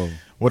right, cool.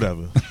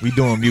 Whatever. We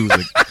doing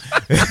music.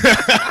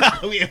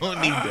 We don't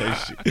need that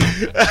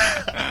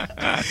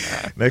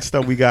shit. Next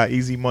up, we got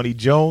Easy Money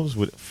Jones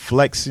with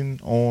Flexing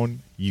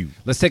on You.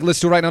 Let's take a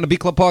listen to right now on the Beat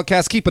Club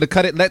Podcast. Keep it or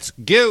cut it. Let's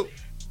go.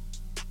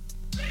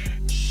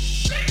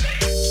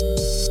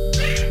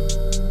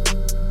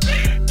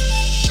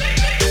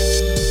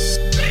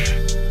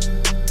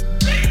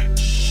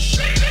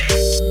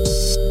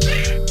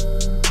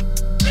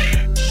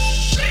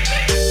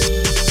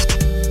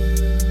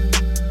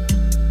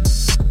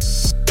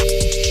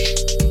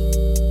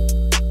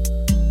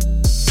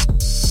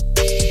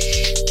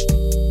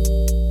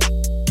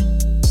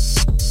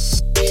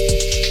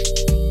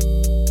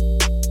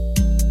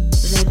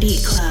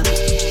 Beat Club.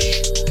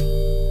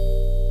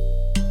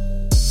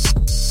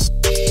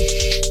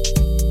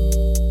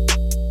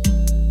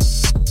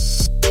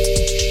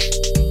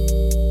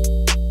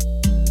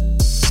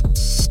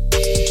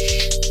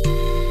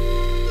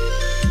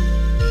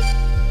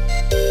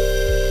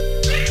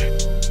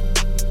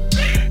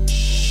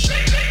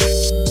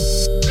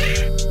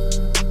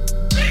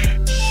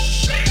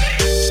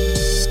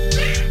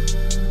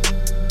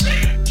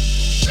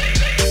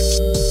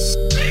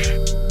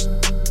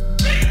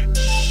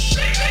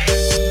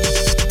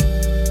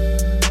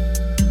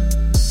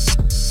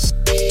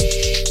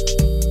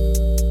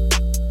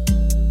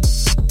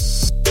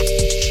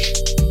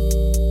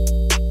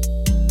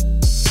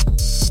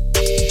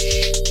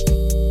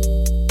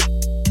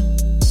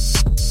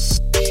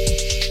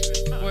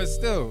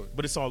 still.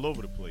 But it's all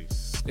over the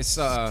place. It's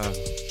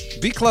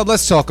Beat Club.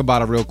 Let's talk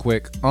about it real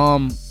quick.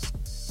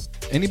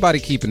 Anybody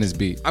keeping this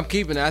beat? I'm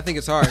keeping it. I think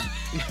it's hard.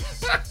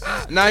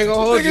 I'm not even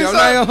gonna hold you. I'm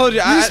not gonna hold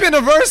you. You spit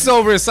a verse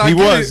over it, so He I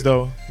get was it.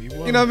 though. He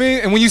was. You know what I mean?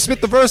 And when you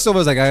spit the verse over,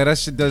 it's like, that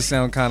shit does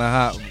sound kind of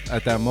hot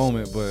at that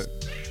moment. But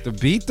the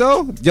beat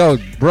though, yo,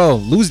 bro,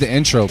 lose the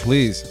intro,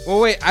 please. Well,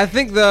 wait. I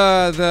think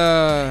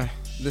the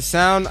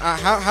sound.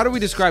 How do we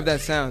describe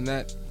that sound?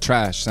 That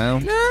Trash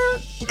sound.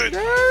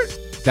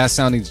 That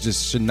sounding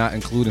just should not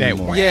include That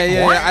anymore.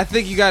 Yeah. I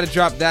think you got to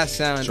drop that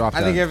sound. Drop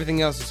I think that.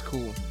 everything else is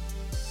cool.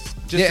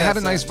 Yeah, it had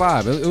a nice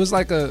vibe. It was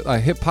like a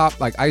hip hop,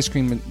 like ice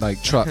cream,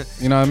 like truck.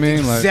 You know what I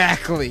mean? Like,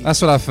 Exactly. that's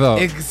what I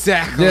felt.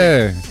 Exactly.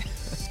 Yeah.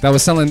 That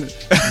was selling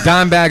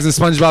dime bags and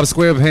SpongeBob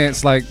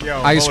SquarePants like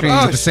ice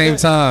creams at the same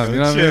time. You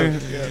know what I mean?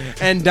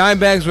 And dime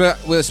bags with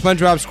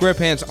SpongeBob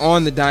SquarePants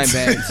on the dime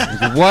bags.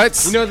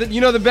 What?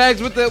 You know the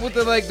bags with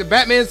the like the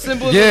Batman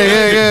symbol.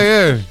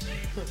 Yeah.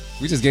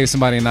 We just gave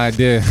somebody an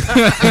idea.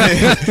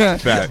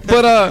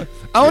 But I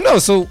don't know.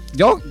 So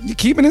y'all, you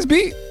keeping this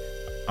beat?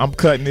 I'm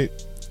cutting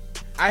it.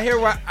 I hear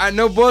why. I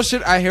know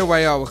bullshit. I hear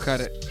why y'all would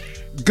cut it.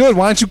 Good.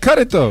 Why don't you cut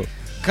it though?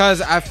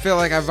 Cause I feel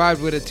like I vibed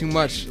with it too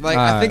much. Like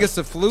I think it's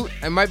the flute.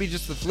 It might be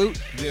just the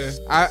flute. Yeah.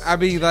 I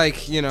be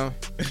like, you know.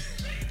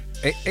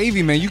 Hey,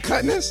 AV, man, you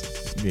cutting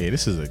this? Yeah,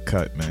 this is a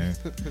cut, man.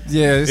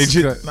 Yeah, this It is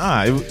just, cut.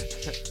 nah, it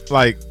was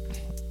like,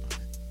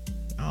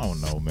 I don't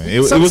know, man. It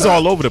was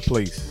all over the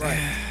place. Right.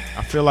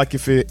 I feel like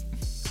if it,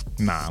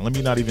 let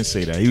me not even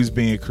say that. He was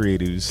being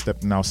creative, he was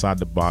stepping outside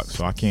the box,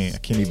 so I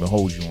can't even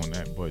hold you on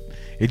that. But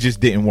it just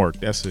didn't work.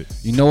 That's it.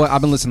 You know what?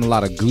 I've been listening to a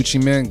lot of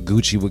Gucci, man.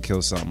 Gucci would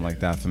kill something like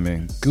that for me.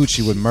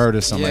 Gucci would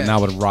murder something, and I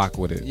would rock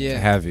with it. Yeah.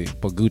 Heavy.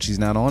 But Gucci's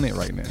not on it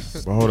right now.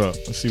 But hold up,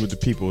 let's see what the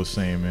people are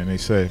saying, man. They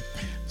said,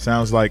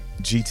 sounds like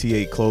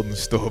GTA clothing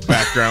store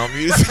background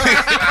music.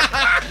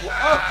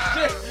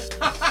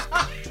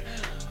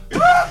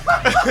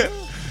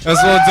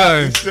 That's well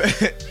done.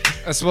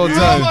 That's well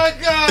done. Oh my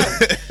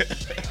god.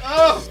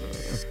 Oh.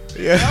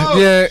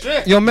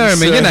 Yeah. Yo,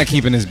 Merriman, you're not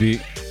keeping this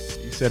beat.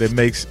 He said it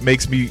makes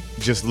me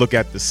just look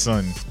at the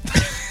sun.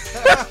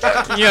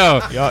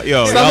 Yo.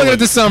 Yo, Stop looking at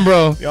the sun,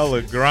 bro. Y'all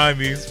look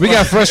grimy. We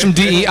got Fresh from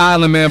DE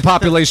Island, man.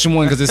 Population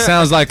 1, because it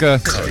sounds like a.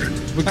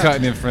 We're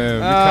cutting it,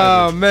 fam.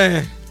 Oh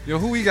man. Yo,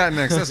 who we got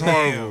next? That's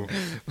horrible.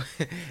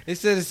 It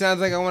said it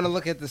sounds like I want to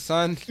look at the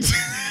sun.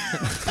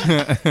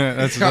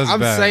 that's I'm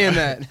bad. saying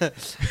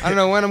that. I don't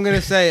know when I'm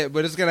gonna say it,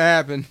 but it's gonna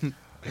happen.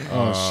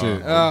 Oh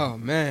shit. Oh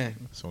man.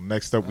 So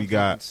next up we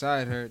got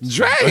Side hurts.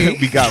 Drake.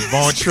 We got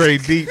Von Trey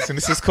Beats, and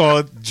this is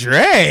called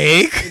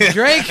Drake.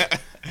 Drake.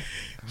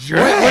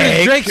 Drake. What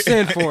does Drake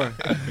stand for?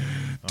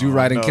 Do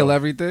right and kill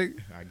everything.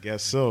 I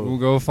guess so. We'll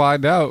go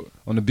find out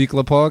on the Beat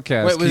Club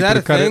podcast. Wait, was Keep that it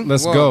a cut thing? It.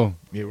 Let's Whoa. go.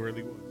 It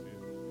really was.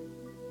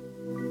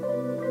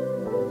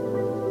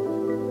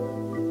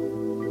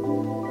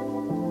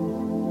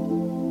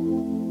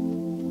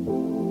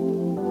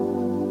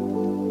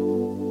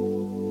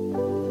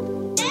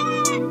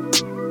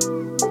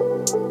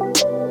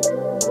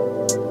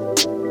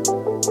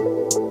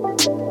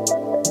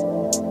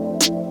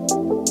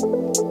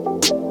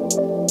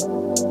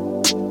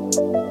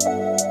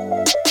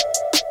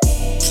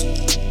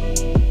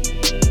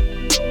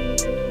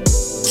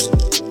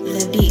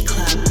 The Beat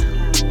Club.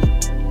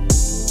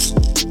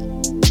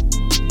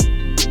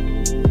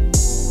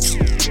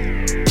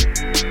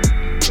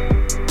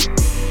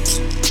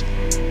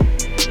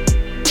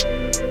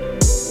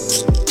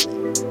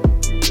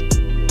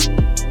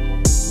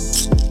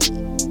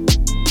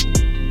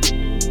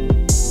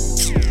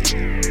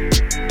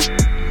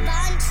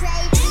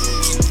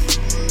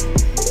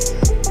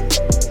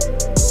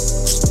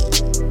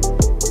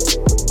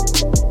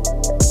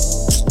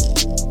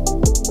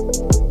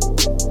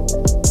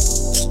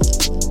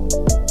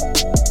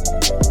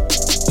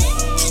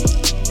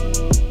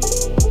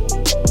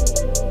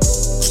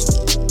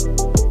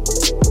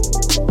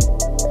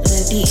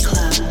 The Beat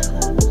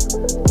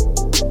Club.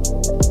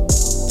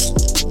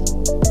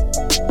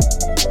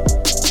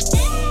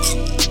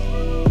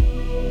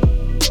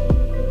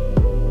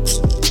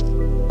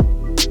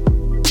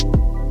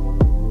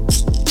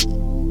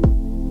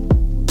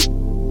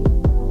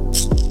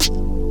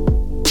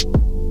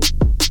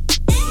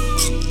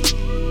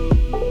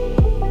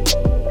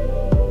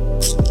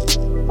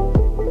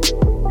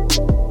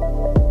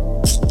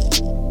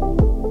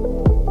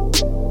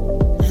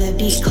 The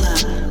Beat Club.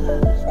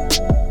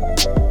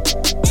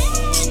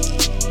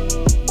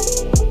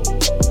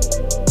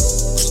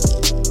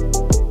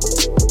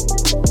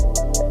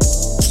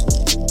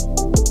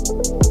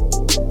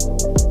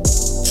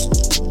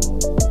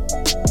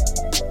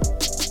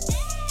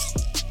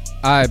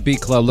 All right, Beat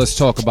Club. Let's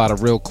talk about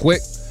it real quick.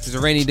 It's a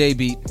rainy day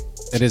beat.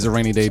 It is a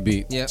rainy day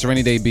beat. Yeah. It's a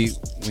rainy day beat.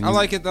 When I you-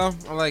 like it though.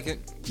 I like it.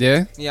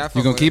 Yeah. Yeah. I You fuck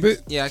gonna with keep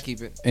it? Yeah, I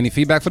keep it. Any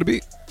feedback for the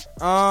beat?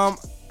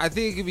 I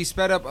think it could be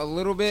sped up a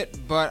little bit,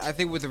 but I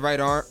think with the right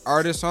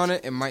artist on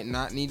it, it might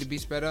not need to be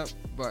sped up.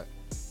 But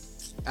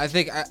I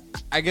think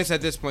I guess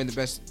at this point the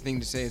best thing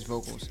to say is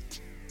vocals.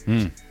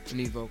 I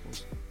need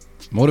vocals.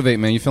 Motivate,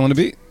 man. You feeling the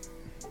beat?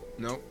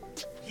 Nope.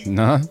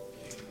 Nah.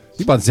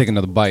 He about to take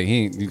another bite.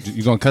 He ain't,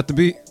 you gonna cut the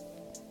beat?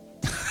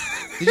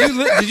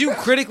 Did you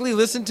critically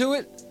listen to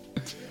it?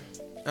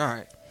 All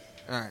right.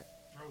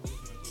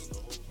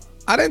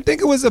 I didn't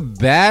think it was a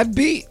bad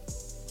beat.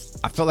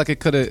 I felt like it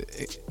could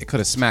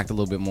have smacked a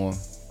little bit more,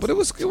 but it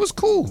was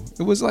cool.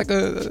 It was like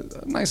a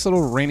nice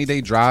little rainy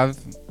day drive.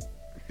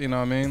 You know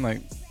what I mean?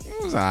 Like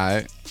it was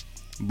alright.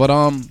 But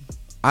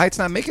it's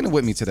not making it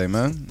with me today,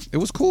 man. It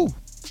was cool,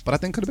 but I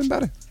think could have been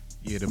better.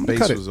 Yeah, the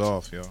bass was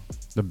off, yo.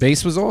 The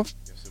bass was off?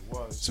 Yes, it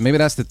was. So maybe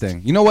that's the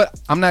thing. You know what?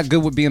 I'm not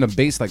good with being a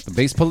bass, like the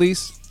bass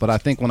police, but I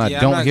think when I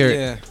don't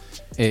hear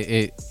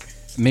it,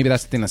 maybe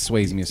that's the thing that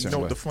sways me a certain You know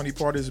way. what the funny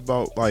part is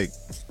about, like,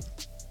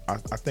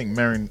 I think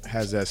Marin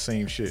has that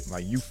same shit.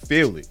 Like, you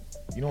feel it.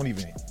 You don't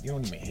even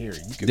hear it.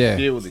 You can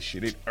feel the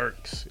shit. It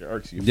irks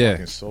your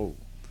fucking soul.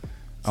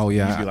 Oh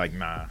yeah. You'd be like,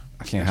 nah.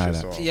 I can't hide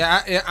that.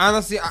 Yeah,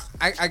 honestly,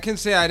 I can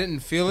say I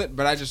didn't feel it,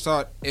 but I just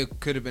thought it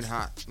could have been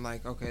hot.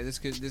 Like, okay, this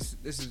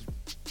is.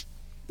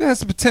 It has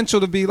the potential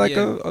to be like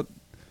a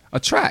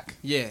track.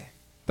 Yeah.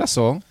 That's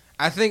all.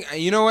 I think,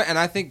 you know what, and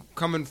I think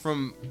coming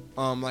from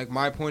like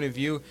my point of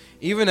view,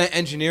 even an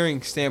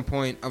engineering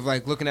standpoint of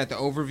like looking at the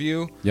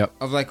overview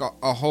of like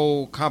a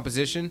whole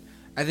composition,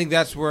 I think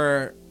that's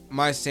where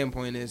my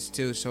standpoint is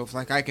too. So if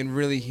like I can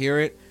really hear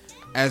it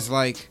as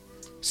like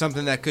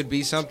something that could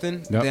be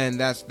something, then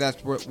that's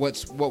what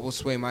will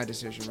sway my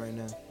decision right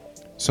now.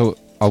 So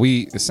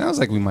it sounds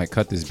like we might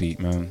cut this beat,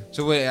 man.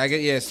 So wait,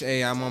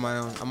 I'm on my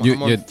own.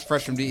 I'm on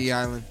Fresh from DE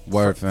Island.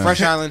 Word, fam.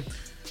 Fresh Island.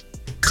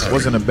 It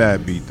wasn't a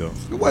bad beat though.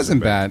 It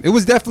wasn't bad. It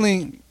was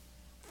definitely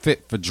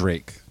fit for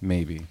Drake,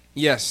 maybe.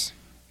 Yes.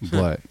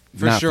 But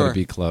not for the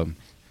beat club.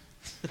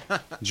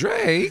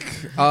 Drake.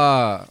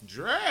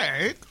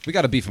 We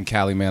got a beat from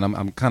Cali, man.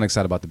 I'm kind of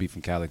excited about the beat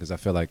from Cali because I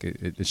feel like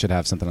it should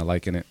have something I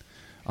like in it.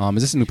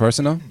 Is this a new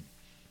person though?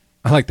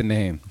 I like the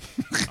name.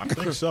 I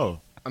think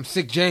so. I'm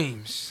Sick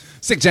James.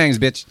 Sick James,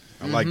 bitch.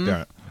 I like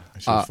that.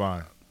 That shit's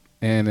fine.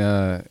 And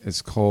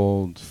it's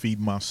called Feed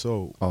My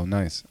Soul. Oh,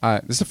 nice. All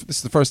right, this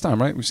is the first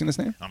time, right? We've seen this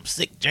name? I'm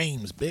Sick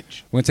James,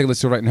 bitch. We're going to take a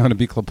listen to it right now on the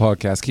Beat Club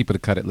Podcast. Keep it or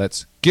cut it.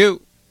 Let's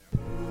go.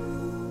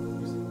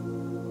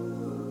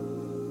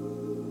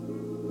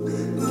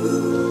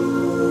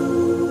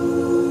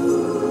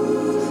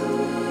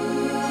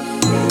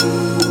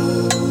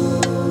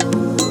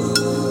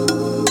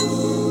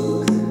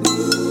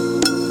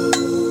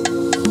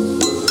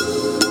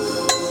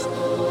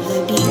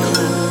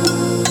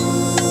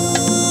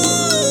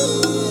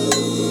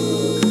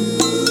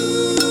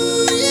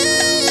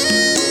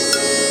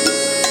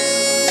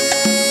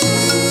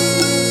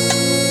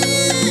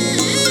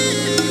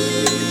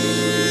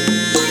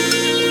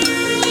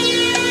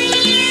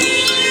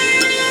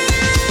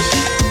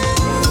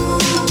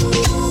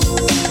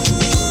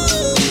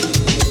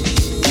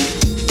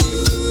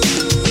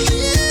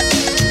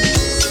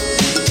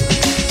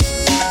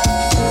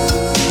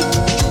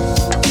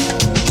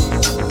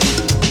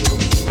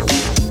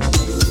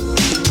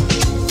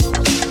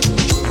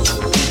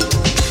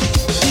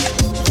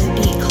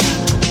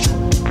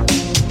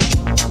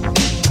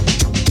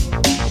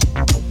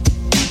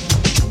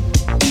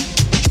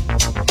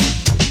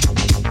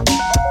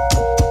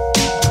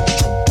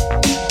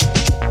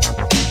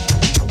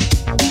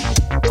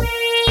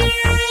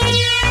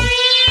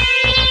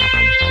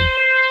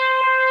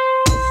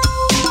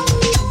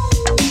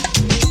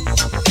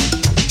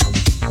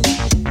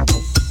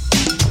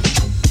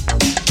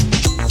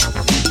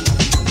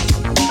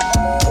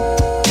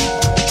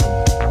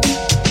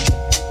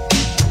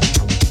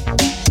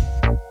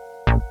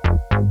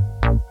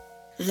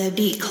 The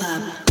Beat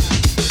Club.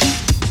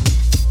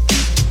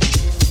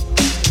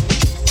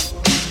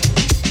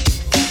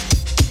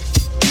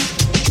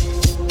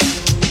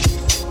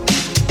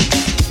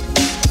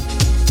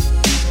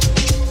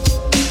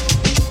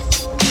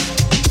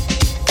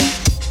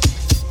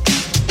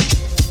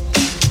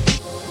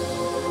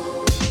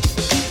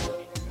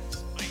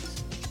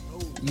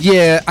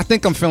 Yeah, I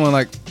think I'm feeling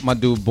like my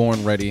dude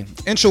Born Ready.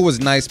 Intro was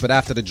nice, but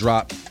after the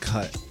drop,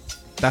 cut.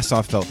 That's how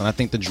I felt. And I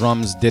think the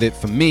drums did it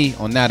for me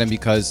on that end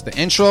because the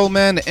intro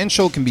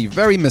can be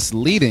very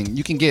misleading.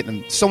 You can get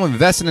so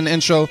invested in the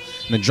intro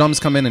and the drums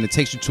come in and it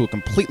takes you to a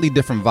completely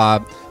different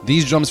vibe.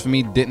 These drums for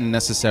me didn't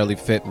necessarily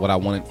fit what I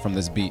wanted from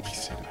this beat.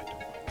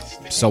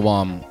 So,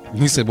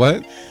 you said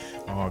what?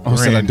 Oh,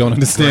 said I don't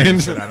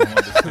understand. Said I don't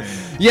understand.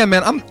 Yeah,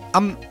 man,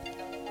 I'm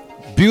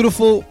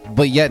beautiful,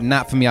 but yet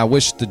not for me. I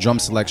wish the drum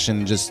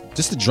selection, just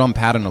the drum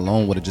pattern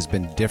alone would have just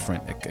been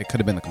different. It could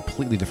have been a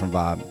completely different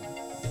vibe.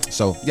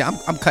 So yeah,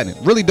 I'm cutting it.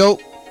 Really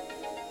dope.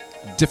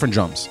 Different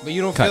drums. But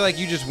you don't feel like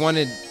you just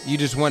wanted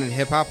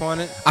hip hop on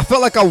it? I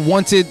felt like I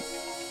wanted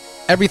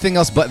everything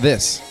else but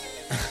this.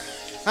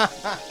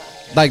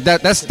 Like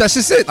that's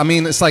just it. I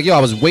mean, it's like, yo,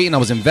 I was waiting, I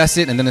was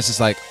invested, and then it's just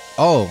like,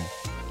 oh.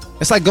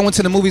 It's like going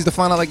to the movies to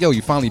find out, like, yo,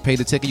 you finally paid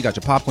the ticket, you got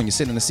your popcorn, you're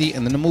sitting in the seat,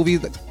 and then the movie,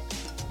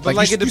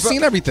 like you've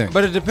seen everything.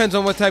 But it depends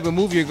on what type of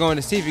movie you're going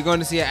to see. If you're going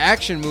to see an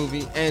action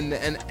movie and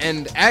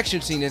action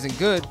scene isn't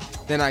good,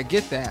 then I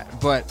get that.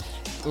 But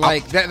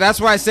like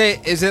that's why I say,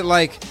 is it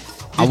like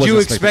I Did wasn't you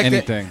expecting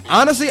expect anything. it?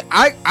 Honestly,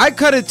 I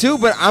cut it too,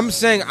 but I'm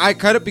saying I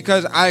cut it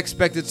because I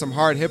expected some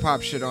hard hip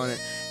hop shit on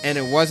it, and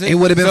it wasn't. It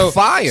would've been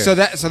fire. So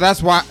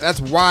that's why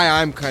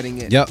I'm cutting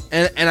it. Yep.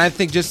 And I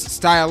think just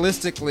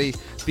stylistically,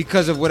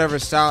 because of whatever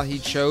style he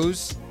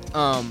chose,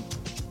 I'm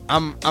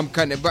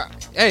cutting it.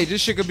 But hey,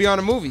 this shit could be on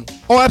a movie.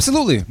 Oh,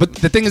 absolutely. But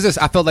the thing is this,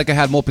 I felt like it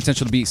had more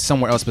potential to be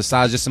somewhere else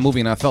besides just a movie,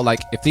 and I felt like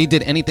if they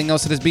did anything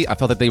else to this beat, I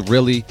felt that they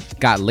really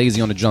got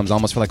lazy on the drums. I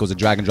almost felt like it was a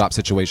drag and drop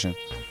situation.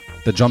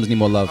 The drums need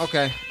more love.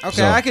 Okay,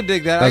 So, I could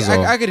dig that. that's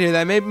all. I could hear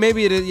that.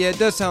 Maybe it is. Yeah, it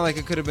does sound like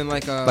it could have been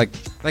like an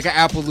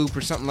Apple loop or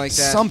something like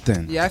that.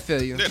 Something. Yeah, I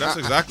feel you. Yeah, that's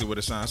exactly what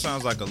it sounds. It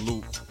sounds like a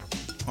loop.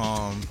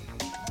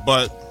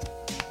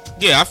 But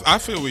yeah, I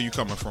feel where you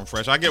coming from,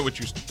 Fresh. I get where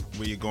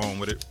you're going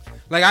with it.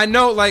 Like I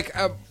know,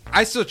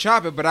 I still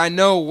chop it, but I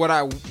know what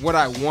I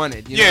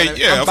wanted. You know what I mean?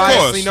 Yeah, I'm of biasly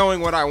course.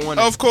 knowing what I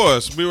wanted. Of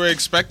course, we were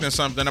expecting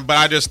something, but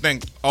I just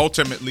think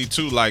ultimately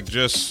too, like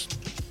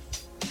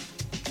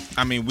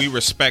we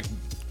respect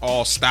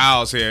all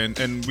styles here,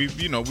 and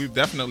we've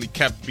definitely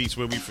kept beats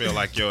where we feel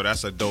like, yo,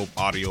 that's a dope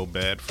audio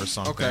bed for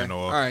something, Okay. or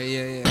All right,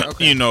 yeah.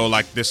 Okay.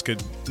 like this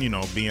could, be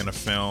in a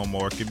film,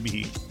 or it could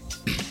be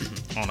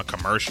on a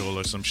commercial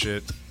or some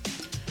shit.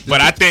 But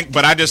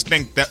I just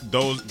think that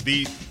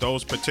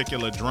those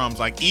particular drums,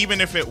 like even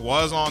if it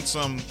was on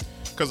some,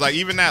 because like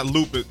even that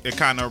loop, it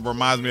kind of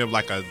reminds me of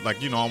like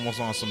almost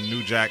on some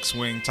New Jack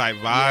Swing type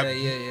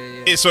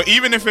vibe. Yeah. So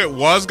even if it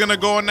was gonna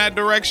go in that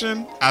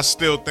direction, I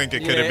still think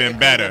it could have been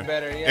better.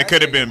 It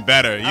could have been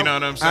better. You know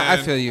what I'm saying? I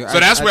feel you.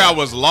 So that's where I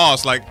was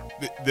lost. Like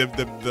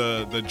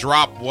the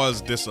drop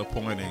was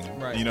disappointing.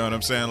 Right. You know what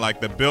I'm saying? Like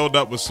the build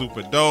up was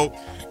super dope.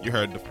 You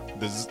heard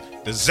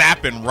the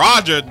Zapp and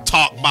Roger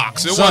talk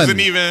box. It wasn't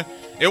even,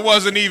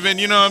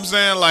 you know what I'm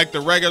saying, like the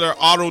regular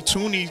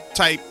auto-tuney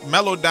type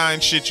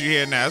Melodyne shit you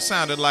hear now. It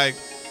sounded like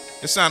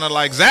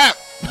Zapp.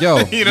 Yo,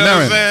 you know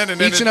what I'm saying?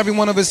 And each and every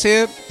one of us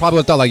here probably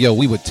would have thought like, yo,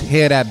 we would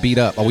tear that beat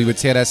up, or we would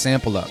tear that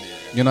sample up.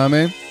 You know what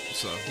I mean?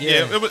 So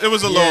yeah, it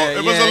was a little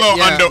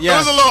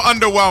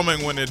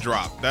underwhelming when it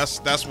dropped.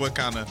 That's what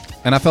kind of.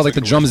 And I felt like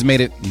the drums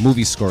made it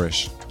movie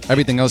score-ish.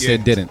 Everything else here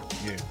didn't.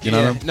 Yeah. You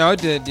know what I mean? No,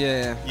 it did.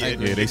 Yeah.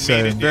 They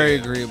said it very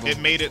agreeable. It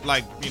made it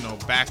like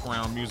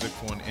background music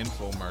for an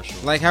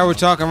infomercial. Like how we're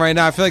talking right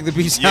now, I feel like the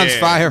beat sounds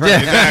fire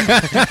right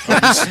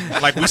exactly.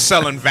 Like we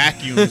selling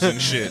vacuums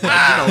and shit.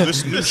 Like,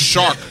 this new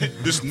shark,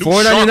 this new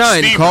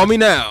 $4.99. Call me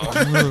now.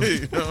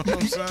 You know what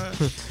I'm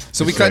saying?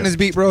 So we cutting this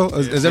beat, bro?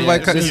 Is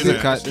everybody cutting this This is beat?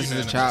 a cut. This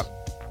is a chop.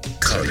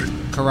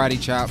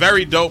 Karate chop.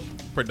 Very dope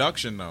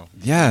production though.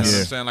 Yes. You know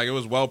what I'm saying? Like it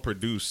was well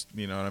produced.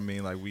 You know what I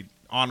mean? Like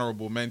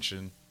honorable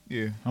mention.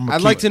 Yeah,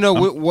 I'd like to know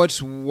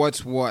what's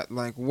what.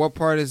 Like, what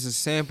part is a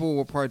sample?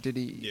 What part did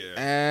he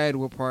add?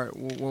 What part?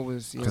 What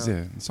was? Because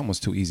it's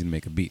almost too easy to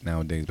make a beat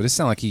nowadays. But it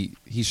sounds like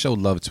he showed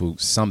love to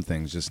some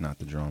things, just not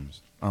the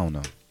drums. I don't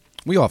know.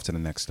 We off to the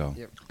next though.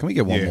 Yep. Can we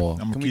get one more?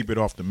 I'm gonna keep it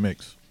off the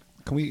mix.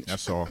 Can we?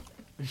 That's all.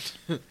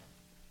 Where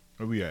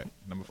we at?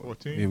 Number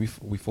 14. Yeah, we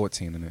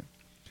 14 in it.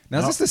 Now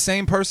is this the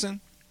same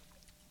person?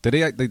 Did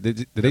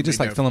they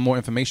just like fill in more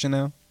information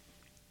now?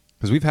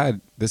 Because we've had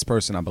this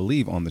person, I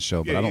believe, on the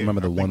show, but I don't remember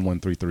the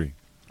 1133.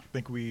 I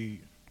think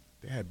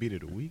they had Beat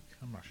of the Week.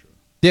 I'm not sure.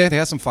 Yeah, they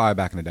had some fire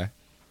back in the day.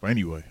 But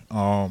anyway,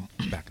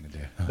 Back in the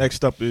day.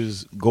 next up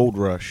is Gold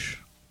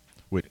Rush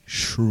with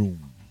Shroom.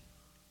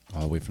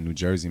 All the way from New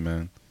Jersey,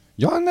 man.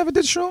 Y'all never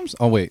did shrooms?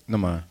 Oh, wait,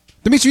 never mind.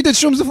 Dimitri, you did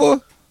shrooms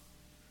before?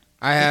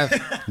 I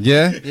have.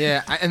 Yeah?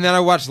 Yeah, and then I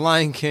watched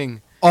Lion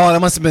King. Oh,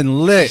 that must have been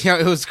lit. Yo,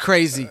 it was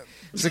crazy.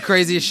 It's the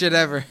craziest shit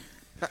ever.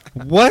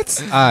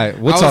 What? All right,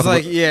 we'll I talk was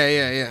like, about,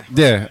 yeah.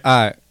 yeah,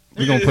 all right.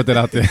 We're going to put that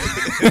out there.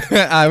 All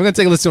right, we're going to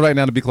take a listen right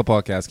now to Beat Club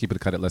Podcast. Keep it,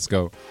 cut it. Let's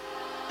go.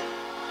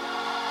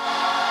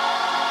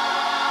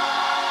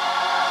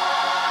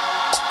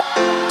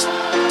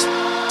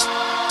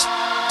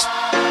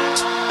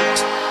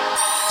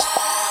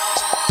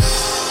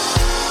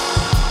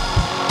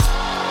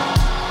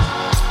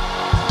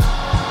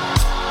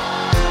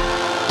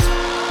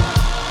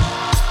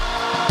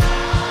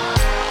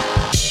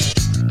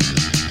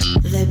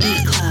 The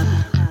Beat Club.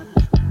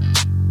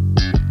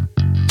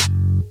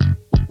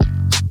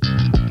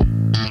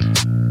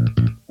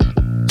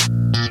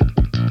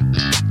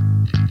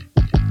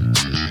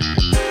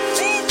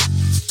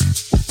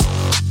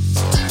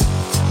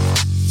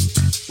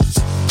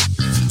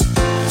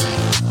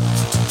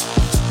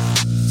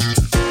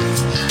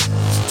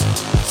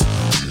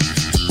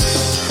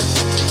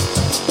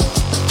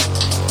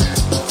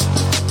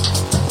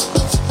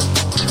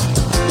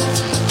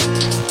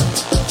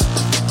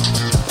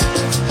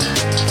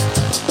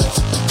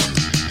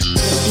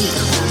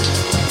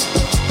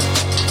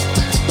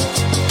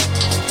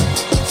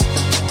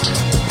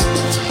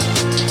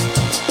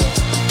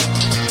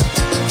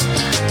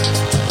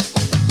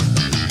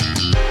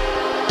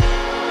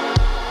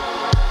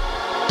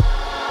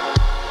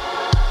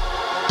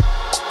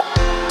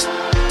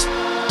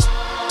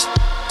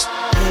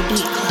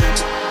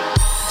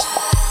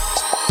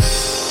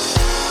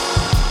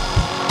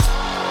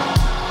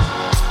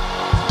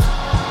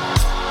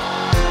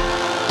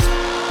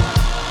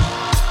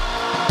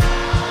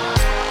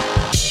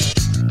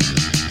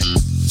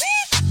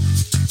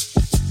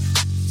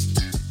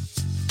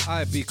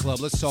 right, Beat Club.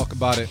 Let's talk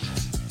about it.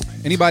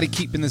 Anybody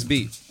keeping this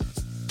beat?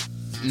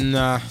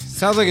 Nah,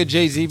 sounds like a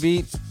Jay-Z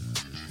beat.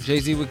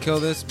 Jay-Z would kill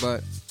this,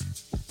 but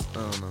I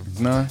don't know.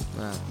 Nah.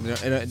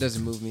 It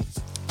doesn't move me.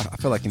 I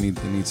feel like it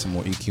needs some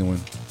more EQing.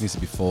 It needs to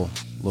be full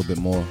a little bit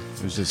more.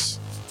 It's just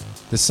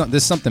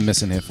there's something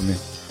missing here for me.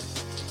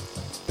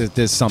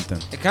 There's something.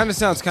 It kind of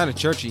sounds kind of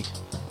churchy.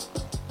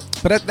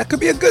 But that could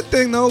be a good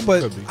thing though.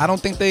 But Could be. I don't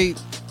think they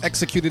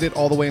executed it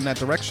all the way in that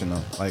direction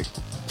though. Like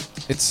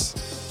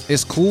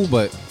it's cool,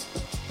 but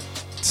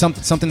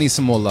something needs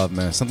some more love,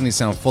 man. Something needs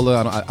to sound fuller.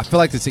 I feel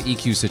like it's an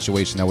EQ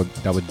situation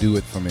that would do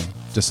it for me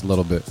just a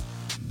little bit.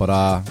 But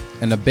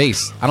and the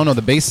bass, I don't know.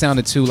 The bass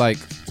sounded too like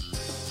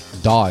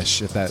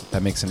DAW-ish, if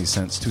that makes any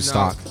sense. Too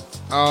stock.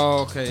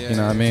 Oh, okay. Yeah, You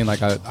know what I mean?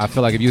 Like I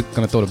feel like if you're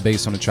gonna throw the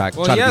bass on the track,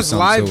 Well, try he to do has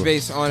something live to it.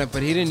 bass on it,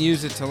 but he didn't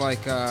use it to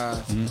like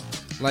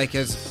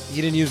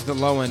he didn't use the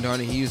low end on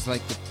it. He used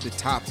like the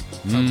top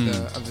of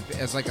the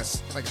as like a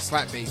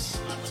slap bass.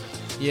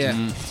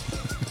 Yeah.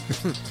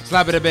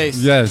 Slap of the bass.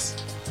 Yes.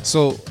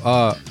 So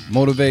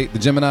motivate the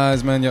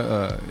Geminis, man.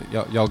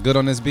 Y'all good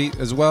on this beat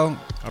as well?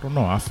 I don't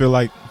know. I feel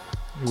like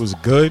it was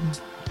good,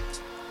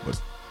 but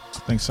I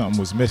think something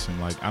was missing.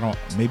 Like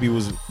maybe it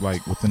was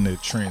like within the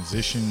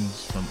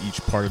transitions from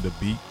each part of the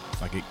beat.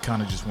 Like it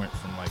kind of just went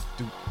from like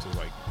doop to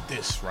like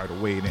this right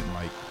away. It didn't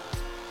like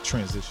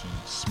transition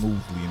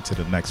smoothly into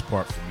the next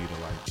part for me to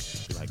like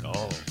be like,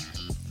 oh,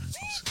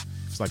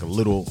 it's like a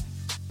little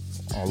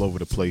all over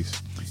the place.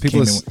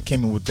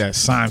 Came in with that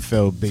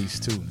Seinfeld bass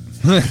too.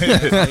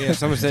 Yeah,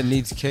 someone said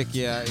needs kick.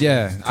 Yeah.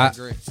 Yeah, I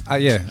agree.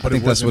 Yeah, But I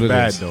think it that's what wasn't it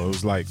bad is. though. It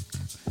was like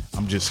I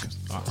don't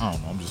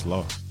know. I'm just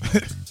lost.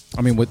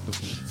 I mean,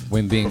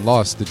 when being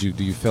lost, do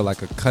you feel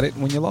like a cut it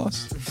when you're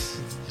lost?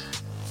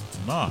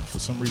 Nah, for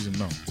some reason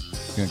no.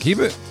 You gonna keep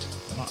it?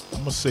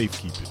 I'm a safe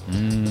keep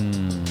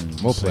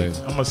it. Well played.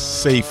 I'm a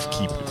safe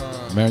keep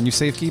it. Man, you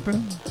safe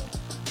keeping?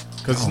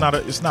 Because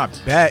it's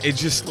not bad.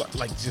 It's just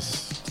like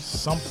just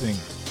something.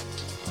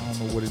 I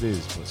don't know what it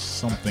is, but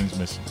something's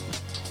missing.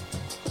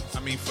 I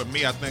mean, for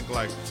me, I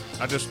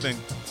just think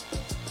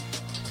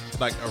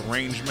like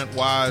arrangement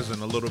wise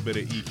and a little bit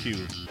of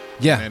EQ.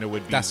 Yeah, and it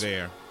would be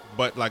there.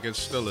 But like it's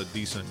still a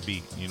decent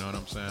beat. You know what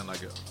I'm saying?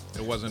 Like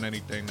it wasn't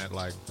anything that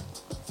like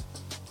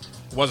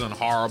wasn't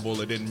horrible.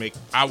 It didn't make.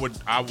 I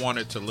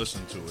wanted to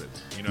listen to it.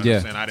 You know what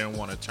I'm saying? I didn't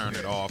want to turn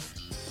it off.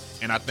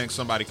 And I think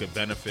somebody could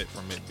benefit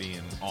from it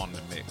being on the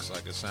mix.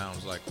 Like it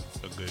sounds like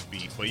a good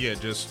beat. But yeah,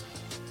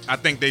 I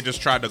think they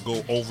just tried to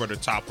go over the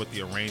top with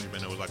the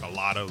arrangement. It was like a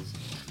lot of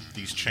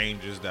these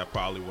changes that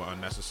probably were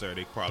unnecessary.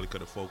 They probably could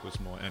have focused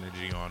more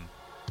energy on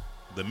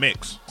the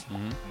mix. You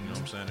know what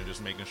I'm saying? And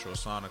just making sure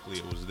sonically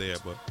it was there.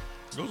 But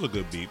it was a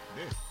good beat.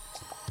 Yeah.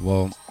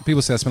 Well,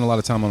 people say I spend a lot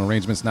of time on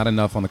arrangements, not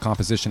enough on the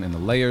composition and the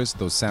layers.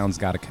 Those sounds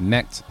got to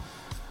connect.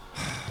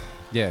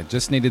 Yeah,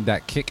 just needed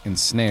that kick and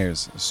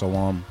snares.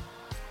 So,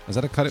 is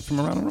that a cut it from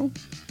around the room?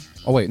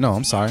 Oh, wait, no,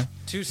 I'm sorry.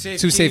 Two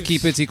safe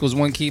keep it equals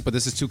one keep, but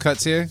this is two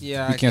cuts here?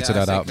 Yeah, you cancel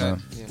that I out, cut.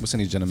 man. Yeah. We'll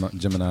send these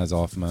Geminis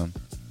off, man.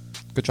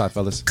 Good try,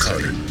 fellas.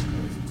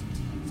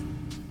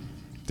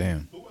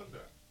 Damn. Who was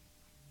that?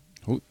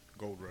 Who?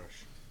 Gold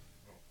Rush.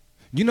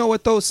 You know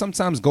what, though?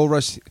 Sometimes Gold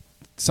Rush,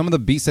 some of the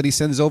beats that he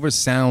sends over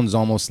sounds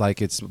almost like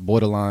it's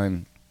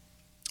borderline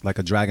like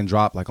a drag and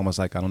drop, like almost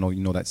like, I don't know,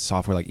 you know that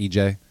software like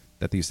EJ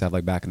that they used to have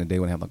like back in the day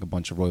when they had like a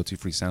bunch of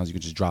royalty-free sounds. You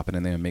could just drop it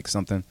in there and make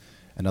something.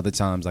 And other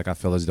times, like I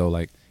feel as though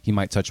like he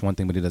might touch one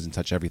thing, but he doesn't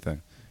touch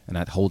everything. And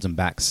that holds him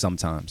back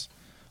sometimes.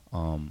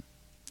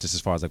 Just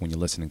as far as like when you're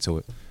listening to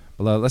it.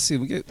 But let's see,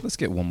 let's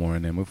get one more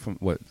in there. Move from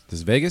what? This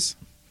is Vegas?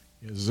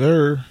 Yes,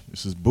 sir.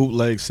 This is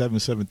Bootleg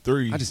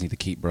 773. I just need to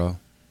keep, bro.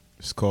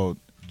 It's called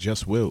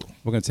Just Will.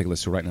 We're gonna take a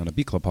listen right now on the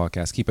Beat Club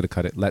podcast. Keep it or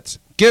cut it. Let's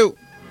go.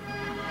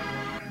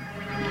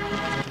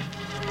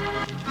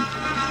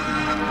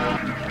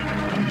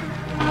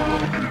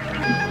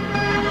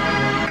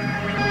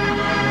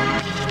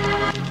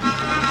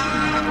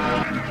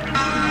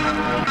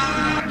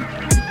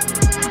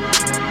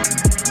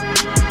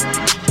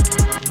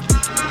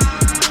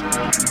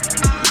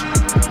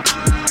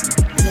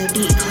 The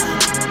Beat Club.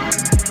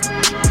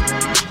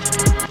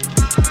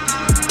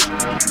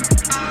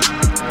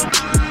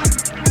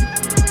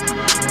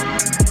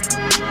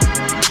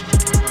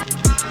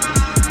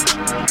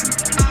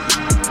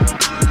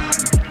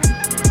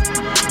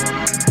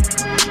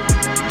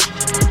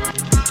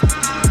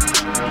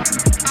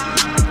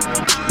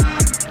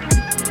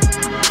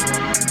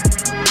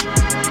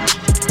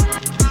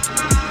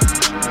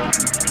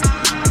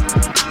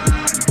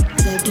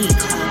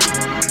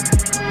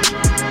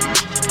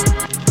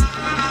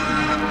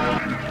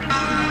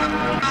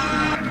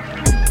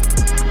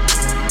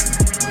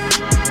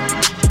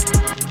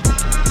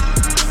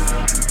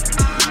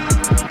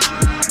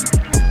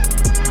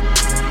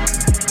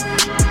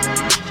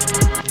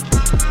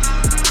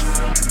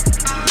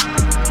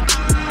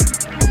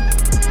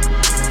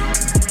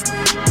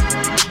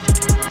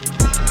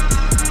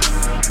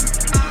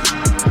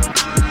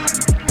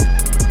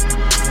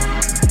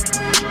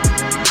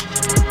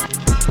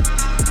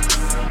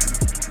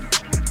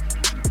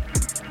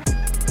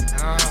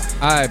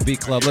 All right, B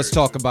Club, let's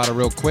talk about it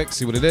real quick.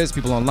 See what it is.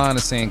 People online are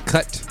saying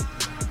cut.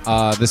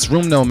 This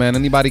room, though, man.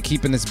 Anybody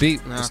keeping this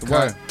beat? Nah, What's the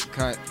cut, word?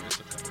 cut.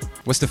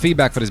 What's the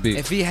feedback for this beat?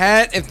 If the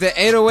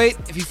 808,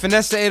 if he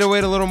finessed the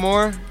 808 a little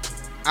more,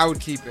 I would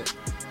keep it.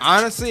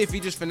 Honestly, if he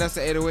just finessed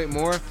the 808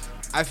 more,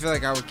 I feel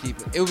like I would keep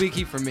it. It would be a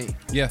keep for me.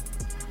 Yeah.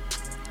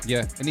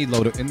 It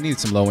needed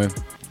some low end.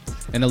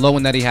 And the low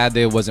end that he had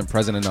there wasn't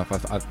present enough.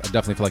 I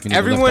definitely feel like you need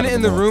Everyone to lift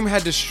in that the up more. room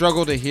had to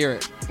struggle to hear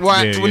it.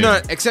 Well,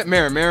 not except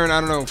Marin. Marin, I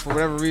don't know, for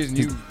whatever reason,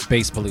 He's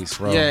bass police,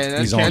 bro. Yeah,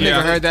 He's that on it.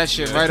 nigga heard that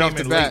shit right it off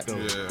came the in bat.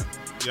 late, though.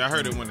 Yeah, I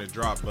heard it when it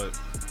dropped, but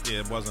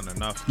it wasn't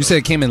enough. You said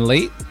it came in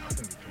late? I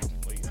think it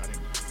came late. I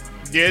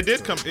didn't. Yeah, it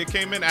did come. It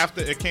came in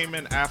after. It came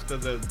in after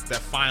that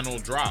final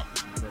drop.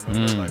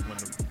 Remember, like when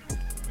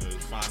it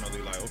was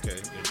finally like, okay,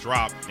 it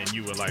dropped, and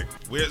you were like,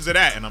 "Where's it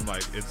at?" And I'm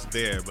like, "It's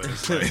there," but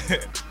it's like,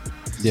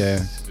 Yeah.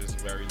 it's just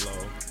very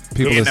low.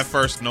 People And is- that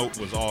first note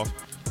was off.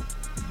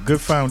 Good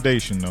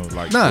foundation though.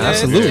 Like Nah,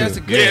 absolutely. Yeah, it's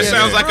a good, Yeah, it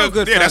sounds like real a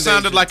good that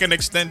sounded foundation. like an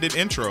extended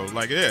intro.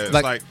 Like it's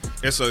like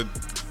it's a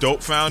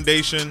dope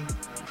foundation.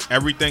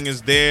 Everything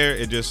is there.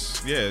 It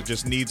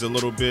just needs a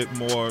little bit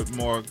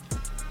more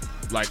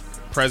like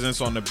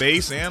presence on the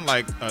bass and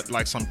like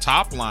some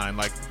top line,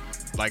 like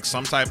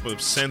some type of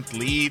synth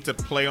lead to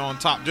play on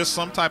top. Just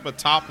some type of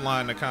top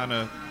line to kind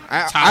of.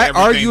 I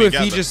argue if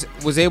he just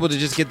was able to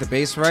just get the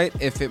bass right,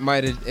 if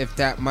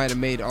that might have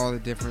made all the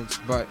difference.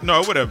 But No,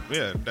 it would have.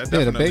 Yeah, that the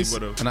definitely bass.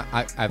 would have. And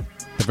I at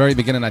the very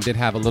beginning, I did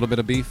have a little bit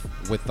of beef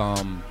with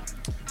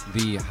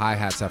the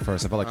hi-hats at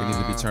first. I felt like they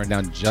needed to be turned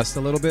down just a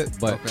little bit.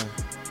 But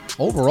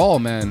overall,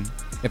 man,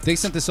 if they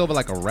sent this over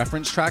like a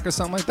reference track or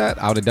something like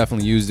that, I would have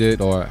definitely used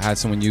it or had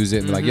someone use it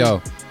and be like,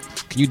 yo,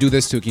 can you do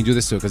this too? Can you do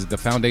this too? Because the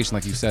foundation,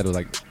 like you said, was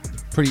like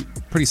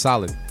pretty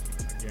solid.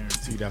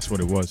 guarantee that's what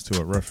it was to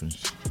a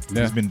reference.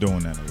 Yeah. He's been doing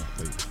that a lot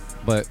lately.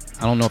 But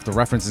I don't know if the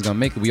reference is gonna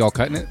make it. We all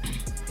cutting it?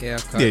 yeah,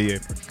 cut. Yeah.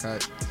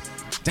 Cut.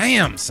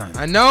 Damn, son.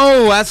 I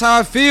know. That's how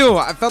I feel.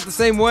 I felt the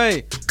same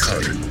way.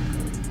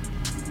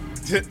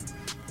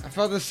 I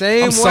felt the same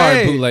way. I'm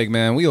sorry, bootleg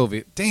man. We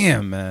over.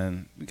 Damn,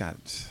 man. We got.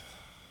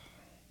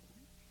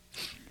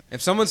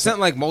 If someone sent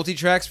like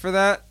multi-tracks for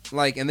that,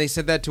 like, and they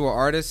sent that to an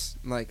artist,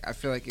 like, I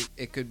feel like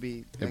it could be.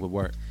 It Like, would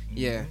work.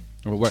 yeah.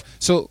 It would work.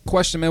 So,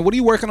 question, man. What are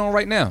you working on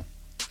right now?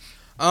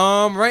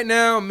 Right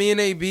now, me and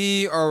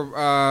AB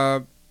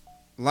are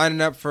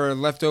lining up for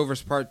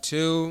Leftovers Part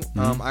 2.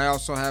 I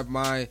also have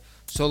my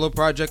solo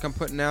project I'm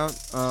putting out.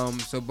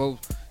 So both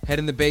Head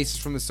in the Bass is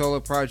from the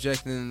solo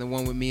project, and then the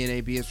one with me and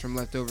AB is from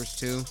Leftovers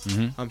 2.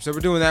 So we're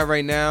doing that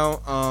right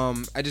now.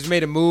 I just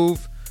made a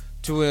move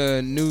to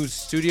a new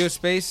studio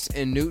space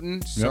in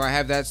Newton, so Yep. I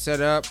have that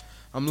set up.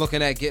 I'm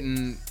looking at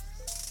getting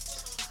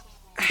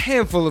a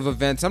handful of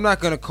events. I'm not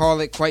gonna call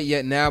it quite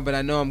yet now, but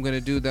I know I'm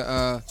gonna do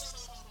the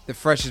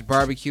Freshest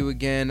Barbecue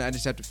again. I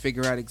just have to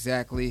figure out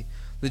exactly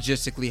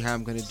logistically how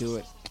I'm gonna do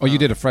it. Oh, you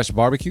did a fresh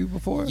barbecue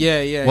before?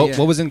 Yeah.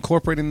 What was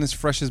incorporated in this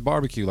freshest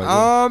barbecue?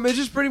 Like, It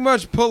just pretty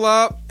much pull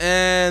up,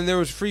 and there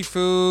was free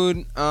food.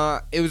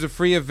 It was a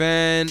free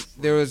event.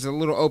 There was a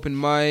little open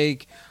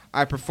mic.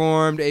 I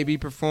performed. AB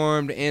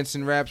performed.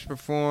 Anson Raps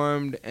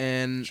performed,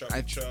 and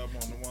Chubby Chub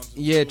on the ones.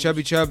 yeah,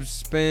 Chubby Chub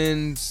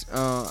spins.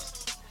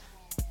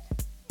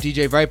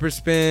 DJ Viper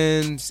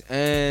spins,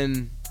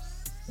 and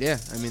yeah,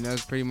 I mean that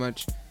was pretty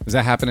much. is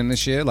that happening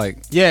this year? Like,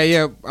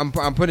 Yeah. I'm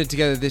putting it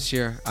together this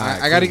year.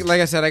 Alright, I gotta, cool.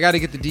 like I said, I gotta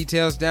get the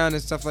details down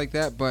and stuff like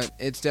that. But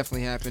it's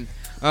definitely happened.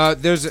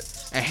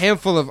 There's a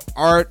handful of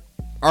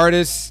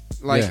artists,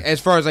 like Yeah. as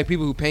far as like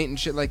people who paint and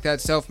shit like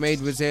that. Self-Made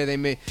was there.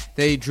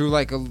 They drew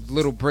like a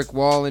little brick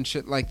wall and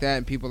shit like that,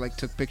 and people like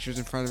took pictures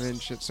in front of it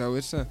and shit. So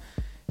it's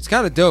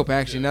kind of dope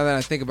actually. Now that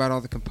I think about all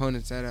the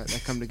components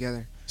that come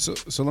together.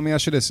 so let me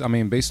ask you this. I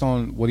mean, based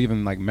on what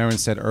even like Marin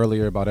said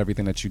earlier about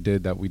everything that you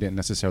did that we didn't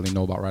necessarily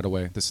know about right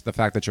away, the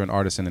fact that you're an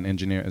artist and an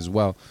engineer as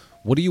well,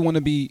 what do you want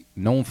to be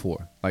known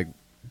for? Like,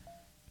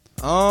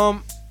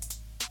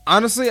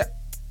 Honestly,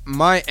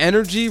 my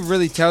energy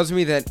really tells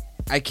me that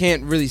I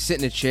can't really sit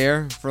in a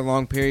chair for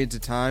long periods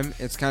of time.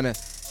 It's kind of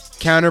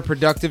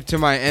counterproductive to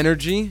my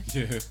energy,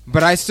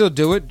 but I still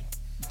do it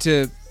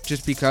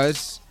just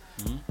because.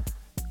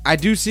 I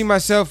do see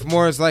myself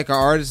more as like an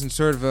artist and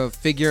sort of a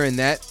figure in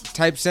that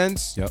type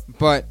sense. Yep.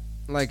 But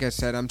like I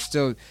said, I'm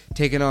still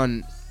taking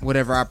on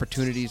whatever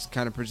opportunities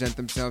kind of present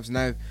themselves, and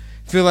I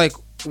feel like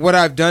what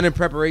I've done in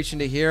preparation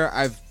to here,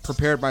 I've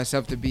prepared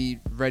myself to be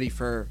ready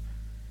for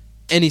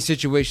any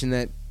situation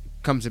that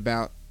comes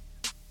about.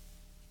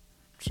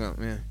 So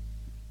yeah.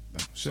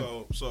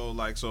 So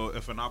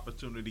if an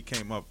opportunity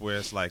came up where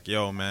it's like,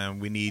 yo, man,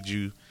 we need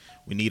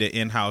an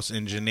in-house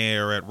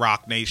engineer at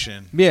Rock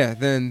Nation. Yeah,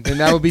 then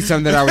that would be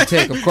something that I would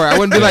take. Of course, I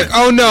wouldn't be like,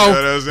 oh You know no,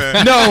 what I'm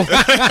saying? no,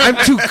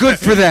 I'm too good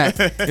for that.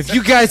 If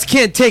you guys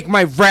can't take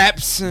my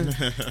raps, no,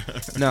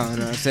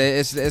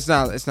 it's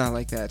not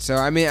like that. So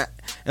I mean,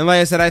 and like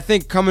I said, I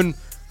think coming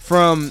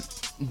from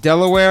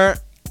Delaware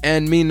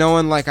and me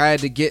knowing like I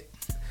had to get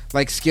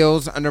like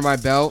skills under my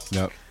belt,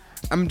 yep.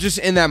 I'm just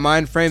in that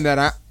mind frame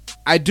that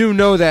I do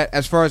know that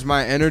as far as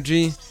my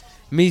energy,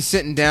 me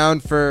sitting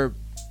down for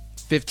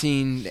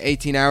 15 to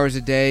 18 hours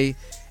a day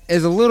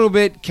is a little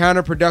bit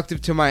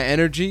counterproductive to my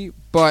energy,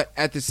 but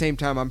at the same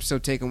time, I'm still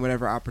taking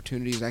whatever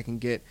opportunities I can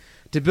get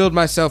to build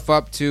myself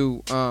up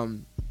to,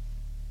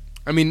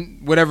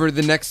 whatever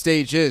the next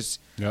stage is.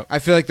 Yep. I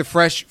feel like the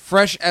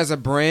fresh as a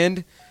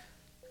brand,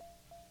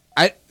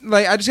 I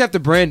just have to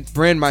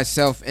brand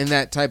myself in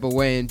that type of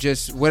way, and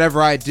just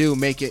whatever I do,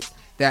 make it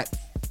that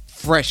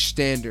fresh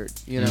standard,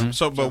 you know.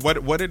 So, but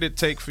what did it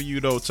take for you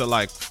though to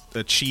like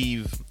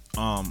achieve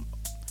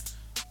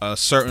a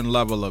certain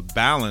level of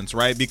balance,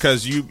 right?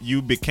 Because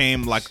you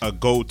became like a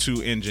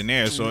go-to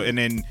engineer. So, and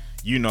then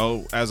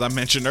as I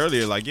mentioned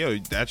earlier, like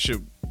that shit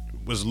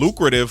was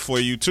lucrative for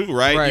you too,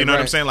 right? You know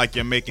what I'm saying? Like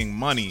you're making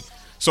money.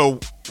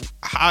 So,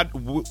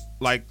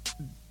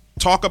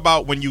 talk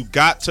about when you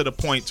got to the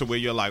point to where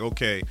you're like,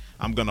 okay,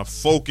 I'm gonna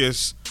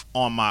focus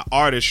on my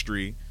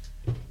artistry,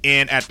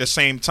 and at the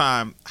same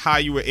time, how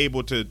you were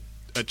able to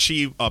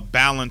achieve a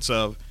balance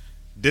of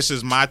this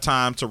is my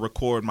time to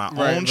record my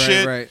own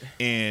shit,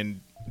 and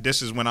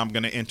this is when I'm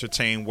gonna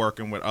entertain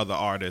working with other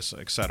artists,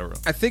 etc.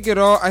 I think it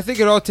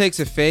all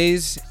takes a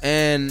phase,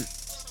 and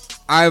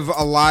I've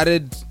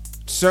allotted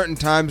certain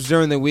times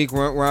during the week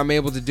where I'm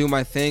able to do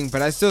my thing.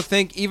 But I still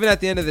think, even at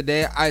the end of the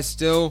day, I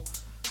still,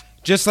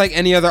 just like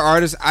any other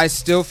artist, I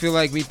still feel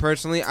like, me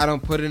personally, I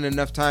don't put in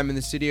enough time in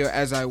the studio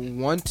as I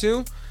want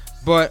to.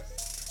 But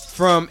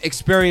from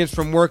experience,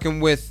 from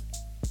working with,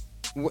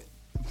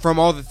 from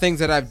all the things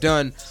that I've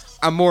done,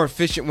 I'm more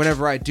efficient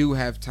whenever I do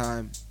have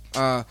time.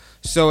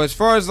 So as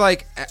far as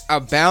like a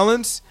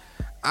balance,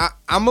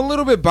 I'm a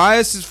little bit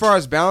biased as far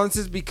as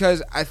balances,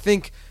 because I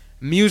think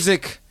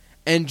music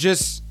and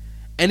just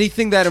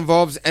anything that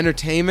involves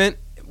entertainment,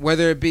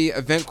 whether it be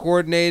event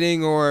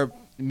coordinating or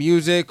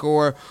music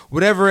or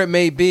whatever it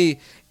may be,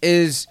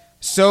 is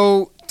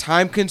so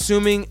time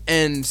consuming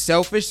and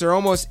selfish. There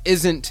almost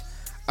isn't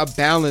a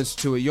balance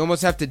to it. You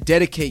almost have to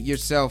dedicate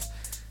yourself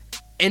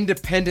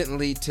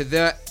independently to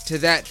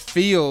that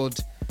field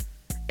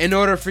in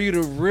order for you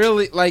to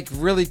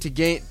really to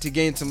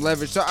gain some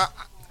leverage. So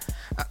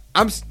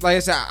I'm like I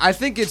said, I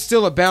think it's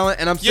still a balance,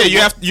 and I'm still you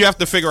have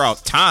to figure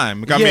out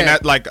time. I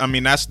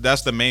mean that's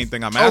the main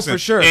thing I'm asking. Oh, for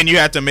sure. And you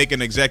had to make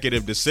an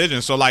executive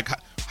decision. So like,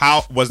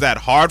 how was that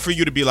hard for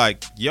you to be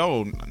like,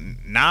 yo,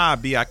 nah,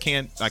 B, I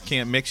can't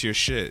mix your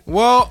shit?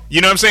 Well, you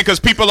know what I'm saying? Because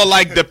people are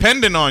like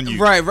dependent on you,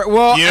 right?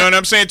 Well, you know what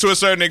I'm saying, to a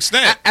certain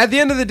extent. At the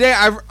end of the day,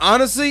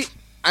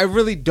 I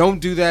really don't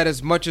do that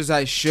as much as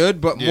I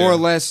should, but more or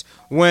less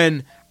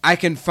when I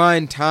can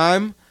find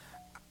time,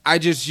 I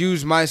just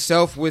use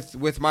myself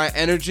with my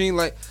energy.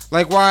 Like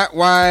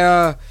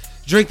why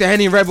drink the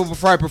Henny and Red Bull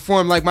before I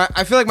perform?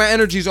 I feel like my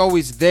energy is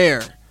always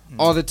there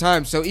all the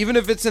time. So even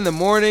if it's in the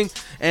morning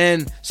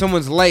and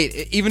someone's late,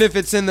 even if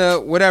it's in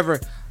the whatever,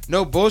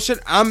 no bullshit.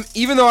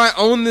 Even though I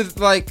own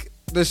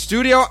the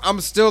studio, I'm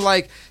still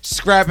like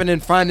scrapping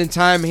and finding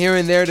time here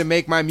and there to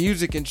make my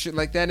music and shit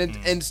like that,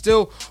 and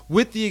still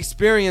with the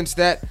experience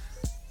that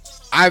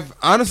I've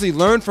honestly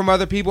learned from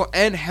other people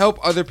and help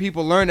other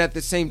people learn at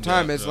the same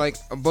time, like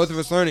both of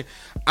us learning.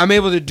 I'm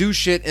able to do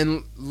shit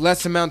in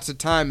less amounts of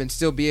time and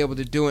still be able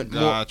to do it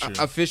more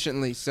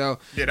efficiently. So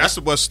that's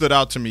what stood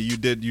out to me.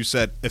 You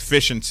said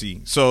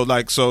efficiency. So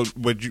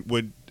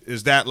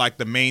is that like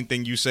the main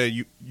thing you said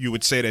you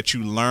would say that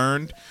you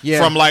learned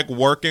from like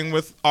working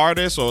with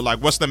artists, or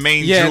like what's the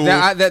main jewel?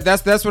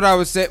 That's what I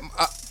would say.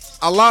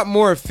 A lot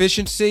more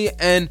efficiency,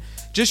 and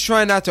just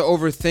try not to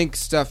overthink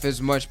stuff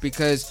as much,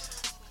 because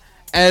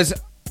as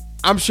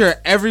I'm sure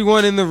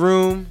everyone in the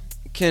room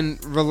can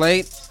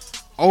relate,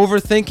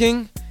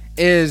 overthinking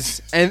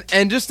is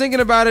and just thinking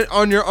about it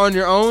on your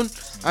own.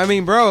 I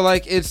mean, bro,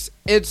 like it's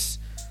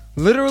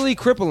literally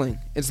crippling.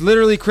 It's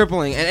literally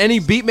crippling. And any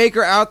beat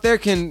maker out there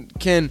can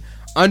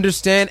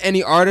understand,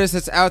 any artist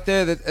that's out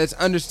there that's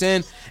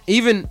understand,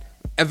 even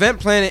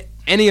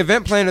any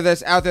event planner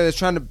that's out there that's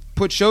trying to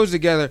put shows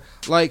together,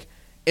 like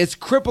it's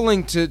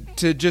crippling to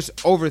just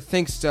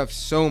overthink stuff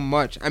so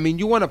much. I mean,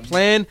 you want to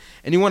plan,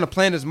 and you want to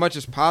plan as much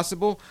as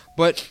possible,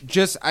 but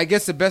just, I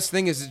guess the best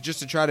thing is just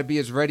to try to be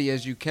as ready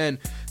as you can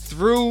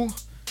through,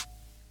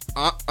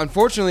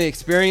 unfortunately,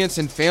 experience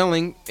and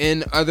failing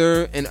in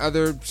other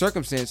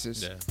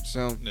circumstances. Yeah.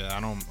 So I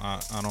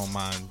don't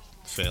mind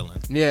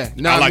failing. Yeah.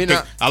 No,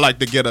 I like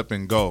to get up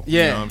and go.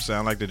 Yeah. You know what I'm saying?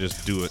 I like to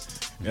just do it.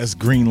 That's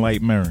green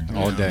light mirroring.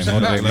 All day.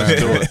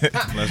 Let's do it.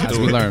 As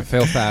we learn,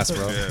 fail fast,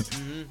 bro. Yeah.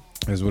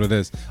 Is what it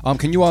is.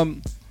 Can you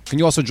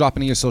also drop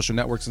any of your social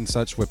networks and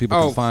such where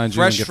people can find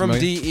you and get familiar?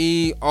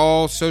 FreshFromDE,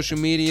 all social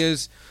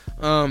medias.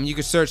 You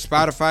can search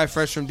Spotify,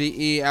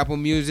 FreshFromDE, Apple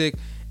Music,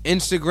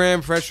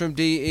 Instagram,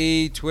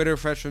 FreshFromDE, Twitter,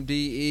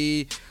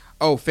 FreshFromDE.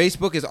 Oh,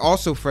 Facebook is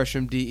also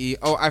FreshFromDE.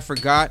 Oh, I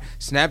forgot.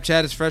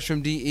 Snapchat is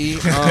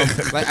FreshFromDE.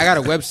 I got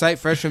a website,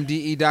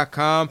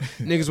 FreshFromDE.com.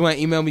 Niggas want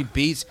to email me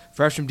beats,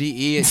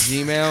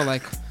 FreshFromDE@gmail.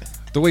 Like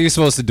the way you're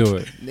supposed to do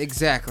it.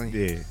 Exactly.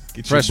 Yeah.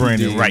 Get Fresh your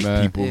branding from D, right,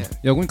 man. people. Yeah.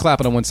 Yo, we can clap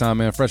it on one time,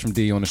 man. Fresh from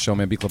D on the show,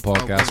 man. B Club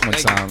Podcast, one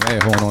time. Hey,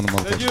 hold on a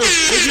moment. Thank you.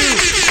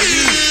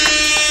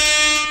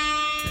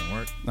 Can't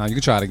work. Nah, you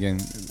can try it again.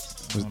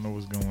 I don't know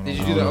what's going on. Did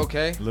you do the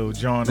okay? Lil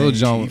Jon. Lil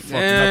Jon. fucking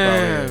up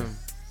out here.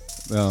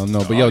 No,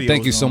 but The yo, audio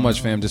thank you was so going much,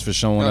 on. fam, just for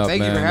showing up,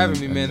 Thank man. you for having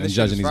me, and- man. and This shit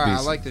judging is these fire. I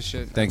beats. like this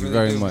shit. Thank I you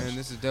really very do, much. Man.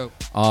 This is dope.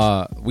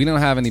 We don't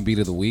have any beat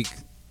of the week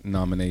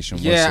nomination.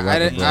 Yeah,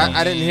 whatsoever,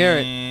 I didn't hear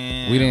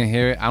it. We didn't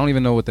hear it. I don't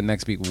even know what the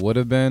next beat would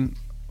have been,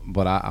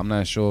 but I'm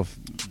not sure if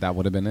that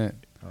would have been it.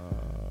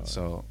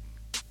 So,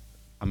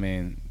 I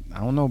mean, I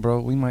don't know,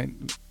 bro. We might.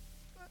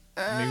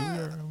 I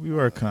mean, we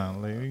were kind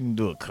of late. We can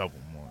do a couple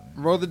more.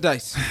 Roll the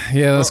dice.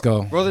 Yeah, let's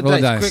go. Roll the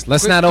dice.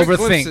 Let's not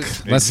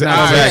overthink. Let's not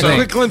Alright, so overthink.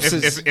 Quick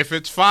glimpses. if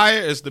it's fire,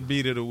 it's the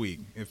beat of the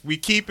week. If we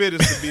keep it,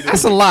 it's the beat of the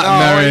That's a week. lot, Oh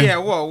Mary. yeah,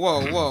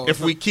 whoa. If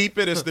we keep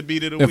it, it's the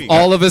beat of the If week.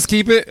 all of us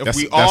keep it, If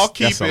we all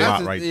keep that's a it,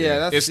 lot right there.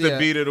 that's It's the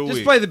beat of the Just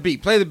week. play the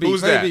beat. Play the beat.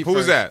 who's play that? The beat Who's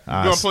first. that? We're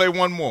Alright, gonna so- play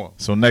one more.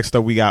 So next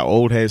up, we got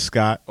Old Head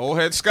Scott. Old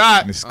Head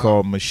Scott. And it's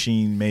called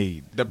Machine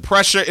Made. The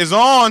pressure is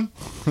on.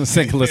 let's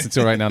take a listen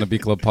to it right now on the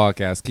Beat Club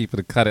podcast. Keep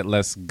it, cut it,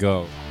 let's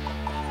go.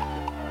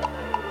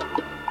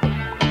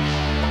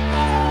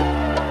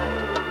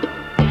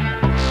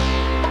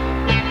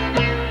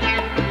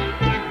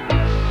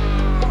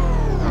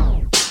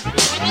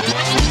 The Beat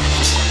Club.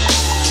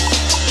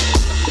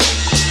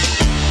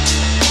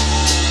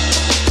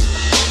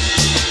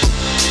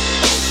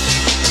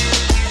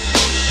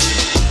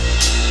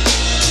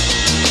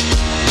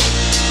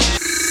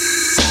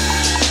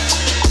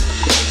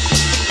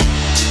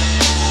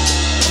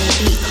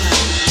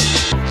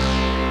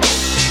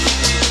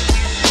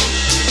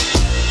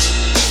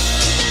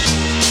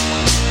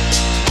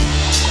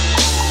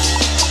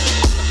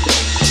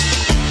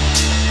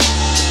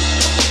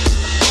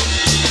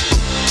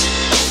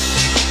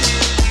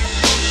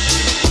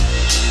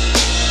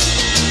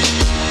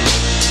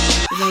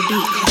 The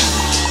Beat Club.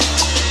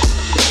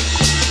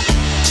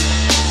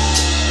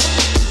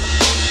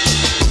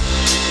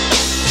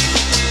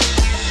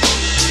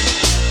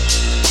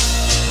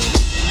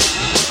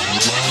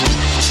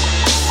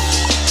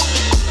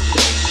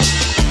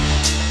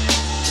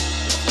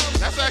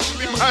 That's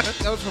actually my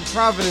That was from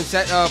Providence.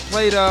 That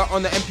played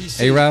on the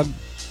MPC. A-Rab?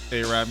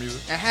 A-Rap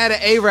music. It had an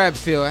A-Rap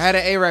feel. It had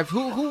an A-Rap.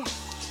 Who?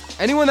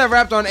 Anyone that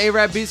rapped on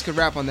A-Rap beats could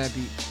rap on that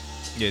beat.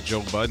 Yeah,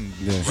 Joe Budden.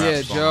 Yeah. raps Yeah,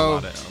 on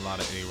Joe. A lot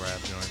of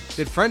A-Rap joints.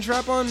 Did French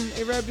rap on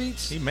A-Rap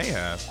beats? He may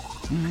have.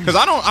 Cause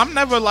I'm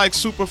never like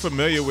super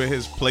familiar with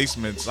his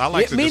placements. I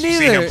like Yeah, to me just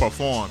see neither. him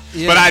perform.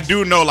 Yeah. But I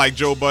do know like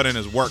Joe Budden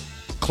has worked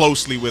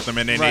closely with him,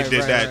 and then Right, they did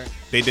right, that. right.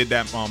 They did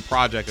that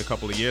project a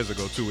couple of years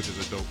ago too, which is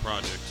a dope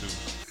project too.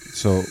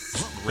 So,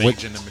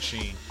 Rage in the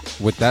Machine.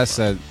 with that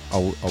said,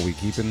 are we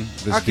keeping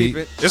this I'll beat? keep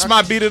it. It's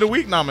my beat of the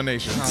week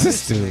nomination. Oh, This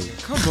this dude.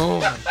 nigga. Come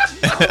on.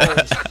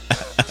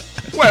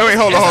 Wait,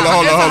 hold on.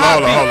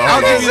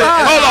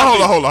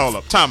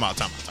 Time out.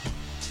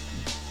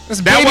 That's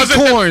That baby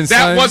wasn't corn, that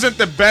son. wasn't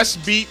the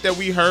best beat that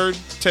we heard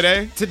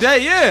today. Today,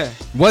 yeah.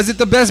 Was it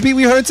the best beat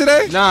we heard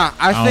today? Nah,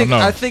 don't know.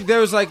 I think there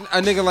was like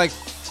a nigga like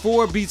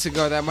 4 beats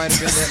ago that might have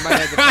been that might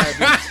have the fire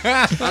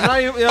beats. I'm not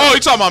even. Oh, you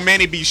talking about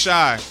Manny B.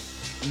 Shy?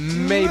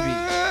 Maybe. No. I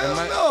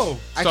Talking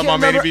can't about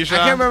Manny remember. B. I Shy?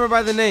 can't remember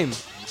by the name.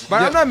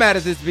 But I'm not mad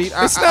at this beat.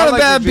 It's I not a like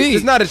bad this beat.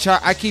 It's not a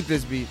chart. I keep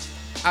this beat.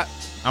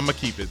 I'm gonna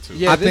keep it too.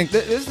 Yeah, I this, think-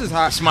 this is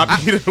hot. It's my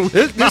beat of the week.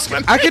 This,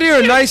 I could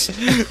hear a nice.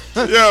 Yo,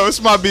 it's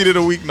my beat of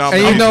the week And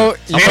nomination. you know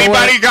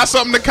Anybody got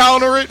something to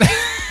counter it?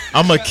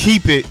 I'm going to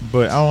keep it,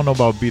 but I don't know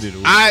about Beat of the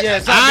Week. Yeah,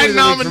 it's not I beat of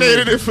the week for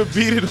nominated me. it for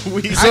beat of the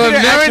week. So if hear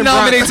Mary Action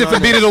nominates it Bronson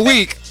for beat of the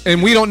week,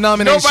 and we don't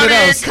nominate Nobody shit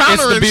ain't else, it's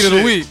countering the beat of the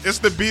shit. week. It's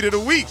the beat of the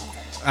week. All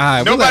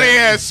right, Nobody we'll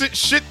let- has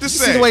shit to You see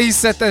say. the way he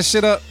set that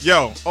shit up?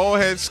 Yo, Old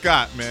Head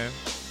Scott, man.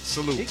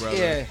 Salute, brother.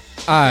 Yeah.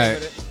 All right.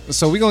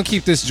 So we're going to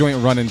keep this joint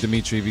running,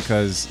 Dimitri,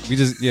 because we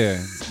just,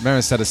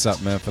 Marin set us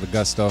up, man, for the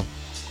gusto.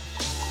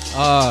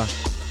 All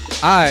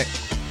right.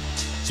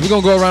 So we're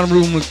going to go around the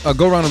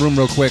room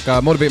real quick.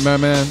 Motivate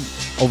Merriman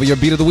over your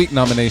Beat of the Week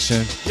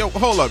nomination. Yo,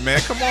 hold up, man.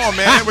 Come on,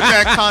 man, with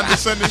that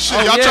condescending shit.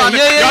 Oh, Y'all yeah, trying to,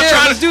 yeah, y'all yeah,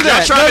 trying let's to, do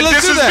that. y'all trying No, to let's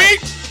diss do his that.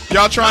 beat?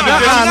 Y'all trying to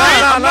diss his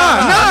beat?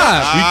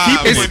 Nah. We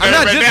keep it. I'm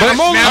not just, but I'm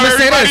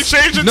gonna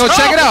say this. No,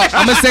 check it out.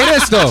 I'm gonna say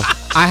this though.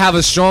 I have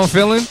a strong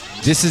feeling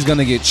this is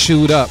gonna get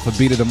chewed up for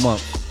Beat of the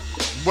Month.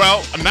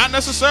 Well, not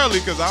necessarily,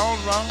 because I don't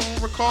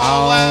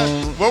recall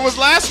what was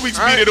last week's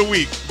beat of the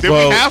week. Did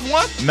Well, we have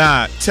one?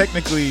 Nah,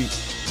 technically,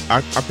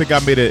 I think I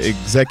made an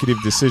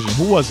executive decision.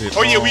 Who was it?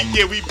 Oh yeah, we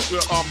the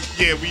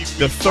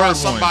brought third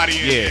somebody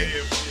one. in. Yeah.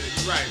 You're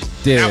right.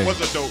 Yeah. That was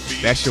a dope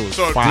beat. That shit was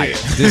So, fire.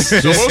 This,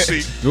 we'll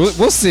see.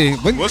 We'll see.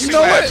 But We'll you see know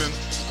what what? happens.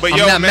 But I'm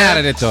yo, not man, mad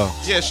at it though.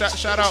 Yeah,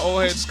 shout out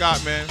Old Head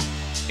Scott, man.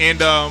 And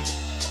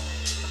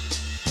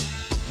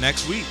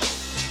next week,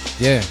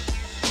 Yeah.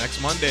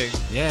 next Monday,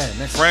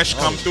 Next Fresh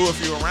come through if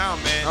you're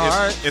around, man. All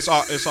right. It's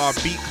our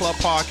Beat Club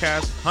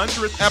podcast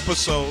 100th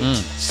episode /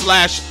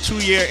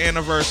 2-year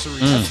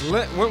anniversary.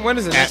 Lit. When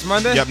is it? Next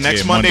Monday? Yep,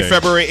 next Yeah, Monday, Monday.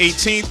 February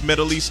 18th,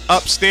 Middle East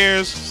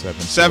Upstairs, 7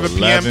 to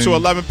p.m. 11. to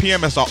 11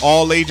 p.m. It's an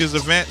all ages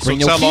event. So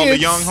Bring your tell all the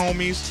kids. young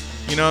homies,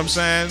 you know what I'm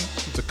saying,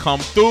 to come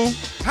through.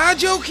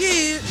 Hide your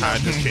kid.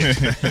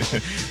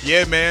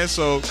 Yeah, man.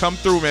 So come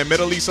through, man.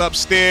 Middle East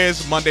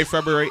Upstairs, Monday,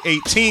 February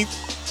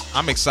 18th.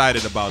 I'm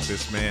excited about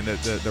this, man.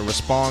 The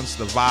response,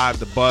 the vibe,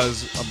 the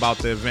buzz about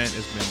the event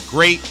has been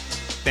great.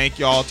 Thank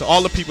y'all to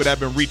all the people that have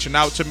been reaching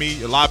out to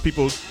me. A lot of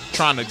people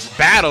trying to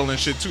battle and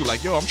shit too.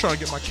 Like, yo, I'm trying to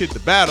get my kid to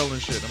battle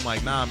and shit. I'm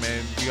like, nah,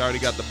 man, we already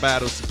got the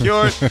battle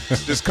secured.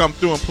 Just come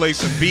through and play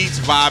some beats,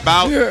 vibe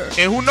out. Yeah.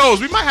 And who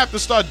knows, we might have to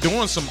start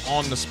doing some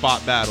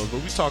on-the-spot battles.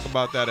 But we talk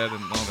about that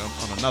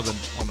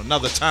on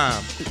another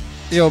time.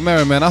 Yo,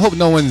 Mary, man, I hope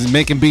no one's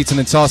making beats and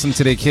then tossing them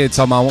to their kids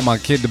talking about I want my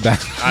kid to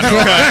battle. I know,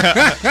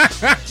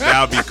 right?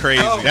 That would be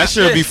crazy. That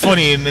should be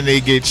funny, and then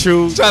they get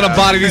chewed. Trying to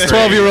body these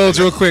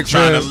 12-year-olds real quick,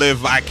 Trying man. to live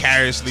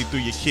vicariously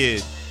through your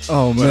kid.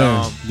 Oh, But,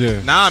 man.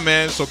 Yeah. Nah,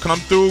 man. So come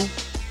through.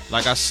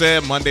 Like I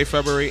said, Monday,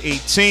 February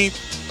 18th.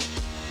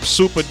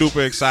 Super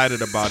duper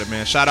excited about it,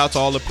 man. Shout out to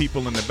all the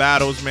people in the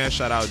battles, man.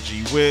 Shout out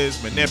G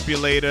Wiz,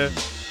 Manipulator,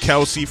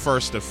 Kelsey,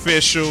 First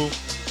Official.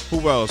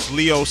 Who else?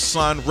 Leo's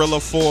son, Rilla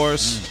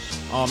Force.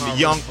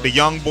 The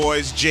young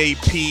boys,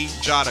 JP,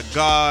 Jada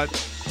God.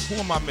 Who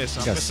am I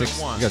missing? I'm missing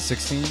one. You got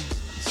 16?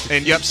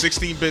 And yep,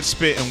 16-bit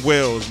spit and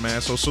Wills,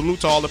 man. So salute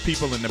to all the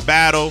people in the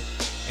battle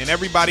and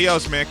everybody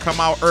else, man.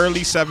 Come out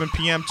early, 7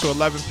 p.m. to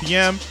 11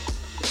 p.m.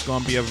 It's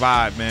gonna be a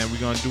vibe, man. We're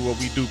gonna do what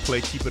we do,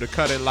 play Keep It or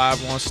Cut It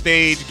live on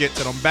stage, get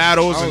to them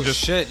battles, and just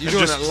shit, you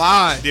doing it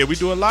live? Yeah, we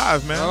do it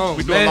live, man. Oh,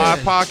 we do a live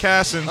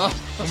podcast, and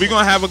we're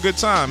gonna have a good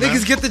time, man.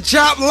 Niggas get the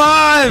chop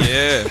live.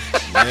 Yeah.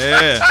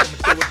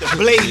 With the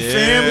blade,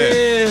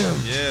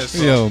 fam. Yeah.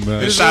 So, Yo,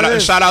 man. and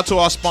shout out to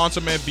our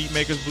sponsor, man,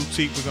 Beatmakers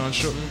Boutique. We're gonna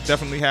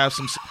definitely have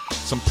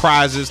some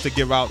prizes to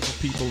give out to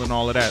people and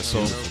all of that.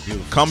 So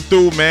come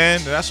through, man.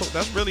 That's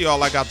really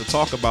all I got to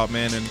talk about,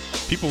 man. And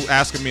people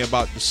asking me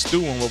about the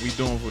stew and what we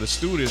doing for the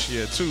stew this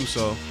year too.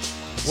 So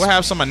we'll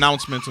have some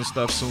announcements and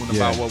stuff soon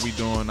about what we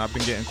doing. I've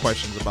been getting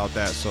questions about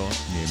that. So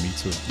Yeah, me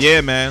too.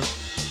 yeah, man.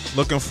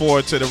 Looking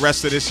forward to the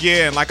rest of this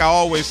year. And like I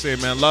always say,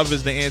 man, love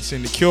is the answer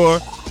and the cure.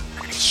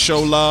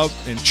 Show love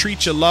and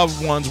treat your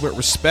loved ones with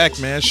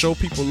respect, man. Show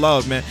people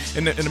love, man.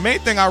 And the main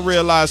thing I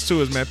realized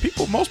too is, man,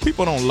 most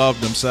people don't love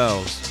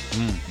themselves.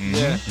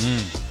 Yeah.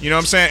 You know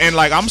what I'm saying? And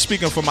like I'm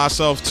speaking for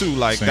myself too.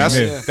 Like Same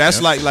that's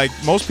here. like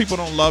most people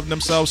don't love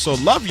themselves. So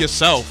love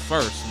yourself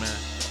first, man.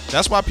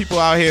 That's why people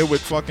out here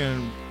with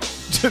fucking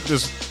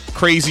just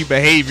crazy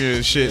behavior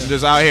and shit, and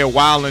just out here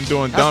wilding,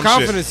 doing dumb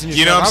confidence shit. in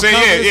You know what I'm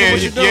yourself. saying? Have confidence in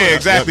what you're doing.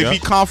 Exactly. Yep. Be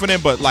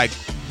confident, but like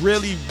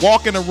really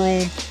walk in a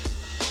room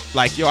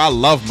like, yo, I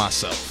love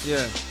myself.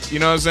 Yeah. You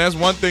know what I'm saying? That's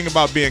one thing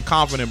about being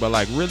confident, but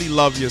like really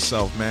love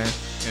yourself, man,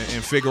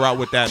 and figure out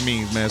what that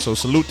means, man. So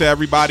salute to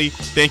everybody.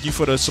 Thank you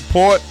for the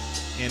support,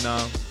 and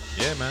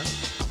yeah, man.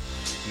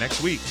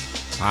 Next week.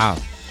 Wow.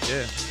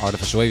 Yeah.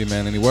 Artificial wavy,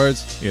 man. Any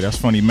words? Yeah, that's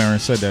funny. Marin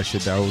said that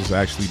shit. That was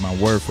actually my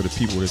word for the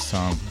people this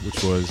time,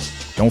 which was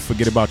don't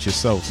forget about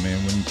yourself, man.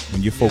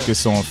 When you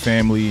focus on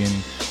family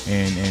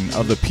and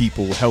other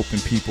people, helping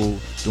people,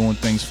 doing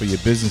things for your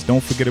business,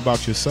 don't forget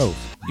about yourself.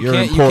 You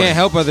can't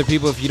help other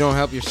people if you don't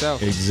help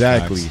yourself.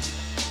 Exactly.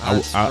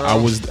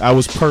 I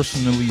was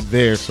personally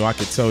there, so I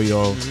could tell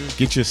y'all,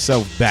 get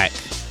yourself back,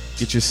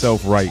 get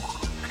yourself right,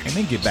 and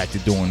then get back to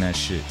doing that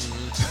shit.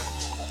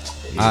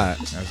 Alright.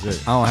 That's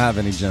it. I don't have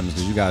any gems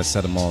because you guys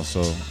said them all, so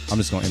I'm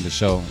just gonna end the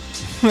show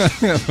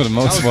for the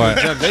most part.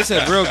 They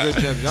said real good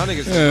gems. Y'all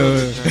niggas said real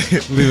good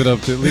gems.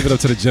 leave it up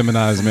to the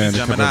Geminis, man.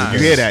 Gemini. You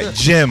hear that?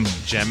 Jim.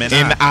 Gemini.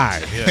 In the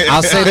eye.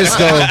 I'll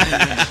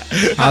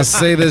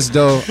say this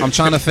though. I'm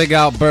trying to figure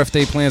out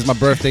birthday plans. My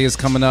birthday is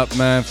coming up,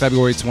 man.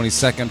 February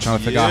 22nd. I'm trying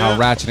to figure out how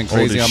ratchet and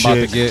crazy Old I'm as about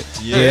to shit.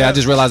 get. Yeah, I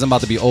just realized I'm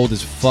about to be old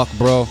as fuck,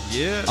 bro.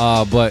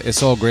 Yeah. But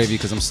it's all gravy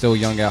because I'm still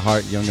young at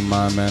heart, young in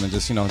mind, man, and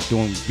just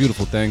doing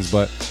beautiful things.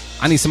 But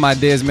I need some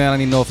ideas, man. I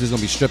need to know if there's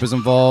gonna be strippers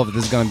involved. If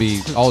there's gonna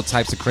be all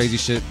types of crazy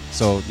shit.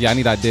 So yeah, I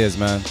need ideas,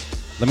 man.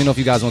 Let me know if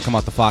you guys want to come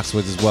out to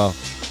Foxwoods as well.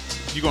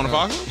 You going to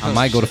Fox? I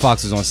might go to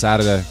Foxwoods on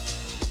Saturday.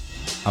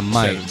 I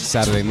might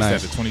Saturday night.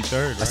 Is that the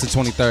 23rd? Right? That's the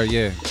 23rd,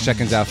 yeah.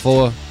 Check-ins at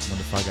 4.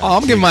 Oh,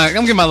 I'm getting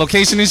my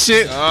location and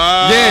shit.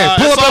 Yeah,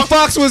 pull up at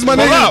Foxwoods, my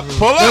nigga.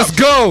 Pull up. Let's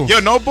go. Yo,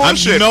 no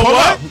bullshit. You know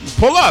what?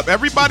 Pull up.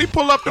 Everybody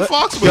pull up to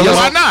Foxwoods. Yo,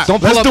 Why not?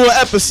 Let's do an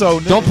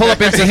episode. Don't pull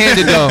up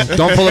empty-handed though.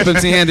 Don't pull up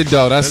empty-handed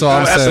though. That's all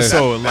I'm saying.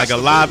 Episode, like a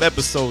live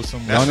episode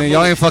somewhere.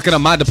 Y'all ain't fucking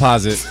up my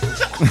deposit.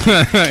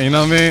 You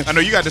know what I mean? I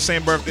know you got the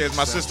same birthday as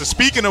my sister.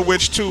 Speaking of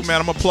which, too, man,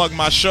 I'm gonna plug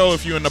my show.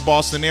 If you're in the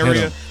Boston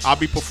area, I'll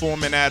be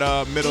performing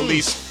at Middle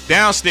East.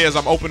 Downstairs,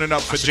 I'm opening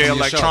up for J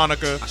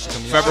Electronica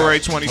February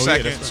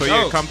 22nd. So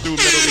yeah, come through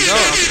Middle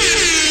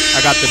East.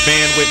 I got the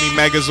band with me,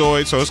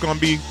 Megazoid. So it's gonna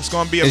be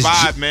a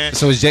vibe, man.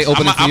 So is Jay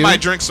opening for you? I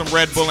might drink some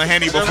Red Bull and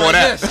Henny before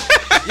that.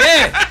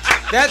 Yeah,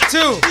 that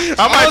too.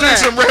 I might drink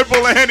some Red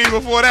Bull and Henny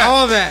before that.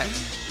 All that.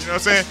 You know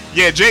what I'm saying?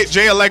 Yeah,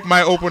 Jay Elect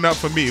might open up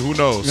for me. Who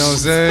knows? You know what I'm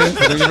saying?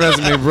 Put in your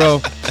resume,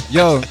 bro.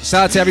 Yo,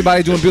 shout out to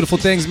everybody doing beautiful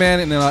things, man.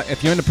 And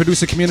if you're in the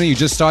producer community, you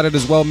just started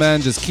as well, man.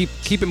 Just keep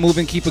it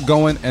moving, keep it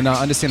going, and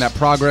understand that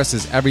progress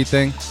is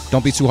everything.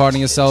 Don't be too hard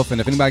on yourself.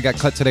 And if anybody got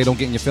cut today, don't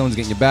get in your feelings,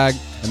 get in your bag,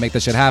 and make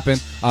that shit happen.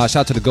 Shout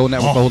out to the Go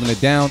Network for holding it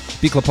down.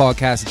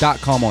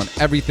 BeClubPodcast.com on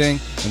everything.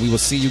 And we will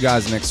see you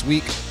guys next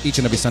week, each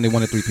and every Sunday,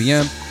 1 to 3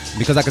 p.m.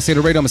 Because I can say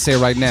the radio, I'm going to say it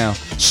right now.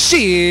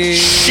 Shit.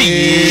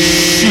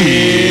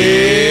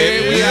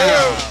 We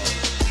out.